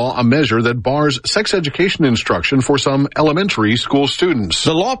signing into law a measure that bars sex education instruction for some elementary school students.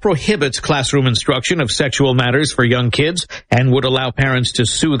 The law prohibits classroom instruction of sexual matters for young kids and would allow parents to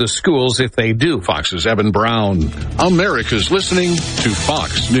sue the schools if they do. Fox's Evan Brown. America's listening to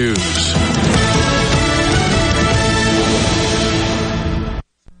Fox News.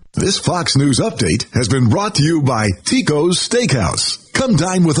 This Fox News update has been brought to you by Tico's Steakhouse. Come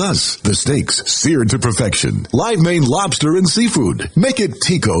dine with us. The steaks seared to perfection. Live Maine lobster and seafood. Make it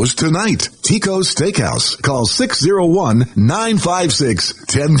Tico's tonight. Tico's Steakhouse. Call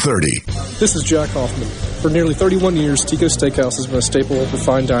 601-956-1030. This is Jack Hoffman. For nearly 31 years, Tico's Steakhouse has been a staple for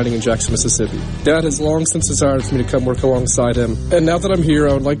fine dining in Jackson, Mississippi. Dad has long since desired for me to come work alongside him. And now that I'm here,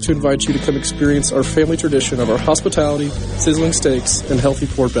 I would like to invite you to come experience our family tradition of our hospitality, sizzling steaks, and healthy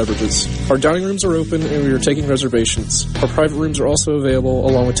poured beverages. Our dining rooms are open and we are taking reservations. Our private rooms are also available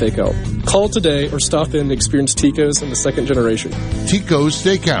along with takeout. Call today or stop in and experience Tico's in the second generation. Tico's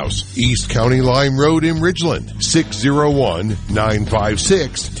Steakhouse, East County Lime Road in Ridgeland,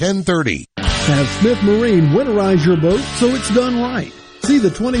 601-956-1030. Have Smith Marine winterize your boat so it's done right. See the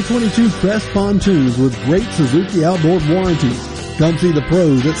 2022 Crest Pontoons with great Suzuki outboard warranties. Come see the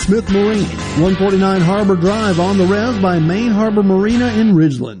pros at Smith Marine, 149 Harbor Drive on the res by Main Harbor Marina in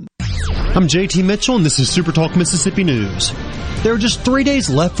Ridgeland. I'm JT Mitchell, and this is Super Talk Mississippi News. There are just 3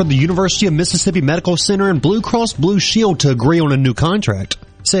 days left for the University of Mississippi Medical Center and Blue Cross Blue Shield to agree on a new contract.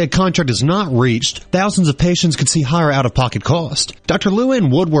 Say a contract is not reached, thousands of patients could see higher out-of-pocket cost. Dr. Lou-Ann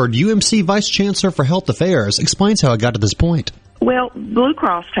Woodward, UMC Vice Chancellor for Health Affairs, explains how it got to this point. Well, Blue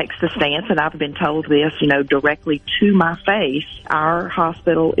Cross takes the stance, and I've been told this, directly to my face. Our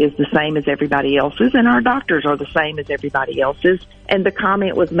hospital is the same as everybody else's, and our doctors are the same as everybody else's. And the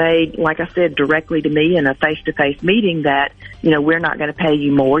comment was made, like I said, directly to me in a face-to-face meeting that, we're not going to pay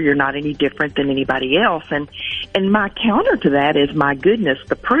you more. You're not any different than anybody else. And my counter to that is, my goodness,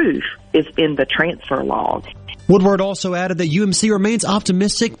 the proof is in the transfer log. Woodward also added that UMC remains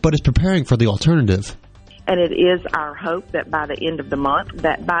optimistic, but is preparing for the alternative. And it is our hope that by the end of the month,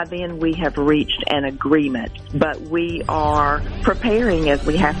 that by then we have reached an agreement. But we are preparing, as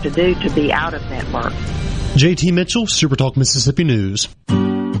we have to do, to be out of network. JT Mitchell, Super Talk Mississippi News.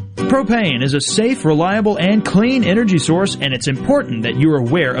 Propane is a safe, reliable, and clean energy source, and it's important that you are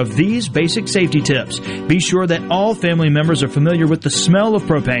aware of these basic safety tips. Be sure that all family members are familiar with the smell of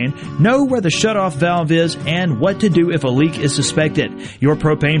propane, know where the shutoff valve is, and what to do if a leak is suspected. Your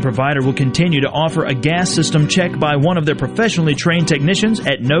propane provider will continue to offer a gas system check by one of their professionally trained technicians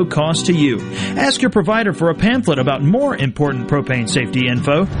at no cost to you. Ask your provider for a pamphlet about more important propane safety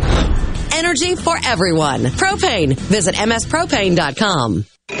info. Energy for everyone. Propane. Visit mspropane.com.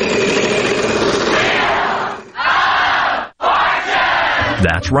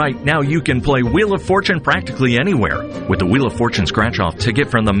 That's right. Now you can play Wheel of Fortune practically anywhere. With the Wheel of Fortune scratch-off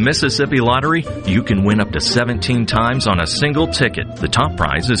ticket from the Mississippi Lottery, you can win up to 17 times on a single ticket. The top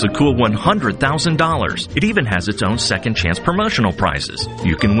prize is a cool $100,000. It even has its own second chance promotional prizes.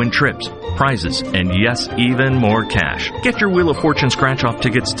 You can win trips, prizes, and yes, even more cash. Get your Wheel of Fortune scratch-off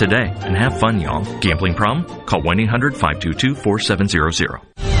tickets today and have fun, y'all. Gambling problem? Call 1-800-522-4700.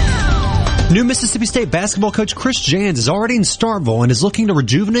 New Mississippi State basketball coach Chris Jans is already in Starkville and is looking to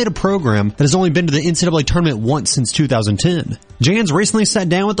rejuvenate a program that has only been to the NCAA tournament once since 2010. Jans recently sat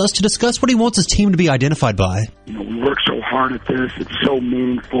down with us to discuss what he wants his team to be identified by. We work so hard at this. It's so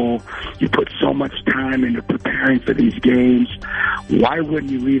meaningful. You put so much time into preparing for these games. Why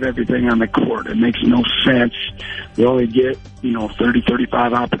wouldn't you leave everything on the court? It makes no sense. We only get, 30,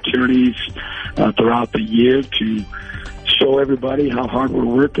 35 opportunities throughout the year to show everybody how hard we're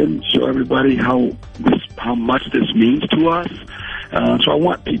working, show everybody how much this means to us. So I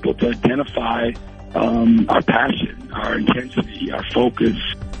want people to identify our passion, our intensity, our focus.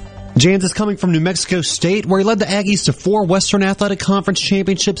 Jans is coming from New Mexico State, where he led the Aggies to 4 Western Athletic Conference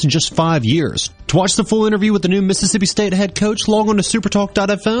championships in just 5 years. To watch the full interview with the new Mississippi State head coach, log on to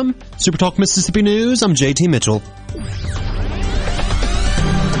supertalk.fm. Supertalk Mississippi News, I'm JT Mitchell.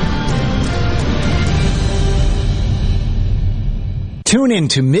 Tune in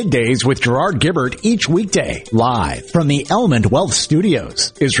to Middays with Gerard Gibbert each weekday, live from the Element Wealth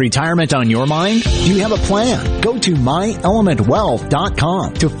Studios. Is retirement on your mind? Do you have a plan? Go to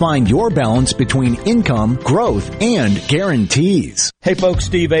myelementwealth.com to find your balance between income, growth, and guarantees. Hey folks,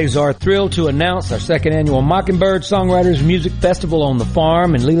 Steve Azar, thrilled to announce our second annual Mockingbird Songwriters Music Festival on the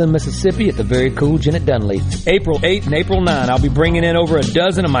Farm in Leland, Mississippi at the very cool Janet Dunley. April 8 and April 9, I'll be bringing in over a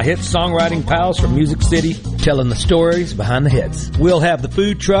dozen of my hit songwriting pals from Music City, telling the stories behind the hits. We'll have the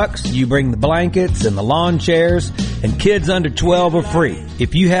food trucks, you bring the blankets and the lawn chairs, and kids under 12 are free.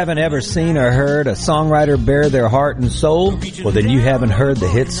 If you haven't ever seen or heard a songwriter bare their heart and soul, well then you haven't heard the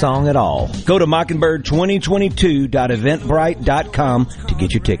hit song at all. Go to mockingbird2022.eventbrite.com to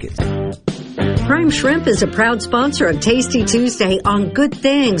get your tickets. Prime Shrimp is a proud sponsor of Tasty Tuesday on Good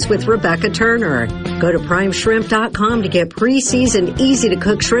Things with Rebecca Turner. Go to primeshrimp.com to get pre-seasoned,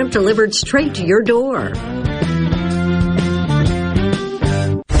 easy-to-cook shrimp delivered straight to your door.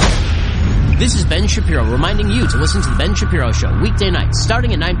 This is Ben Shapiro reminding you to listen to The Ben Shapiro Show weekday nights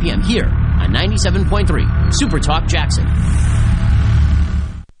starting at 9 p.m. here on 97.3 Super Talk Jackson.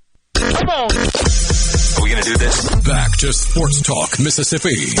 Come on. Are we going to do this? Back to Sports Talk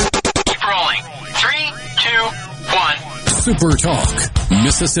Mississippi. Keep rolling. 3, 2, 1. Super Talk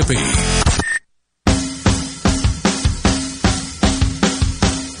Mississippi.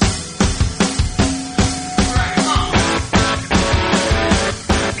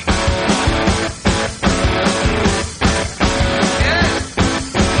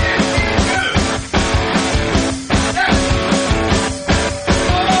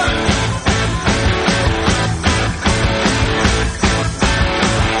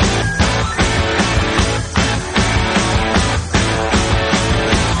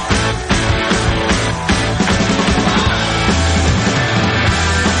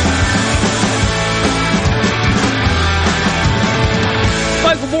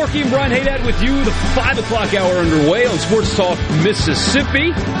 Brian Haydad with you, the 5 o'clock hour underway on Sports Talk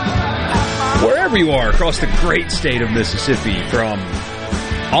Mississippi. Wherever you are across the great state of Mississippi, from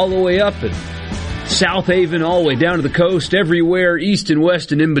all the way up in South Haven, all the way down to the coast, everywhere, east and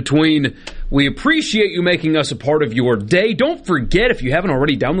west and in between. We appreciate you making us a part of your day. Don't forget, if you haven't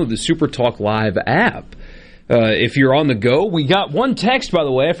already, download the Super Talk Live app. If you're on the go, we got one text, by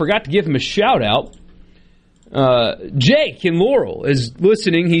the way. I forgot to give him a shout-out. Jake in Laurel is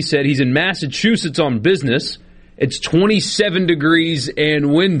listening. He said he's in Massachusetts on business. It's 27 degrees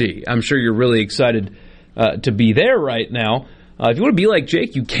and windy. I'm sure you're really excited to be there right now. If you want to be like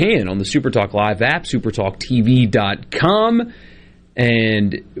Jake, you can on the SuperTalk Live app, supertalktv.com.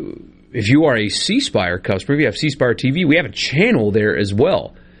 And if you are a C Spire customer, if you have C Spire TV, we have a channel there as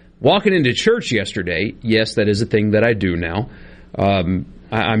well. Walking into church yesterday, yes, that is a thing that I do now.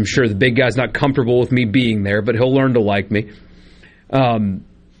 I'm sure the big guy's not comfortable with me being there, but he'll learn to like me.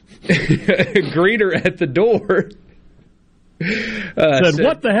 Greeter at the door said,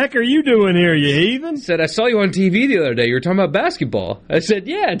 "What the heck are you doing here, you heathen?" Said, "I saw you on TV the other day. You were talking about basketball." I said,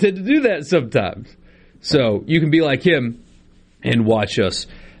 "Yeah, I tend to do that sometimes." So you can be like him and watch us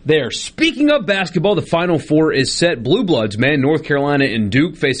there. Speaking of basketball, the Final Four is set. Blue Bloods, man, North Carolina and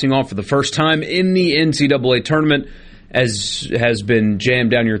Duke facing off for the first time in the NCAA tournament. As has been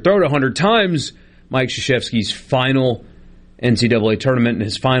jammed down your throat 100 times, Mike Krzyzewski's final NCAA tournament and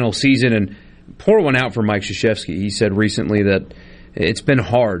his final season. And pour one out for Mike Krzyzewski. He said recently that it's been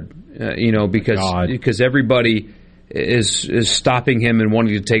hard, because everybody is stopping him and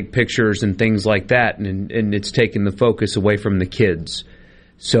wanting to take pictures and things like that, and it's taking the focus away from the kids.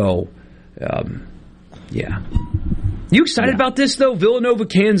 So, yeah. You excited about this, though? Villanova,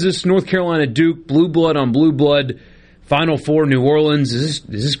 Kansas, North Carolina, Duke, blue blood on blue blood, Final Four, New Orleans. Is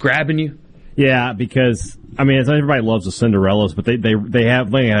this grabbing you? Yeah, because, everybody loves the Cinderellas, but they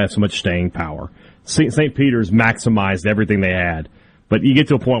have so much staying power. St. Peter's maximized everything they had, but you get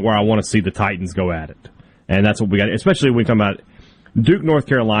to a point where I want to see the Titans go at it. And that's what we got, especially when we come about Duke, North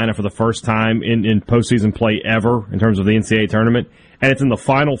Carolina for the first time in postseason play ever in terms of the NCAA tournament, and it's in the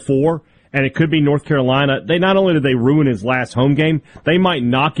Final Four. And it could be North Carolina. They not only did they ruin his last home game, they might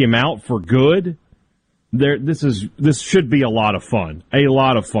knock him out for good. This should be a lot of fun. A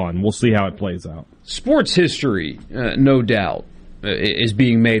lot of fun. We'll see how it plays out. Sports history, no doubt, is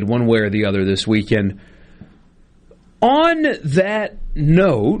being made one way or the other this weekend. On that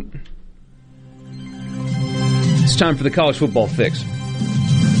note, it's time for the College Football Fix.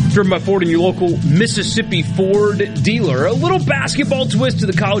 Driven by Ford and your local Mississippi Ford dealer. A little basketball twist to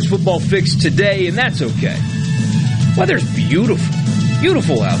the College Football Fix today, and that's okay. Weather's beautiful.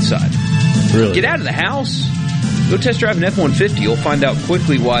 Beautiful outside. Really? Get out of the house. Go test drive an F-150. You'll find out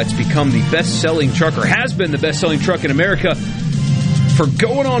quickly why it's become the best-selling truck, or has been the best-selling truck in America for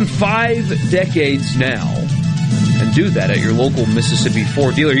going on 5 decades now. And do that at your local Mississippi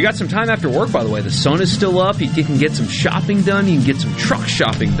Ford dealer. You got some time after work, by the way. The sun is still up. You can get some shopping done. You can get some truck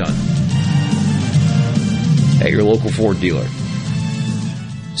shopping done at your local Ford dealer.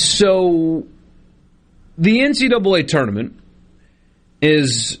 So, the NCAA tournament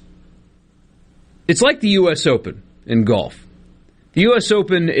it's like the U.S. Open in golf. The U.S.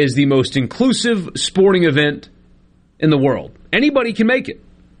 Open is the most inclusive sporting event in the world. Anybody can make it.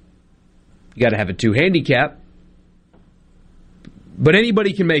 You got to have a 2 handicap. But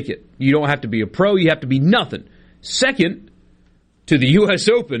anybody can make it. You don't have to be a pro. You have to be nothing. Second to the U.S.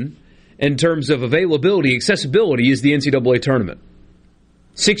 Open, in terms of availability, accessibility, is the NCAA tournament.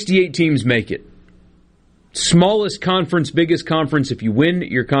 68 teams make it. Smallest conference, biggest conference. If you win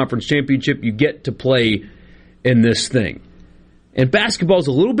your conference championship, you get to play in this thing. And basketball is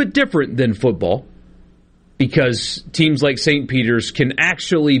a little bit different than football, because teams like St. Peter's can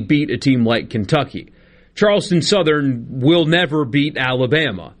actually beat a team like Kentucky. Charleston Southern will never beat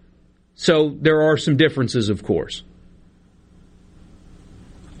Alabama. So there are some differences, of course.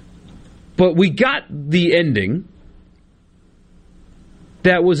 But we got the ending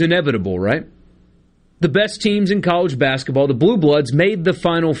that was inevitable, right? The best teams in college basketball, the Blue Bloods, made the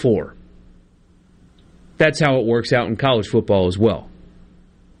Final Four. That's how it works out in college football as well.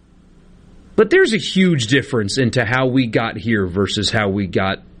 But there's a huge difference into how we got here versus how we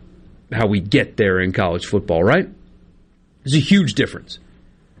get there in college football, right? There's a huge difference.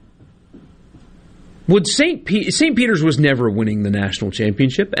 St. Peter's was never winning the national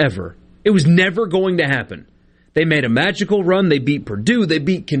championship, ever. It was never going to happen. They made a magical run. They beat Purdue. They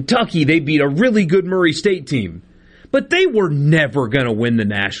beat Kentucky. They beat a really good Murray State team. But they were never going to win the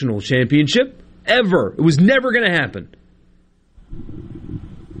national championship, ever. It was never going to happen.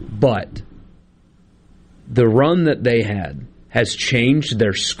 But the run that they had has changed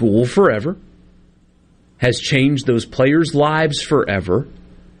their school forever, has changed those players' lives forever,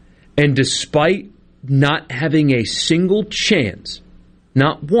 and despite not having a single chance,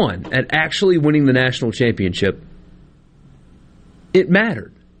 not one, at actually winning the national championship, it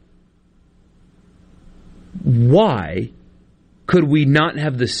mattered. Why could we not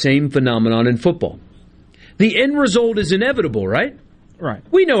have the same phenomenon in football? The end result is inevitable, right? Right.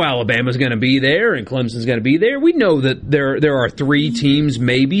 We know Alabama's going to be there and Clemson's going to be there. We know that there are 3 teams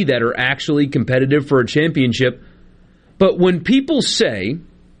maybe that are actually competitive for a championship. But when people say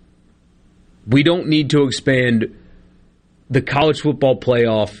we don't need to expand the college football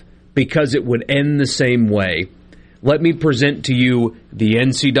playoff because it would end the same way, let me present to you the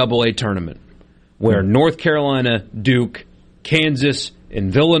NCAA tournament, where North Carolina, Duke, Kansas,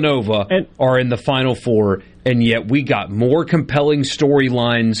 and Villanova are in the Final Four, and yet we got more compelling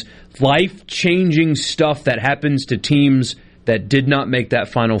storylines, life-changing stuff that happens to teams that did not make that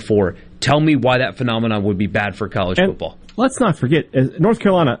Final Four. Tell me why that phenomenon would be bad for college football. Let's not forget, North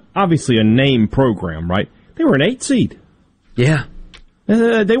Carolina, obviously a name program, right? They were an 8 seed. Yeah.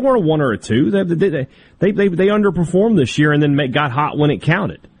 They weren't a 1 or a 2. They underperformed this year and then got hot when it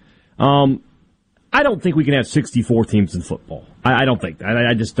counted. I don't think we can have 64 teams in football. I don't think that.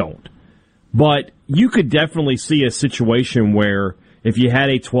 I just don't. But you could definitely see a situation where if you had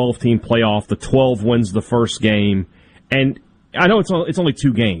a 12-team playoff, the 12 wins the first game, and I know it's only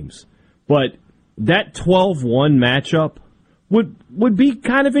 2 games, but that 12-1 matchup would be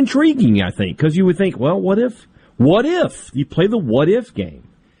kind of intriguing, I think, because you would think, well, what if you play the what if game,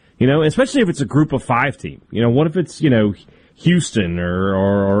 especially if it's a group of 5 team, what if it's, Houston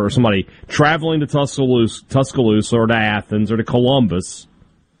or somebody traveling to Tuscaloosa or to Athens or to Columbus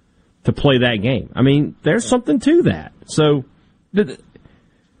to play that game. I mean, there's something to that. So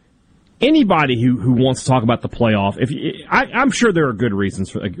anybody who wants to talk about the playoff, I'm sure there are good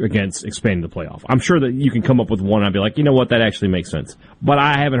reasons against expanding the playoff. I'm sure that you can come up with one and I'd be like, you know what, that actually makes sense. But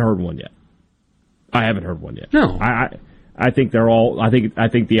I haven't heard one yet. No. I think they're all. I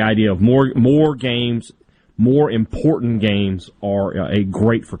think the idea of more games, more important games, are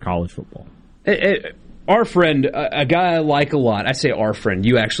great for college football. Our friend, a guy I like a lot. I say our friend.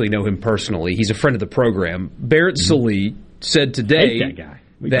 You actually know him personally. He's a friend of the program. Barrett Sallee said today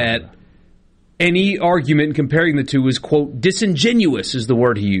that any argument comparing the two is, quote, disingenuous is the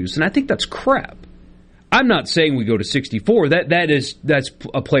word he used, and I think that's crap. I'm not saying we go to 64. That's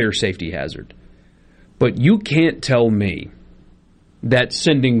a player safety hazard. But you can't tell me that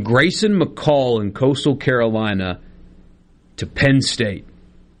sending Grayson McCall in Coastal Carolina to Penn State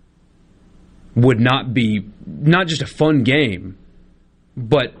would not be not just a fun game,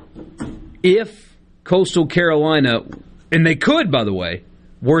 but if Coastal Carolina, and they could, by the way,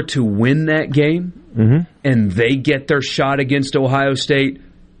 were to win that game and they get their shot against Ohio State,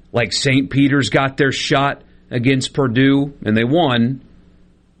 like St. Peter's got their shot against Purdue and they won,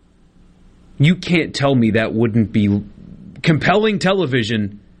 you can't tell me that wouldn't be compelling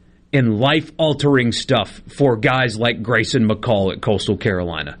television and life-altering stuff for guys like Grayson McCall at Coastal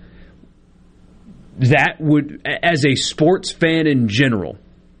Carolina. That would, as a sports fan in general,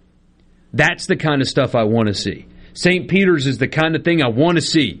 that's the kind of stuff I want to see. St. Peter's is the kind of thing I want to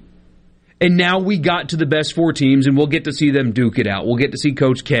see. And now we got to the best 4 teams, and we'll get to see them duke it out. We'll get to see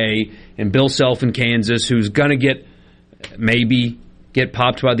Coach K and Bill Self in Kansas, who's going to get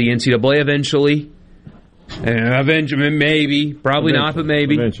popped by the NCAA eventually. Maybe. Probably not, but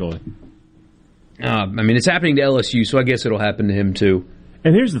maybe. Eventually. It's happening to LSU, so I guess it'll happen to him too.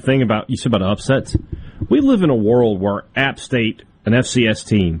 And here's the thing you said about upsets. We live in a world where App State, an FCS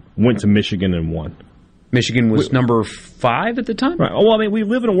team, went to Michigan and won. Michigan was number 5 at the time? Right. Well, we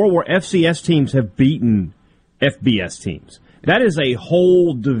live in a world where FCS teams have beaten FBS teams. That is a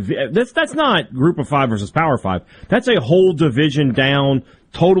whole that's not Group of 5 versus Power 5. That's a whole division down,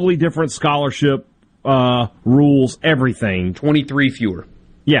 totally different scholarship rules, everything. 23 fewer.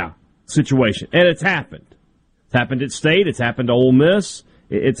 Yeah, situation. And it's happened. It's happened at State. It's happened to Ole Miss.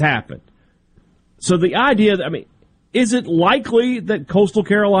 It's happened. So the idea is it likely that Coastal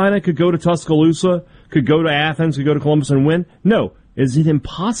Carolina could go to Tuscaloosa, could go to Athens, could go to Columbus and win? No. Is it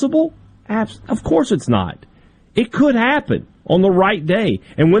impossible? Of course it's not. It could happen on the right day.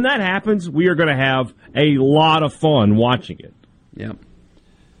 And when that happens, we are going to have a lot of fun watching it. Yep.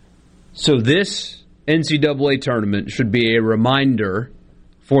 So this NCAA tournament should be a reminder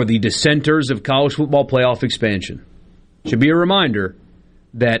for the dissenters of college football playoff expansion. Should be a reminder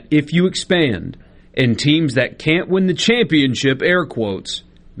that if you expand and teams that can't win the championship, air quotes,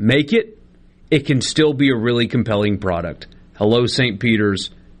 make it, it can still be a really compelling product. Hello, St. Peter's.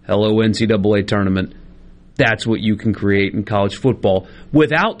 Hello, NCAA tournament. That's what you can create in college football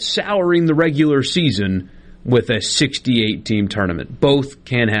without souring the regular season with a 68-team tournament. Both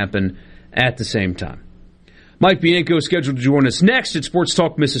can happen at the same time. Mike Bianco is scheduled to join us next at Sports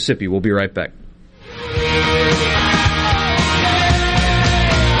Talk Mississippi. We'll be right back.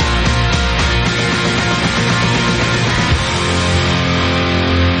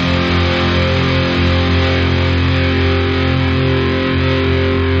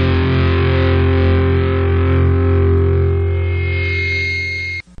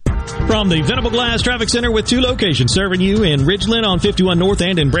 From the Venable Glass Traffic Center with 2 locations serving you in Ridgeland on 51 North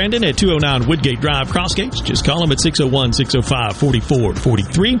and in Brandon at 209 Woodgate Drive, Crossgates. Just call them at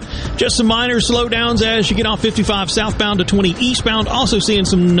 601-605-4443. Just some minor slowdowns as you get off 55 southbound to 20 eastbound. Also seeing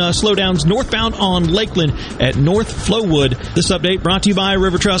some slowdowns northbound on Lakeland at North Flowood. This update brought to you by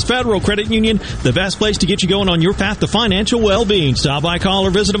River Trust Federal Credit Union, the best place to get you going on your path to financial well-being. Stop by, call, or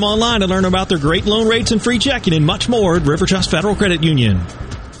visit them online to learn about their great loan rates and free checking and much more at River Trust Federal Credit Union.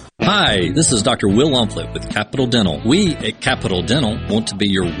 Hi, this is Dr. Will Umflett with Capital Dental. We at Capital Dental want to be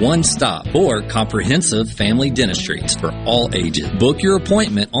your one-stop for comprehensive family dentistry for all ages. Book your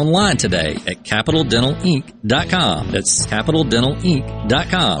appointment online today at CapitalDentalInc.com. That's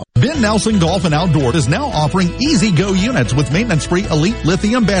CapitalDentalInc.com. Ben Nelson Golf and Outdoor is now offering Easy Go units with maintenance-free elite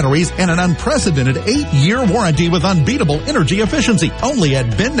lithium batteries and an unprecedented 8-year warranty with unbeatable energy efficiency. Only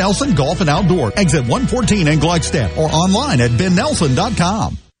at Ben Nelson Golf and Outdoor, exit 114 in Gluckstadt, or online at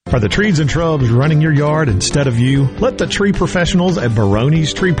BenNelson.com. Are the trees and shrubs running your yard instead of you? Let the tree professionals at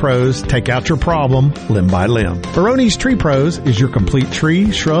Barone's Tree Pros take out your problem limb by limb. Barone's Tree Pros is your complete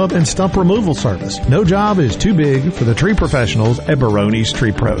tree, shrub, and stump removal service. No job is too big for the tree professionals at Barone's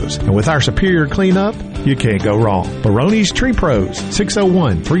Tree Pros. And with our superior cleanup, you can't go wrong. Barone's Tree Pros,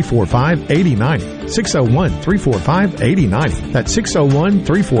 601-345-8090. 601-345-8090. That's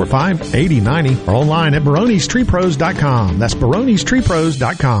 601-345-8090. Or online at baronestreepros.com. That's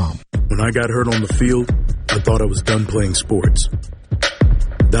baronestreepros.com. When I got hurt on the field, I thought I was done playing sports.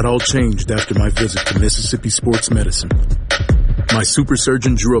 That all changed after my visit to Mississippi Sports Medicine. My super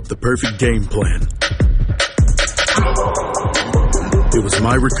surgeon drew up the perfect game plan. It was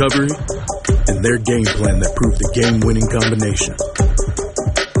my recovery and their game plan that proved the game-winning combination.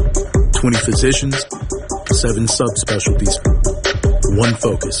 20 physicians, 7 subspecialties, 1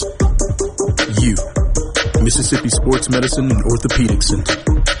 focus. You, Mississippi Sports Medicine and Orthopedic Center.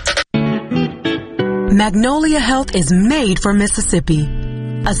 Magnolia Health is made for Mississippi.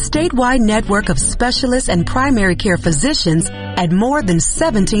 A statewide network of specialists and primary care physicians at more than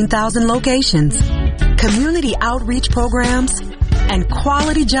 17,000 locations. Community outreach programs and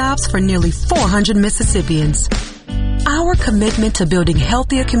quality jobs for nearly 400 Mississippians. Our commitment to building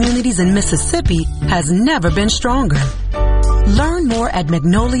healthier communities in Mississippi has never been stronger. Learn more at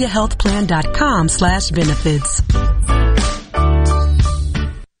magnoliahealthplan.com/benefits.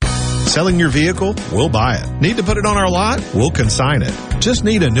 Selling your vehicle? We'll buy it. Need to put it on our lot? We'll consign it. Just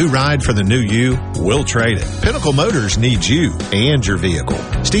need a new ride for the new you? We'll trade it. Pinnacle Motors needs you and your vehicle.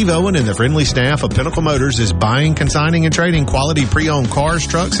 Steve Owen and the friendly staff of Pinnacle Motors is buying, consigning, and trading quality pre-owned cars,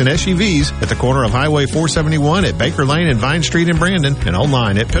 trucks, and SUVs at the corner of Highway 471 at Baker Lane and Vine Street in Brandon, and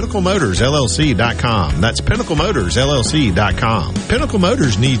online at PinnacleMotorsLLC.com. That's PinnacleMotorsLLC.com. Pinnacle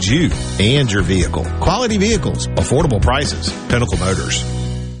Motors needs you and your vehicle. Quality vehicles, affordable prices. Pinnacle Motors.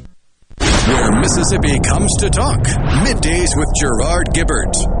 Where Mississippi comes to talk. Middays with Gerard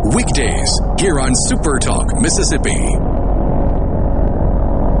Gibbert. Weekdays here on Super Talk Mississippi.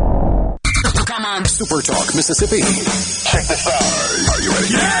 Come on. Super Talk Mississippi. Check this out. Are you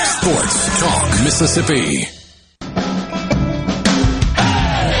ready? Yeah. Sports Talk Mississippi.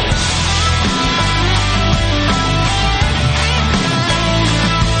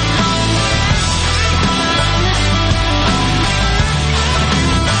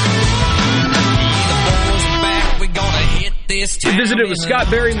 We visited with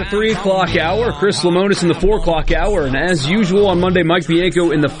Scott Berry in the 3 o'clock hour, Chris Lemonis in the 4 o'clock hour, and as usual on Monday, Mike Bianco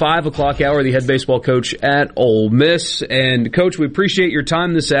in the 5 o'clock hour, the head baseball coach at Ole Miss. And, Coach, we appreciate your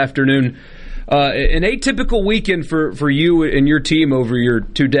time this afternoon. An atypical weekend for you and your team over your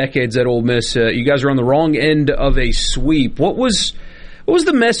 2 decades at Ole Miss. You guys are on the wrong end of a sweep. What was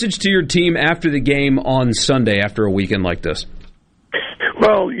the message to your team after the game on Sunday after a weekend like this?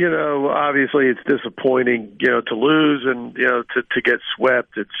 Well, obviously it's disappointing, to lose and, to get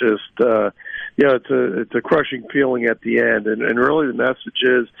swept. It's just, it's a crushing feeling at the end. And really the message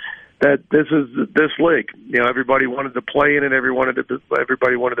is that this league. Everybody wanted to play in it.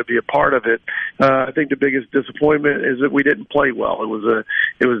 Everybody wanted to be a part of it. I think the biggest disappointment is that we didn't play well. It was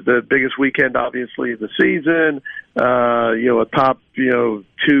the biggest weekend, obviously, of the season. A top, 2-3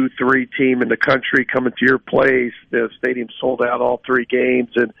 team in the country coming to your place. The stadium sold out all 3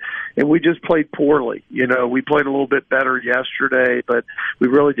 games, and we just played poorly. We played a little bit better yesterday, but we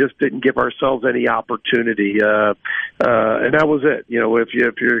really just didn't give ourselves any opportunity. And that was it. If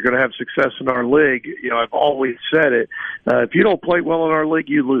you're going to have success in our league, I've always said it. If you don't play well in our league,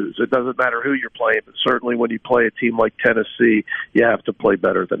 you lose. It doesn't matter who you're playing, but certainly when you play a team like Tennessee, you have to play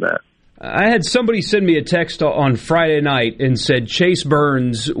better than that. I had somebody send me a text on Friday night and said Chase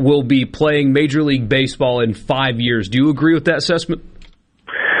Burns will be playing Major League Baseball in 5 years. Do you agree with that assessment?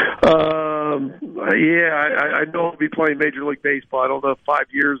 Yeah, I know he'll be playing Major League Baseball. I don't know if 5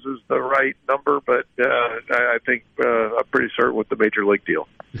 years is the right number, but I think I'm pretty certain with the Major League deal.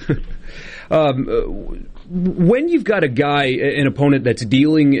 When you've got a guy, an opponent that's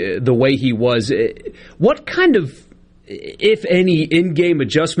dealing the way he was, what kind of, if any, in-game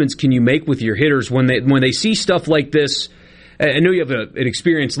adjustments can you make with your hitters when they see stuff like this? I know you have an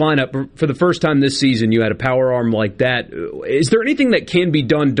experienced lineup. But for the first time this season, you had a power arm like that. Is there anything that can be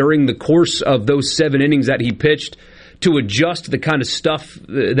done during the course of those 7 innings that he pitched to adjust the kind of stuff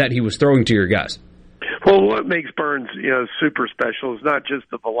that he was throwing to your guys? Well, what makes Burns, super special is not just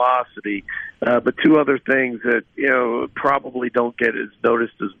the velocity, but 2 other things that, probably don't get as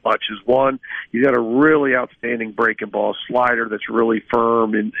noticed as much as one, he's got a really outstanding breaking ball slider that's really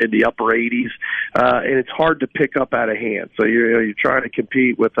firm in the upper 80s, and it's hard to pick up out of hand. So you're trying to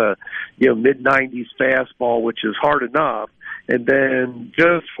compete with a, mid-90s fastball, which is hard enough. and then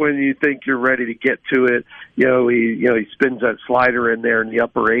just when you think you're ready to get to it, he spins that slider in there in the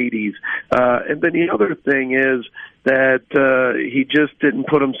upper 80s. And then the other thing is that he just didn't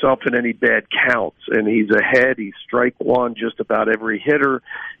put himself in any bad counts, and he's ahead. He's strike one just about every hitter,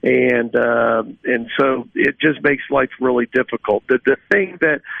 and so it just makes life really difficult. The thing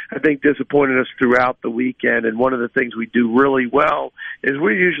that I think disappointed us throughout the weekend, and one of the things we do really well, is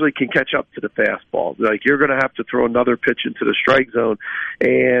we usually can catch up to the fastball. Like, you're going to have to throw another pitch into the strike zone,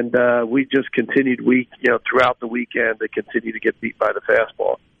 and we just continued throughout the weekend to continue to get beat by the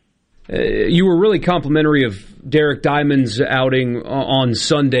fastball. You were really complimentary of Derek Diamond's outing on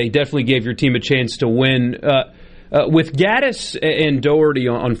Sunday. Definitely gave your team a chance to win. With Gaddis and Doherty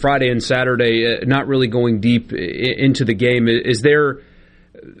on Friday and Saturday not really going deep into the game, is there,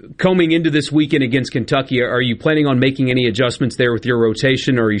 coming into this weekend against Kentucky, are you planning on making any adjustments there with your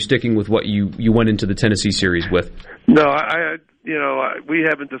rotation, or are you sticking with what you went into the Tennessee series with? No, we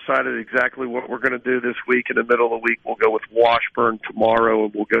haven't decided exactly what we're going to do this week. In the middle of the week, we'll go with Washburn tomorrow,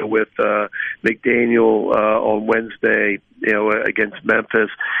 and we'll go with McDaniel on Wednesday, against Memphis.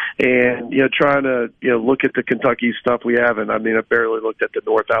 And, trying to, look at the Kentucky stuff we haven't. I mean, I barely looked at the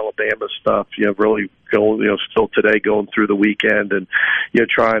North Alabama stuff, really going, still today going through the weekend and,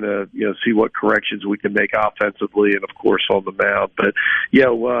 trying to, see what corrections we can make offensively and, of course, on the mound. But,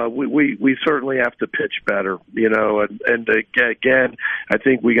 we certainly have to pitch better, and again, I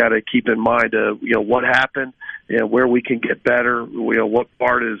think we got to keep in mind, what happened, where we can get better, what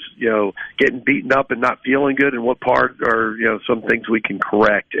part is, getting beaten up and not feeling good, and what part are, some things we can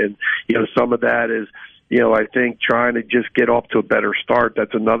correct. And, some of that is, I think trying to just get off to a better start.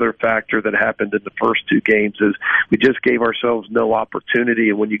 That's another factor that happened in the first two games, is we just gave ourselves no opportunity.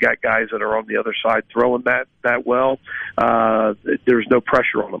 And when you got guys that are on the other side throwing that well, there's no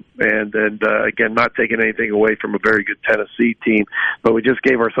pressure on them. And again, not taking anything away from a very good Tennessee team, but we just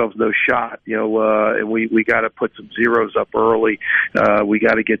gave ourselves no shot, and we got to put some zeros up early. We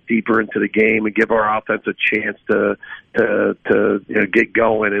got to get deeper into the game and give our offense a chance to get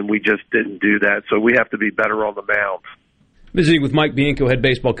going, and we just didn't do that. So we have to be better on the mound. Visiting with Mike Bianco, head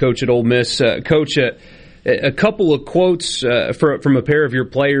baseball coach at Ole Miss. Coach, a couple of quotes from a pair of your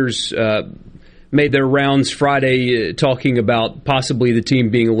players made their rounds Friday, talking about possibly the team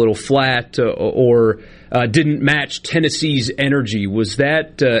being a little flat or didn't match Tennessee's energy. Was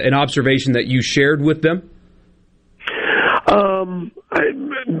that an observation that you shared with them?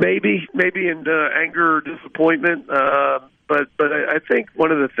 Maybe in anger or disappointment. But I think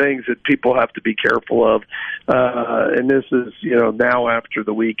one of the things that people have to be careful of, and this is, now after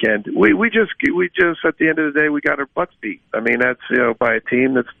the weekend, we just at the end of the day, we got our butts beat. I mean, that's, by a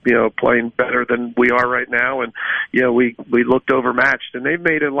team that's, playing better than we are right now. And, we looked overmatched, and they've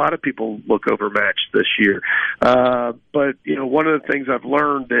made a lot of people look overmatched this year. But, one of the things I've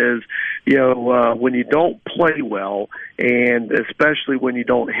learned is, when you don't play well, and especially when you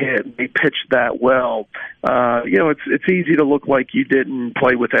don't hit, we pitch that well, it's easy to look like you didn't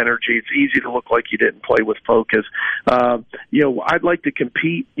play with energy. It's easy to look like you didn't play with focus. I'd like to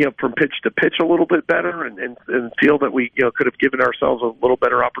compete, from pitch to pitch a little bit better and feel that we, could have given ourselves a little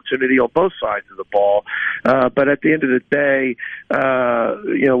better opportunity on both sides of the ball. But at the end of the day,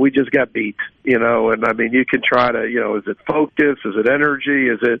 we just got beat, and I mean, you can try to, is it focus? Is it energy?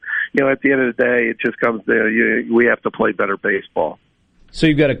 Is it, at the end of the day, it just comes to, we have to play better baseball. So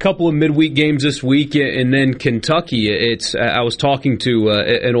you've got a couple of midweek games this week, and then Kentucky. I was talking to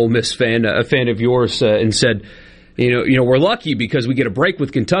an Ole Miss fan, a fan of yours, and said, we're lucky because we get a break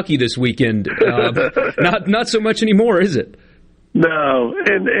with Kentucky this weekend. Not so much anymore, is it? No,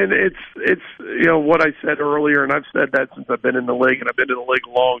 and it's what I said earlier, and I've said that since I've been in the league, and I've been in the league a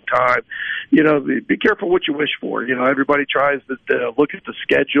long time. Be careful what you wish for. Everybody tries to look at the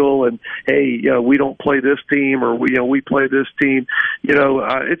schedule and, hey, we don't play this team, or we play this team.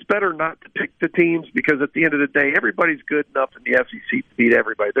 It's better not to pick the teams, because at the end of the day, everybody's good enough in the SEC to beat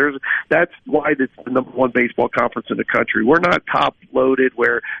everybody. That's why it's the number one baseball conference in the country. We're not top loaded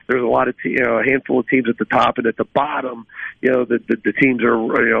where there's a lot of a handful of teams at the top, and at the bottom, the teams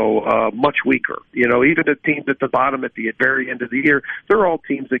are much weaker. Even the teams at the bottom at the very end of the year, they're all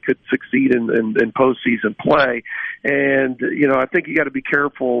teams that could succeed in postseason play. And, I think you got to be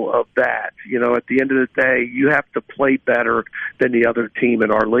careful of that. At the end of the day, you have to play better than the other team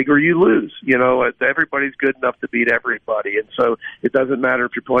in our league, or you lose. Everybody's good enough to beat everybody. And so it doesn't matter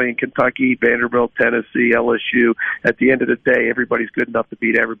if you're playing Kentucky, Vanderbilt, Tennessee, LSU. At the end of the day, everybody's good enough to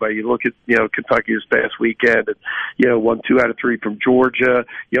beat everybody. You look at, Kentucky this past weekend and, won 2 out of 3 from Georgia,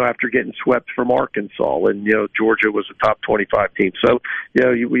 after getting swept from Arkansas. And, Georgia was a top 25 team. So, at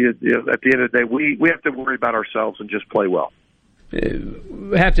the end of the day, we have to worry about ourselves and just play well.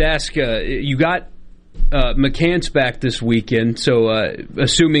 have to ask, you got McCants back this weekend, so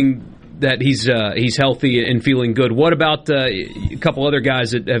assuming that he's healthy and feeling good. What about a couple other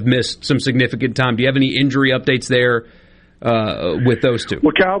guys that have missed some significant time? Do you have any injury updates there with those two?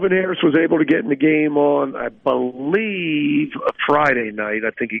 Well, Calvin Harris was able to get in the game on, I believe, a Friday night.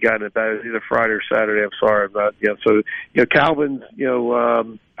 I think he got in about either Friday or Saturday. I'm sorry about So Calvin's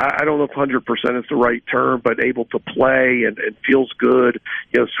I don't know if 100% is the right term, but able to play and feels good,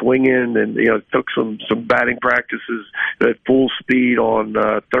 swinging and, took some batting practices at full speed on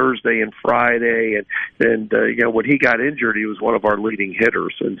Thursday and Friday. And when he got injured, he was one of our leading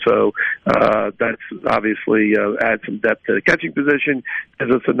hitters. And so that's obviously adds some depth to the catching position, as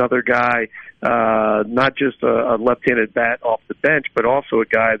it's another guy, not just a left-handed bat off the bench, but also a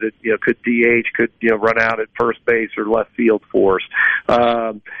guy that, could DH, could, run out at first base or left field for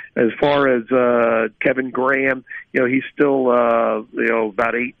us. As far as Kevin Graham, he's still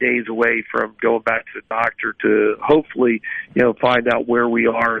about 8 days away from going back to the doctor to hopefully find out where we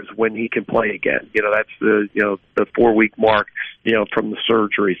are as when he can play again. That's the 4-week mark from the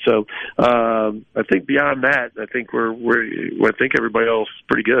surgery. So I think beyond that, I think I think everybody else is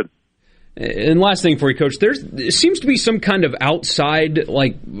pretty good. And last thing for you, Coach, there seems to be some kind of outside,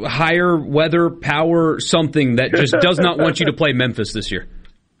 higher weather power, something that just does not want you to play Memphis this year.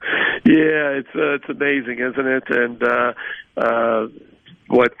 Yeah, it's amazing, isn't it? And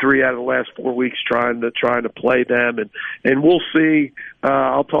 3 out of the last 4 weeks trying to play them, and we'll see.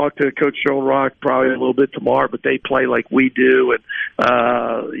 I'll talk to Coach Joan Rock probably a little bit tomorrow, but they play like we do, and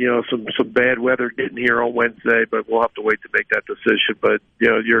some bad weather getting here on Wednesday, but we'll have to wait to make that decision. But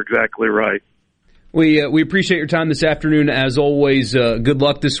you're exactly right. We appreciate your time this afternoon, as always. Good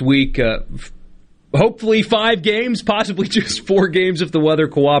luck this week. Hopefully 5 games, possibly just 4 games if the weather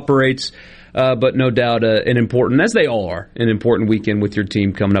cooperates. But no doubt an important, as they all are, an important weekend with your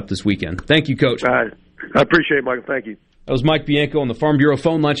team coming up this weekend. Thank you, Coach. I appreciate it, Michael. Thank you. That was Mike Bianco on the Farm Bureau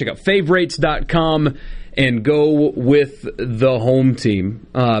phone line. Check out favorites.com and go with the home team.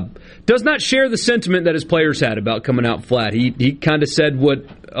 Does not share the sentiment that his players had about coming out flat. He kind of said what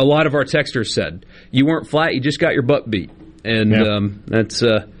a lot of our texters said. You weren't flat, you just got your butt beat. And that's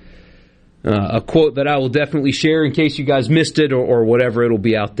a quote that I will definitely share in case you guys missed it or whatever. It'll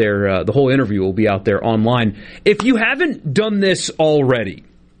be out there. The whole interview will be out there online. If you haven't done this already,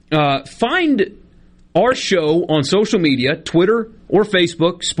 find our show on social media, Twitter or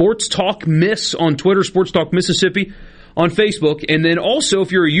Facebook, Sports Talk Miss on Twitter, Sports Talk Mississippi on Facebook. And then also,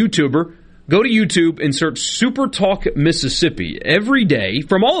 if you're a YouTuber, go to YouTube and search Super Talk Mississippi. Every day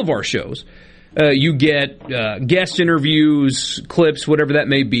from all of our shows, you get guest interviews, clips, whatever that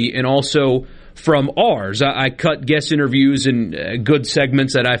may be, and also from ours. I cut guest interviews and good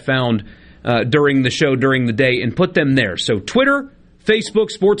segments that I found during the show, during the day, and put them there. So Twitter, Facebook,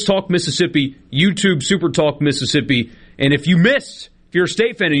 Sports Talk Mississippi, YouTube, Super Talk Mississippi. And if you're a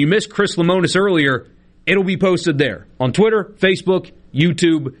State fan and you missed Chris Lemonis earlier, it'll be posted there. On Twitter, Facebook,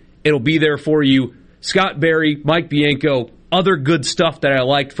 YouTube, it'll be there for you. Scott Berry, Mike Bianco, other good stuff that I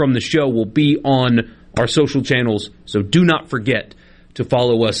liked from the show will be on our social channels, so do not forget to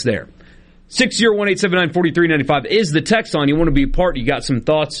follow us there. 601-879-4395 is the text line. You want to be a part, you got some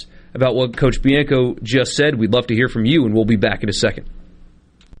thoughts about what Coach Bianco just said, we'd love to hear from you, and we'll be back in a second.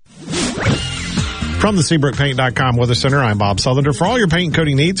 From the SeabrookPaint.com Weather Center, I'm Bob Sullender. For all your paint and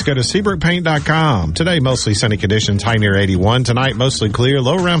coating needs, go to SeabrookPaint.com. Today, mostly sunny conditions, high near 81. Tonight, mostly clear,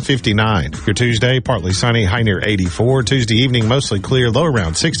 low around 59. Your Tuesday, partly sunny, high near 84. Tuesday evening, mostly clear, low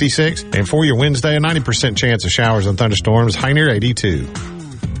around 66. And for your Wednesday, a 90% chance of showers and thunderstorms, high near 82.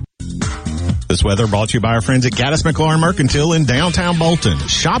 This weather brought to you by our friends at Gaddis McLaurin Mercantile in downtown Bolton.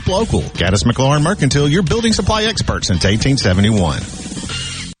 Shop local. Gaddis McLaurin Mercantile, your building supply expert since 1871.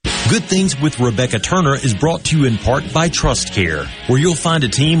 Good Things with Rebecca Turner is brought to you in part by Trust Care, where you'll find a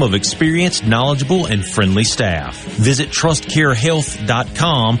team of experienced, knowledgeable, and friendly staff. Visit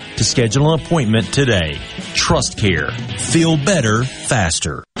TrustCareHealth.com to schedule an appointment today. Trust Care. Feel better,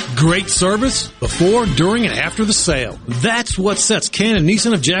 faster. Great service before, during, and after the sale. That's what sets Cannon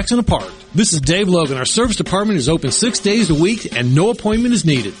Nissan of Jackson apart. This is Dave Logan. Our service department is open 6 days a week and no appointment is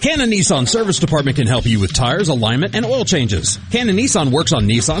needed. Cannon Nissan Service Department can help you with tires, alignment, and oil changes. Cannon Nissan works on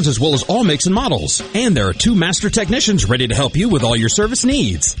Nissans as well as all makes and models. And there are 2 master technicians ready to help you with all your service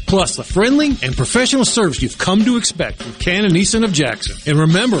needs. Plus the friendly and professional service you've come to expect from Cannon Nissan of Jackson. And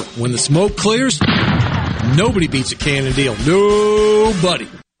remember, when the smoke clears, nobody beats a Cannon deal. Nobody.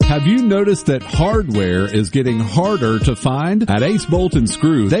 Have you noticed that hardware is getting harder to find? At Ace Bolt &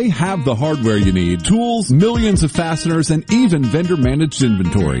 Screw, they have the hardware you need. Tools, millions of fasteners, and even vendor-managed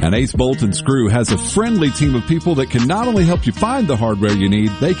inventory. And Ace Bolt & Screw has a friendly team of people that can not only help you find the hardware you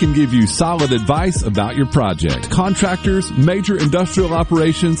need, they can give you solid advice about your project. Contractors, major industrial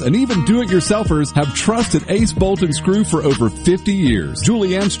operations, and even do-it-yourselfers have trusted Ace Bolt & Screw for over 50 years.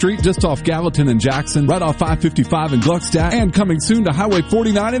 Julianne Street, just off Gallatin and Jackson, right off 555 in Gluckstadt, and coming soon to Highway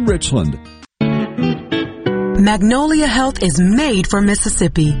 49 in Richland. Magnolia Health is made for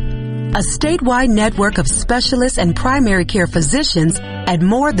Mississippi. A statewide network of specialists and primary care physicians at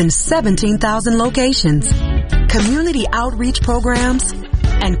more than 17,000 locations. Community outreach programs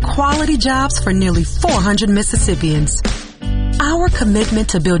and quality jobs for nearly 400 Mississippians. Our commitment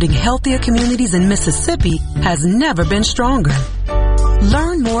to building healthier communities in Mississippi has never been stronger.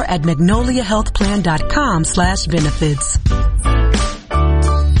 Learn more at magnoliahealthplan.com/benefits.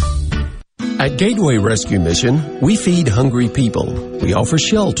 At Gateway Rescue Mission, we feed hungry people. We offer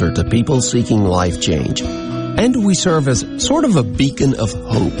shelter to people seeking life change. And we serve as sort of a beacon of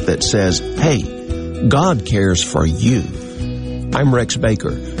hope that says, hey, God cares for you. I'm Rex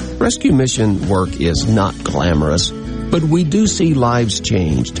Baker. Rescue Mission work is not glamorous, but we do see lives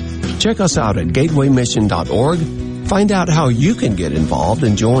changed. Check us out at gatewaymission.org. Find out how you can get involved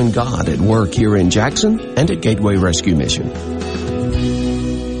and join God at work here in Jackson and at Gateway Rescue Mission.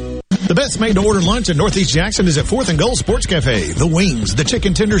 The best made-to-order lunch in Northeast Jackson is at 4th and Gold Sports Cafe. The wings, the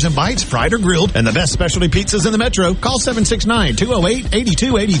chicken tenders and bites, fried or grilled, and the best specialty pizzas in the metro. Call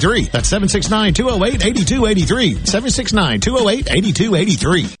 769-208-8283. That's 769-208-8283.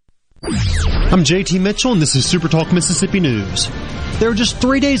 769-208-8283. I'm JT Mitchell, and this is Super Talk Mississippi News. There are just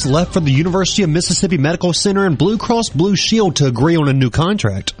 3 days left for the University of Mississippi Medical Center and Blue Cross Blue Shield to agree on a new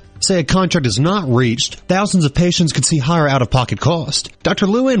contract. Say a contract is not reached, thousands of patients could see higher out-of-pocket cost. Dr.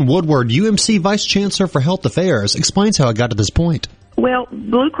 Lou-Ann Woodward, UMC Vice Chancellor for Health Affairs, explains how it got to this point. Well,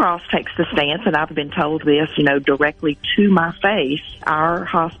 Blue Cross takes the stance, and I've been told this, directly to my face. Our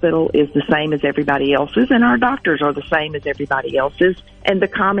hospital is the same as everybody else's, and our doctors are the same as everybody else's. And the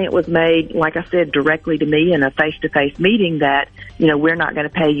comment was made, like I said, directly to me in a face-to-face meeting that, we're not going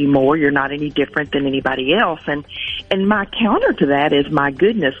to pay you more. You're not any different than anybody else. And my counter to that is, my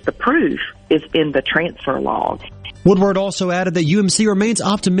goodness, the proof is in the transfer log. Woodward also added that UMC remains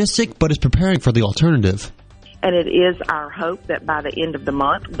optimistic, but is preparing for the alternative. And it is our hope that by the end of the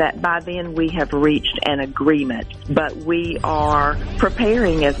month, that by then we have reached an agreement. But we are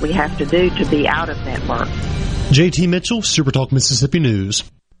preparing, as we have to do, to be out of network. JT Mitchell, Super Talk Mississippi News.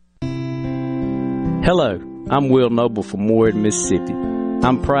 Hello, I'm Will Noble from Ward, Mississippi.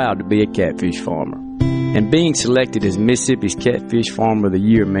 I'm proud to be a catfish farmer. And being selected as Mississippi's Catfish Farmer of the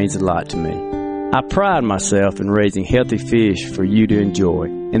Year means a lot to me. I pride myself in raising healthy fish for you to enjoy,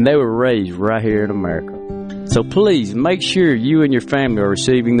 and they were raised right here in America. So please make sure you and your family are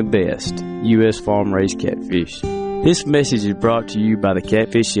receiving the best U.S. farm-raised catfish. This message is brought to you by the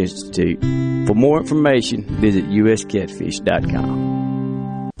Catfish Institute. For more information, visit uscatfish.com.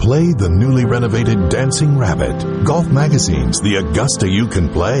 Play the newly renovated Dancing Rabbit. Golf Magazine's The Augusta You Can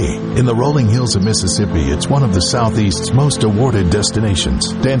Play. In the rolling hills of Mississippi, it's one of the Southeast's most awarded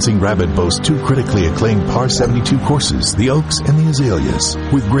destinations. Dancing Rabbit boasts 2 critically acclaimed par 72 courses, the Oaks and the Azaleas.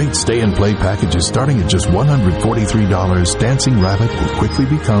 With great stay-and-play packages starting at just $143, Dancing Rabbit will quickly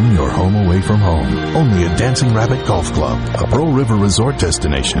become your home away from home. Only at Dancing Rabbit Golf Club, a Pearl River resort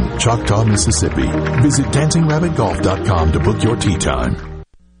destination, Choctaw, Mississippi. Visit DancingRabbitGolf.com to book your tee time.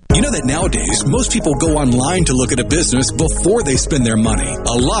 You know that nowadays, most people go online to look at a business before they spend their money.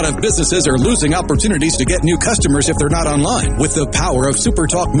 A lot of businesses are losing opportunities to get new customers if they're not online. With the power of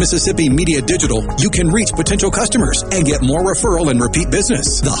SuperTalk Mississippi Media Digital, you can reach potential customers and get more referral and repeat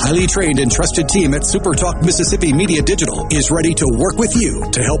business. The highly trained and trusted team at SuperTalk Mississippi Media Digital is ready to work with you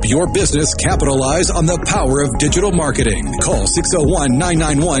to help your business capitalize on the power of digital marketing. Call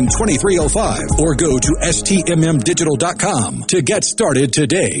 601-991-2305 or go to stmmdigital.com to get started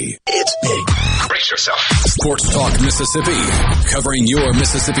today. It's big. Brace yourself. Sports Talk Mississippi, covering your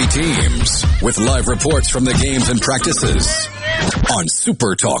Mississippi teams with live reports from the games and practices on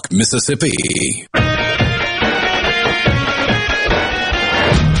Super Talk Mississippi.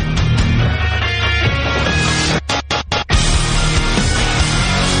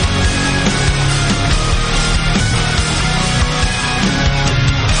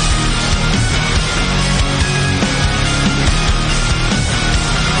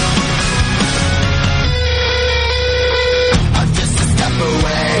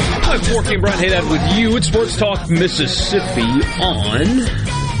 Borky and Brian Haydad with you at Sports Talk Mississippi on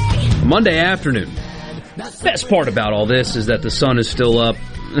Monday afternoon. Best part about all this is that the sun is still up.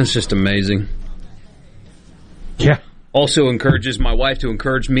 That's just amazing. Yeah. Also encourages my wife to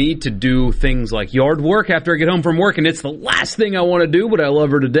encourage me to do things like yard work after I get home from work, and it's the last thing I want to do, but I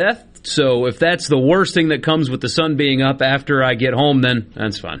love her to death. So if that's the worst thing that comes with the sun being up after I get home, then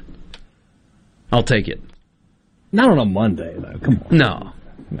that's fine. I'll take it. Not on a Monday, though. Come on. No.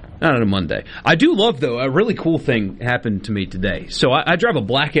 Not on a Monday. I do love, though, a really cool thing happened to me today. So I drive a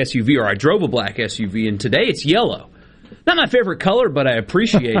black SUV, or I drove a black SUV, and today it's yellow. Not my favorite color, but I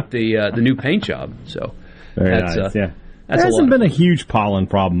appreciate the new paint job. So Very nice, yeah. There hasn't been a huge pollen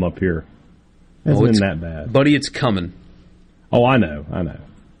problem up here. It hasn't been that bad. Buddy, it's coming. Oh, I know.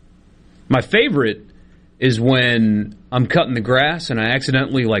 My favorite is when I'm cutting the grass and I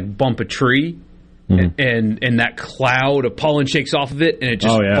accidentally bump a tree, and that cloud of pollen shakes off of it, and it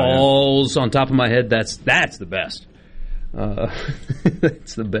just falls on top of my head. That's the best.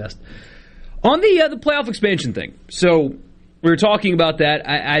 That's the best. On the playoff expansion thing, so we were talking about that.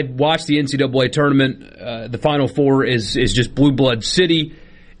 I watched the NCAA tournament. The Final Four is just blue blood city,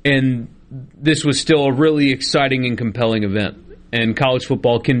 and this was still a really exciting and compelling event. And college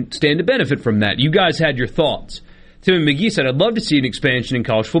football can stand to benefit from that. You guys had your thoughts. Tim and McGee said, I'd love to see an expansion in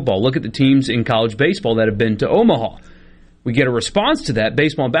college football. Look at the teams in college baseball that have been to Omaha. We get a response to that.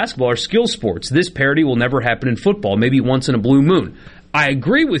 Baseball and basketball are skill sports. This parity will never happen in football, maybe once in a blue moon. I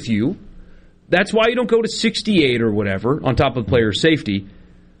agree with you. That's why you don't go to 68 or whatever on top of player safety.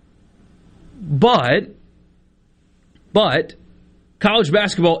 But college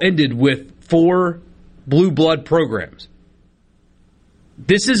basketball ended with 4 blue blood programs.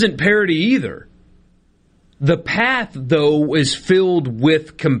 This isn't parity either. The path, though, is filled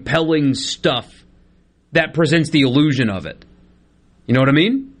with compelling stuff that presents the illusion of it. You know what I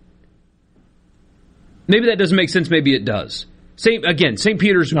mean? Maybe that doesn't make sense. Maybe it does. St.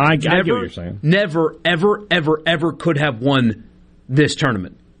 Peter's I get what you're saying. Never, ever, ever, ever could have won this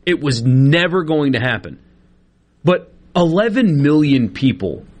tournament. It was never going to happen. But 11 million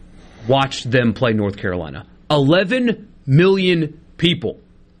people watched them play North Carolina. 11 million people.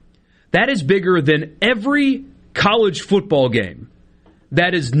 That is bigger than every college football game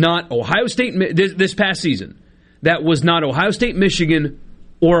that is not Ohio State this past season. That was not Ohio State, Michigan,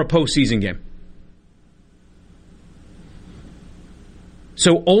 or a postseason game.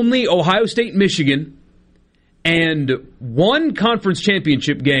 So only Ohio State, Michigan, and one conference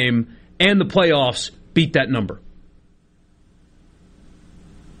championship game and the playoffs beat that number.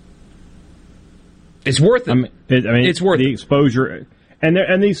 It's worth it. It's worth the exposure.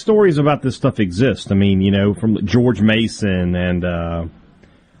 And these stories about this stuff exist. I mean, from George Mason and I'm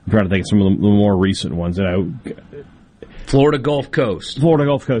trying to think of some of the more recent ones. Florida Gulf Coast. Florida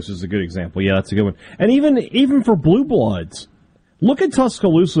Gulf Coast is a good example. Yeah, that's a good one. And even for Blue Bloods, look at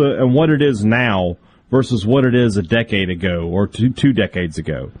Tuscaloosa and what it is now versus what it is a decade ago or two decades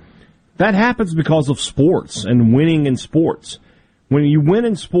ago. That happens because of sports and winning in sports. When you win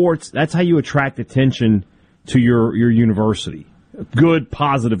in sports, that's how you attract attention to your university. Good,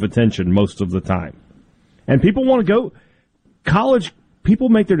 positive attention most of the time. And people want to go college. People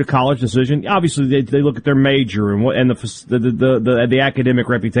make their college decision. Obviously, they look at their major and the academic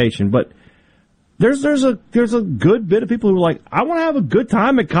reputation. But there's a good bit of people who are like, I want to have a good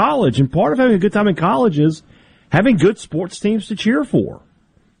time at college. And part of having a good time in college is having good sports teams to cheer for.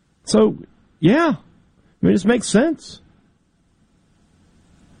 So, yeah, it just makes sense.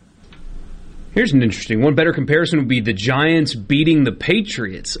 Here's an interesting one. Better comparison would be the Giants beating the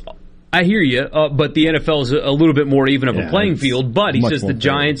Patriots. I hear you, but the NFL is a little bit more even of a playing field. But he says the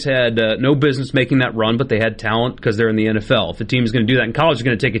Giants had no business making that run, but they had talent because they're in the NFL. If the team is going to do that in college, it's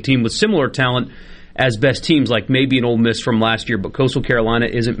going to take a team with similar talent as best teams, like maybe an Ole Miss from last year. But Coastal Carolina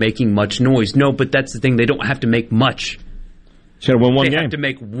isn't making much noise. No, but that's the thing. They don't have to make much. Should have won one game. They have to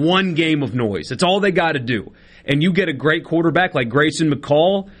make one game of noise. That's all they got to do. And you get a great quarterback like Grayson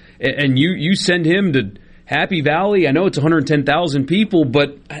McCall, and you send him to Happy Valley. I know it's 110,000 people,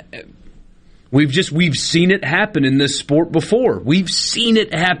 but we've seen it happen in this sport before. We've seen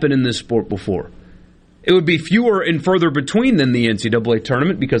it happen in this sport before. It would be fewer and further between than the NCAA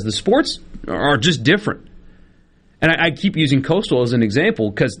tournament because the sports are just different. And I keep using Coastal as an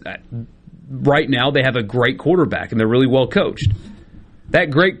example because right now they have a great quarterback and they're really well coached. That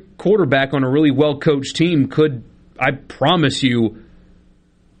great quarterback on a really well coached team could, I promise you,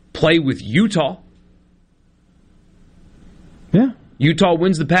 play with Utah. Yeah. Utah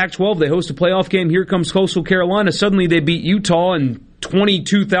wins the Pac-12. They host a playoff game. Here comes Coastal Carolina. Suddenly they beat Utah, and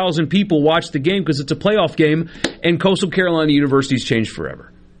 22,000 people watch the game because it's a playoff game, and Coastal Carolina University's changed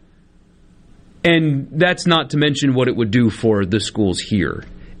forever. And that's not to mention what it would do for the schools here.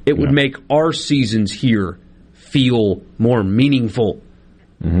 It would make our seasons here feel more meaningful.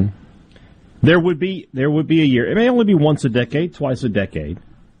 Mm-hmm. There would be a year. It may only be once a decade, twice a decade,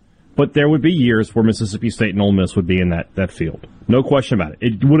 but there would be years where Mississippi State and Ole Miss would be in that field. No question about it.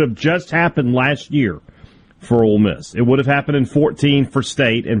 It would have just happened last year for Ole Miss. It would have happened in 14 for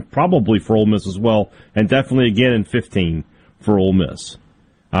State and probably for Ole Miss as well, and definitely again in 15 for Ole Miss.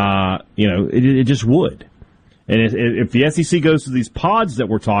 It just would. And if the SEC goes to these pods that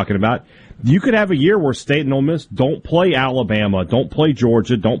we're talking about, you could have a year where State and Ole Miss don't play Alabama, don't play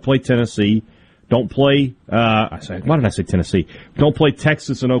Georgia, don't play Tennessee, don't play, why did I say Tennessee? Don't play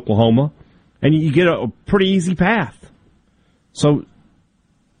Texas and Oklahoma, and you get a pretty easy path. So,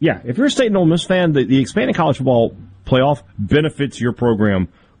 yeah, if you're a State and Ole Miss fan, the expanded college football playoff benefits your program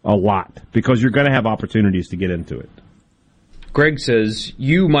a lot because you're going to have opportunities to get into it. Greg says,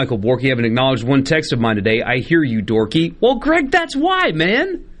 you, Michael Borky, haven't acknowledged one text of mine today. I hear you, dorky. Well, Greg, that's why,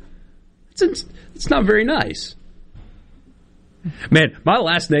 man. It's not very nice. Man, my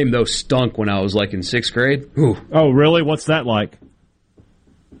last name, though, stunk when I was, in 6th grade. Ooh. Oh, really? What's that like?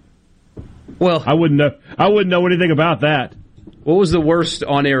 Well, I wouldn't know anything about that. What was the worst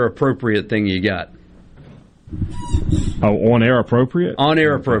on-air appropriate thing you got? Oh, on-air appropriate?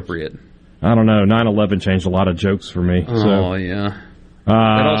 On-air appropriate. I don't know. 9/11 changed a lot of jokes for me. Oh, yeah.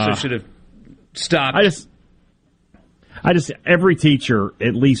 That also should have stopped. I just every teacher,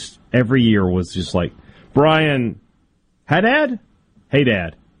 at least every year, was just like, Brian, Haddad? Hey,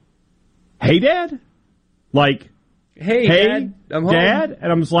 Dad. Hey, Dad? Like, hey Dad, I'm home. Dad?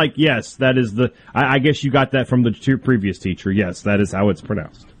 And I'm just like, yes, that is I guess you got that from the previous teacher. Yes, that is how it's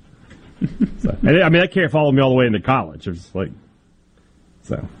pronounced. That can't follow me all the way into college. It's like,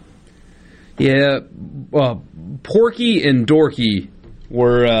 so. Yeah, Porky and Dorky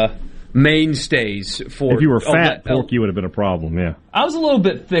were mainstays for... If you were fat, Porky would have been a problem, yeah. I was a little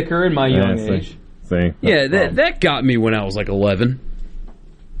bit thicker in my young age. See, yeah, that got me when I was 11.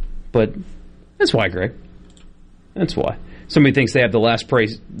 But that's why, Greg. That's why. Somebody thinks they have the last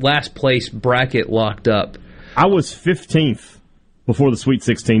place bracket locked up. I was 15th before the Sweet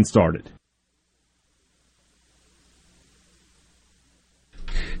 16 started.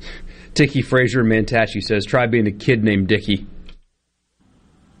 Dickie Frazier Mantachi says, try being a kid named Dickie.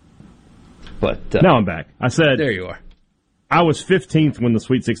 But now I'm back. I said, there you are. I was 15th when the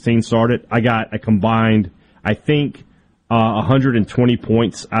Sweet 16 started. I got a combined, I think, 120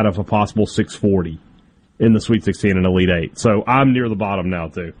 points out of a possible 640 in the Sweet 16 and Elite 8. So I'm near the bottom now,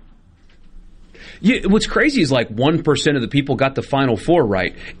 too. Yeah, what's crazy is 1% of the people got the Final Four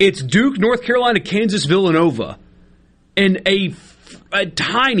right. It's Duke, North Carolina, Kansas, Villanova. And a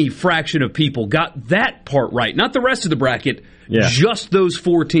tiny fraction of people got that part right. Not the rest of the bracket, just those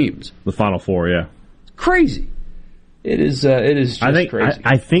 4 teams. The Final Four, yeah. Crazy. It is just crazy.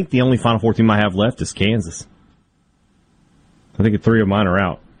 I think the only Final Four team I have left is Kansas. I think 3 of mine are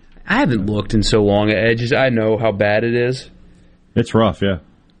out. I haven't looked in so long. I know how bad it is. It's rough, yeah.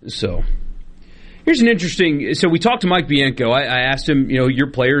 So, here's an interesting... So we talked to Mike Bianco. I asked him,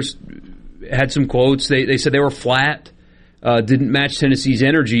 your players had some quotes. They said they were flat. Didn't match Tennessee's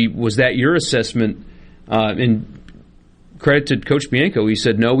energy. Was that your assessment? And credit to Coach Bianco. He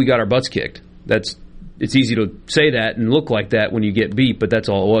said, no, we got our butts kicked. It's easy to say that and look like that when you get beat, but that's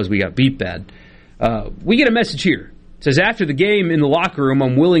all it was. We got beat bad. We get a message here. It says, after the game in the locker room,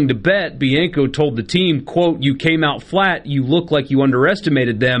 I'm willing to bet Bianco told the team, quote, you came out flat, you look like you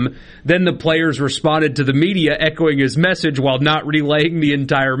underestimated them. Then the players responded to the media echoing his message while not relaying the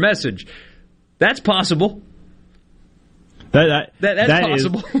entire message. That's possible. That's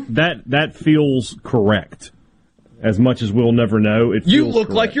possible. That feels correct. As much as we'll never know, it feels you look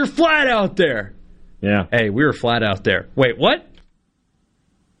correct. Like you're flat out there. Yeah. Hey, we were flat out there. Wait, what?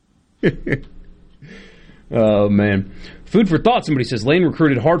 Oh, man. Food for thought, somebody says, Lane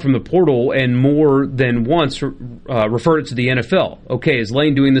recruited hard from the portal and more than once referred it to the NFL. Okay, is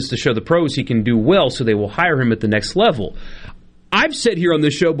Lane doing this to show the pros he can do well so they will hire him at the next level? I've said here on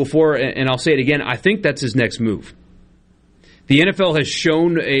this show before, and I'll say it again, I think that's his next move. The NFL has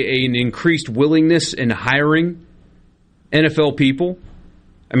shown an increased willingness in hiring NFL people.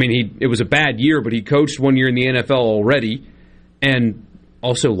 I mean, it was a bad year, but he coached 1 year in the NFL already. And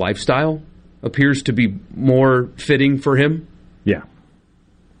also lifestyle appears to be more fitting for him. Yeah.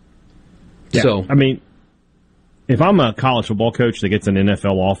 So, I mean, if I'm a college football coach that gets an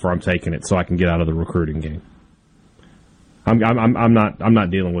NFL offer, I'm taking it so I can get out of the recruiting game. I'm not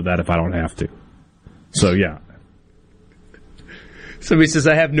dealing with that if I don't have to. So, yeah. Somebody says,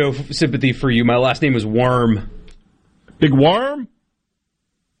 I have no sympathy for you. My last name is Worm. Big Worm?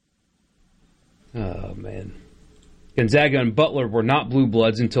 Oh, man. Gonzaga and Butler were not blue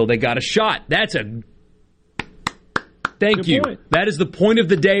bloods until they got a shot. That's a Thank you. Point. That is the point of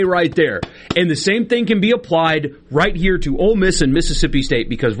the day right there. And the same thing can be applied right here to Ole Miss and Mississippi State,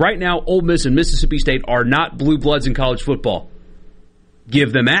 because right now Ole Miss and Mississippi State are not blue bloods in college football.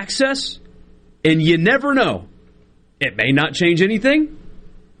 Give them access, and you never know. It may not change anything,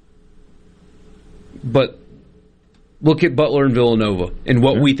 but look at Butler and Villanova and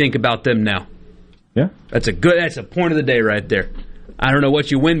what we think about them now. Yeah. That's a point of the day right there. I don't know what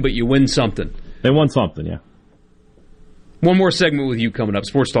you win, but you win something. They won something, yeah. One more segment with you coming up.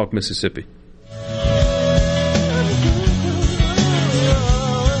 Sports Talk Mississippi.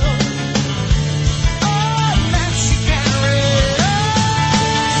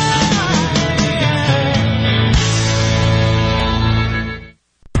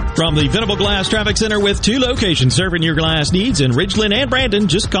 From the Venable Glass Traffic Center with 2 locations serving your glass needs in Ridgeland and Brandon,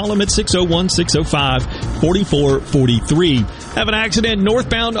 just call them at 601-605-4443. Have an accident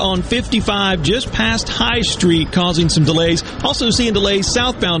northbound on 55 just past High Street, causing some delays. Also seeing delays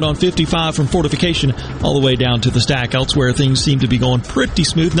southbound on 55 from Fortification all the way down to the Stack. Elsewhere, things seem to be going pretty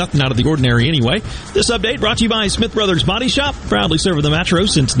smooth. Nothing out of the ordinary anyway. This update brought to you by Smith Brothers Body Shop, proudly serving the Metro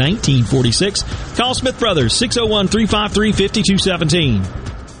since 1946. Call Smith Brothers, 601-353-5217.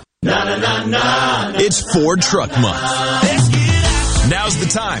 It's Ford Truck Month. Now's the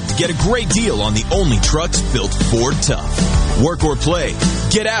time to get a great deal on the only trucks built Ford tough. Work or play,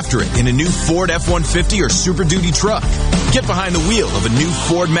 get after it in a new Ford F-150 or Super Duty truck. Get behind the wheel of a new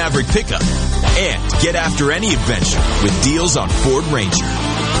Ford Maverick pickup. And get after any adventure with deals on Ford Ranger.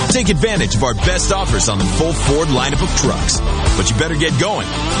 Take advantage of our best offers on the full Ford lineup of trucks. But you better get going.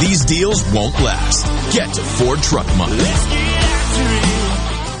 These deals won't last. Get to Ford Truck Month. Let's get after it.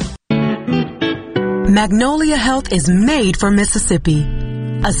 Magnolia Health is made for Mississippi.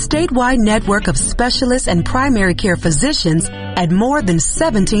 A statewide network of specialists and primary care physicians at more than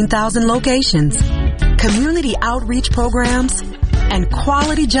 17,000 locations. Community outreach programs and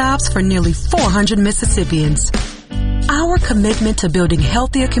quality jobs for nearly 400 Mississippians. Our commitment to building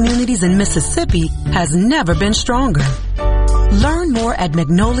healthier communities in Mississippi has never been stronger. Learn more at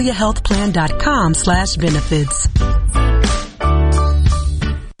magnoliahealthplan.com/benefits.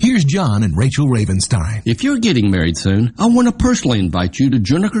 Here's John and Rachel Ravenstein. If you're getting married soon, I want to personally invite you to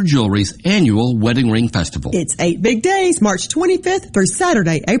Juniker Jewelry's annual Wedding Ring Festival. It's 8 big days, March 25th through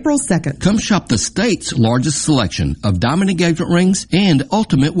Saturday, April 2nd. Come shop the state's largest selection of diamond engagement rings and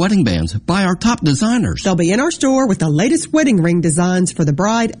ultimate wedding bands by our top designers. They'll be in our store with the latest wedding ring designs for the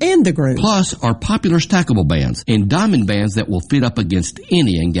bride and the groom. Plus our popular stackable bands and diamond bands that will fit up against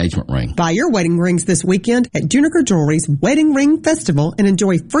any engagement ring. Buy your wedding rings this weekend at Juniker Jewelry's Wedding Ring Festival and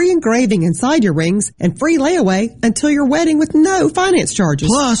enjoy free engraving inside your rings and free layaway until your wedding with no finance charges.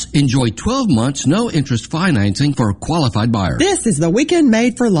 Plus, enjoy 12 months no interest financing for qualified buyers. This is the weekend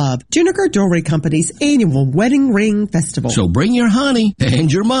made for love. Juniker Jewelry Company's annual Wedding Ring Festival. So bring your honey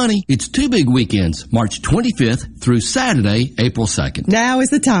and your money. It's 2 big weekends, March 25th through Saturday, April 2nd. Now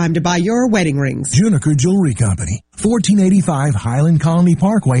is the time to buy your wedding rings. Juniker Jewelry Company, 1485 Highland Colony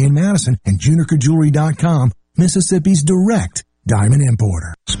Parkway in Madison, and JunikerJewelry.com, Mississippi's direct diamond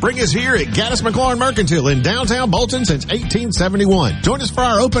importer. Spring is here at Gaddis McLaurin Mercantile in downtown Bolton since 1871. Join us for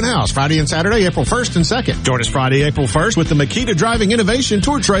our open house Friday and Saturday, April 1st and 2nd. Join us Friday, April 1st with the Makita Driving Innovation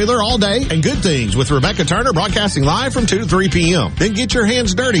Tour Trailer all day and Good Things with Rebecca Turner broadcasting live from 2 to 3 p.m. Then get your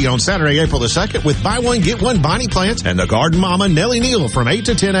hands dirty on Saturday, April the 2nd with Buy One, Get One Bonnie Plants and the Garden Mama Nellie Neal from 8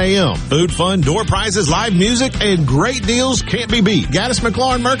 to 10 a.m. Food, fun, door prizes, live music, and great deals can't be beat. Gaddis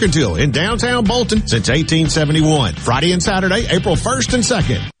McLaurin Mercantile in downtown Bolton since 1871. Friday and Saturday, April 1st and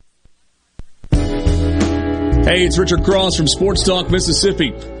 2nd. Hey, it's Richard Cross from Sports Talk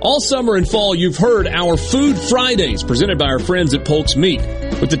Mississippi. All summer and fall, you've heard our Food Fridays presented by our friends at Polk's Meat.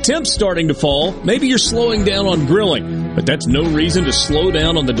 With the temps starting to fall, maybe you're slowing down on grilling, but that's no reason to slow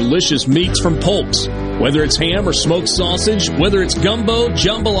down on the delicious meats from Polk's. Whether it's ham or smoked sausage, whether it's gumbo,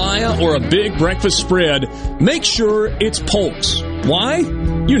 jambalaya, or a big breakfast spread, make sure it's Polk's. Why?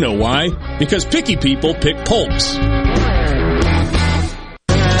 You know why. Because picky people pick Polk's.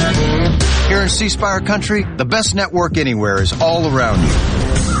 Here in C Spire country, the best network anywhere is all around you.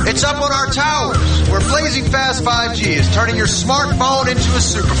 It's up on our towers, where blazing fast 5G is turning your smartphone into a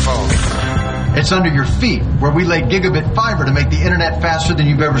superphone. It's under your feet, where we lay gigabit fiber to make the internet faster than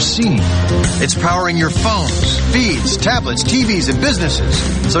you've ever seen. It's powering your phones, feeds, tablets, TVs, and businesses.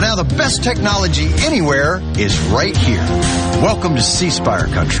 So now the best technology anywhere is right here. Welcome to C Spire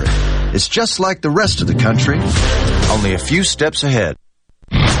country. It's just like the rest of the country, only a few steps ahead.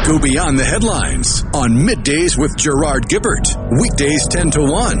 Go beyond the headlines on Middays with Gerard Gibbert. Weekdays 10 to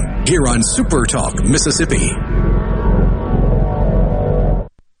 1 here on Super Talk Mississippi.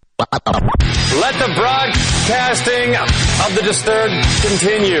 Let the broadcast broadcasting of the Disturbed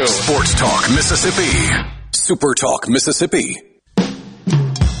continues. Sports Talk Mississippi. Super Talk Mississippi.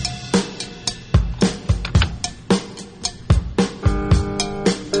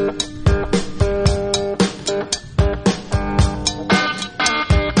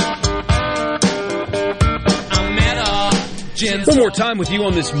 One more time with you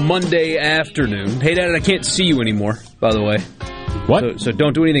on this Monday afternoon. Hey, Dad, I can't see you anymore, by the way. What? So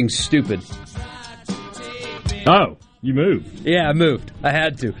don't do anything stupid. Oh, you moved. Yeah, I moved. I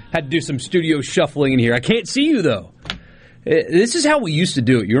had to. Had to do some studio shuffling in here. I can't see you, though. This is how we used to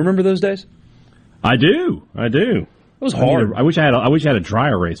do it. You remember those days? I do. It was hard. I wish I had a dry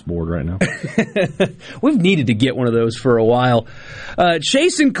erase board right now. We've needed to get one of those for a while.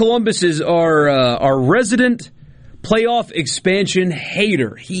 Chase in Columbus is our resident playoff expansion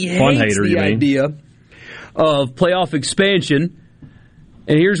hater. He hates the idea of playoff expansion.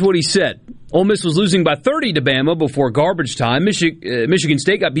 And here's what he said. Ole Miss was losing by 30 to Bama before garbage time. Michigan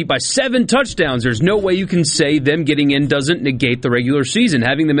State got beat by 7 touchdowns. There's no way you can say them getting in doesn't negate the regular season.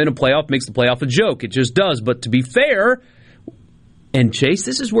 Having them in a playoff makes the playoff a joke. It just does. But to be fair, and Chase,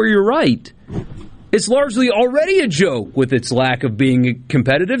 this is where you're right, it's largely already a joke with its lack of being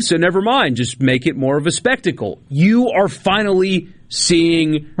competitive, so never mind. Just make it more of a spectacle. You are finally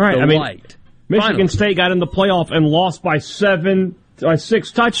seeing the light. Michigan State got in the playoff and lost by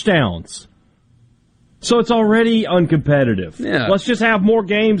 6 touchdowns. So it's already uncompetitive. Yeah. Let's just have more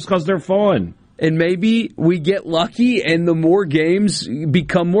games because they're fun. And maybe we get lucky and the more games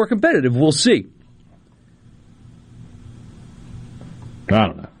become more competitive. We'll see. I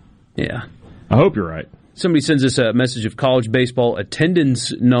don't know. Yeah. I hope you're right. Somebody sends us a message of college baseball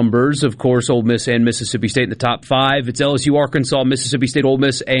attendance numbers. Of course, Ole Miss and Mississippi State in the top 5. It's LSU, Arkansas, Mississippi State, Ole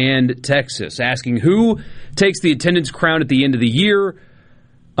Miss, and Texas. Asking who takes the attendance crown at the end of the year.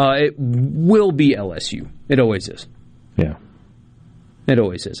 It will be LSU. It always is. Yeah. It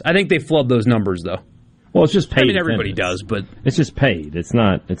always is. I think they flub those numbers, though. Well, it's just paid. I mean, everybody does, but it's just paid. It's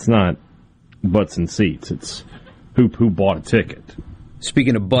not butts and seats. It's who bought a ticket.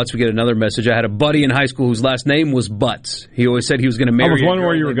 Speaking of butts, we get another message. I had a buddy in high school whose last name was Butts. He always said he was going to marry I was wondering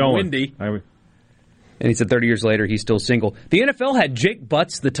where you were going. Wendy. And he said 30 years later, he's still single. The NFL had Jake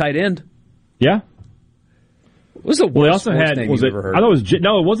Butts, the tight end. Yeah. What was the worst name you've ever heard? I thought it was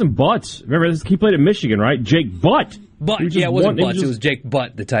no, it wasn't Butts. Remember, he played at Michigan, right? Jake Butt. Yeah, it wasn't Butts. It was Jake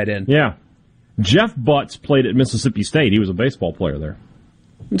Butt, the tight end. Yeah. Jeff Butts played at Mississippi State. He was a baseball player there.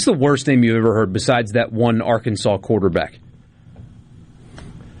 What's the worst name you've ever heard besides that one Arkansas quarterback?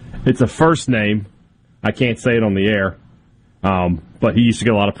 It's a first name. I can't say it on the air, but he used to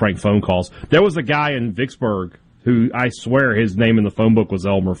get a lot of prank phone calls. There was a guy in Vicksburg who I swear his name in the phone book was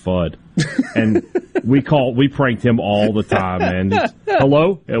Elmer Fudd, and we pranked him all the time. Man,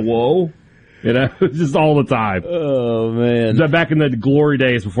 hello, whoa, just all the time. Oh man! Back in the glory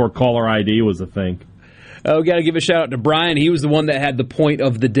days before caller ID was a thing. We got to give a shout out to Brian. He was the one that had the point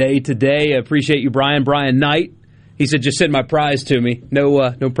of the day today. I appreciate you, Brian. Brian Knight. He said, just send my prize to me.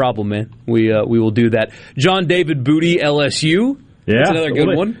 No problem, man. We will do that. John David Booty, LSU. Yeah. That's another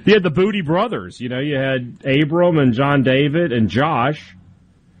good one. You had the Booty brothers. You had Abram and John David and Josh.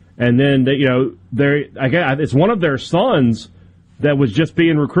 And then, it's one of their sons that was just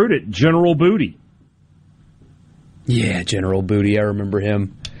being recruited, General Booty. Yeah, General Booty. I remember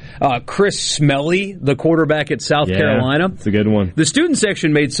him. Chris Smelly, the quarterback at South Carolina. It's a good one. The student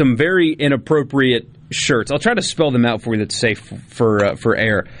section made some very inappropriate shirts. I'll try to spell them out for you that's safe for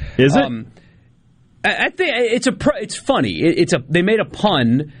air. Is it? I think it's funny. They made a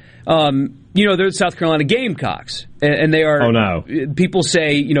pun. They're the South Carolina Gamecocks, and they are. Oh no! People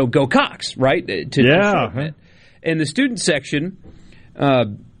say go Cox, right? And the student section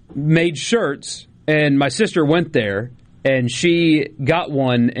made shirts, and my sister went there. And she got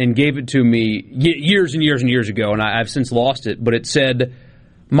one and gave it to me years and years and years ago, and I've since lost it. But it said,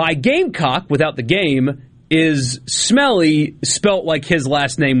 "My Gamecock, without the game, is Smelly, spelt like his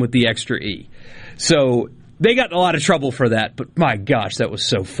last name with the extra E." So they got in a lot of trouble for that, but my gosh, that was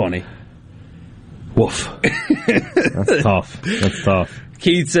so funny. Woof. That's tough. That's tough.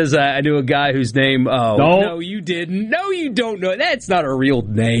 Keith says, I knew a guy whose name... no, you didn't. No, you don't know. That's not a real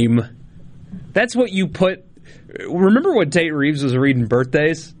name. That's what you put... Remember when Tate Reeves was reading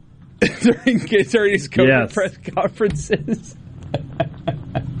birthdays during his COVID press conferences?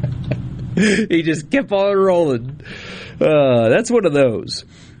 He just kept on rolling. That's one of those.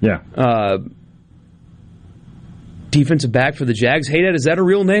 Yeah. Defensive back for the Jags. Hey, Dad, is that a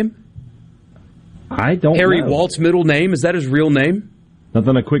real name? I don't know. Harry Walt's middle name, is that his real name?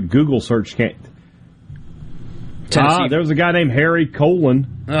 Nothing a quick Google search can't. There was a guy named Harry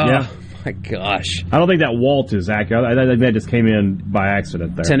Colon. Yeah. my gosh. I don't think that Walt is accurate. I think that just came in by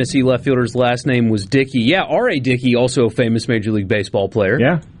accident there. Tennessee left fielder's last name was Dickey. Yeah, R.A. Dickey, also a famous Major League Baseball player.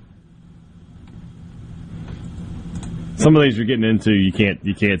 Yeah. Some of these you're getting into, you can't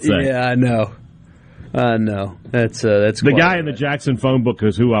say. Yeah, I know. That's the guy in the Jackson phone book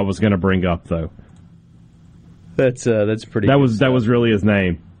is who I was going to bring up, though. That's pretty. That was really his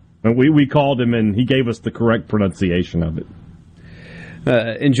name. And we called him, and he gave us the correct pronunciation of it.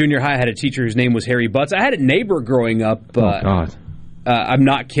 In junior high, I had a teacher whose name was Harry Butts. I had a neighbor growing up. Oh, God. I'm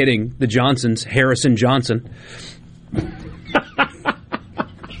not kidding. The Johnsons, Harrison Johnson.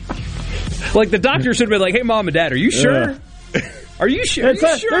 Like, the doctor should have been like, hey, Mom and Dad, are you sure? Are you sure?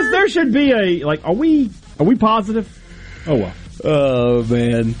 There should be a, like, are we positive? Oh, well. Oh,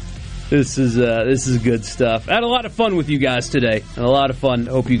 man. This is good stuff. I had a lot of fun with you guys today. A lot of fun.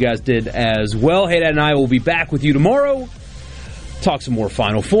 Hope you guys did as well. Hey, Dad and I will be back with you tomorrow. Talk some more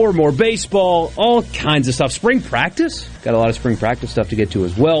Final Four, more baseball, all kinds of stuff. Spring practice. Got a lot of spring practice stuff to get to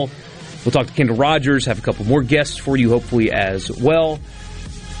as well. We'll talk to Kendall Rogers, have a couple more guests for you, hopefully, as well.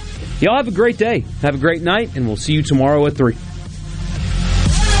 Y'all have a great day. Have a great night, and we'll see you tomorrow at 3.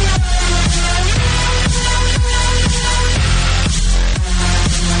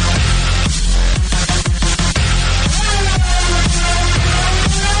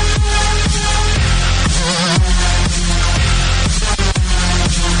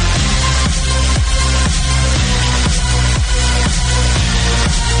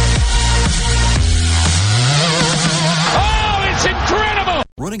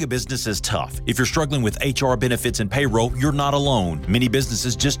 Running a business is tough. If you're struggling with HR, benefits, and payroll, you're not alone. Many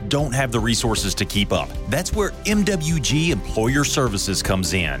businesses just don't have the resources to keep up. That's where MWG Employer Services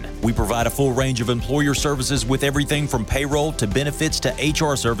comes in. We provide a full range of employer services with everything from payroll to benefits to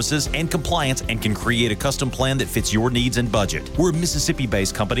HR services and compliance, and can create a custom plan that fits your needs and budget. We're a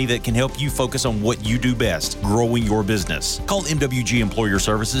Mississippi-based company that can help you focus on what you do best, growing your business. Call MWG Employer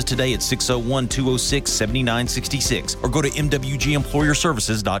Services today at 601-206-7966 or go to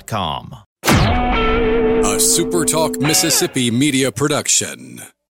MWGEmployerServices.com. A SuperTalk Mississippi media production.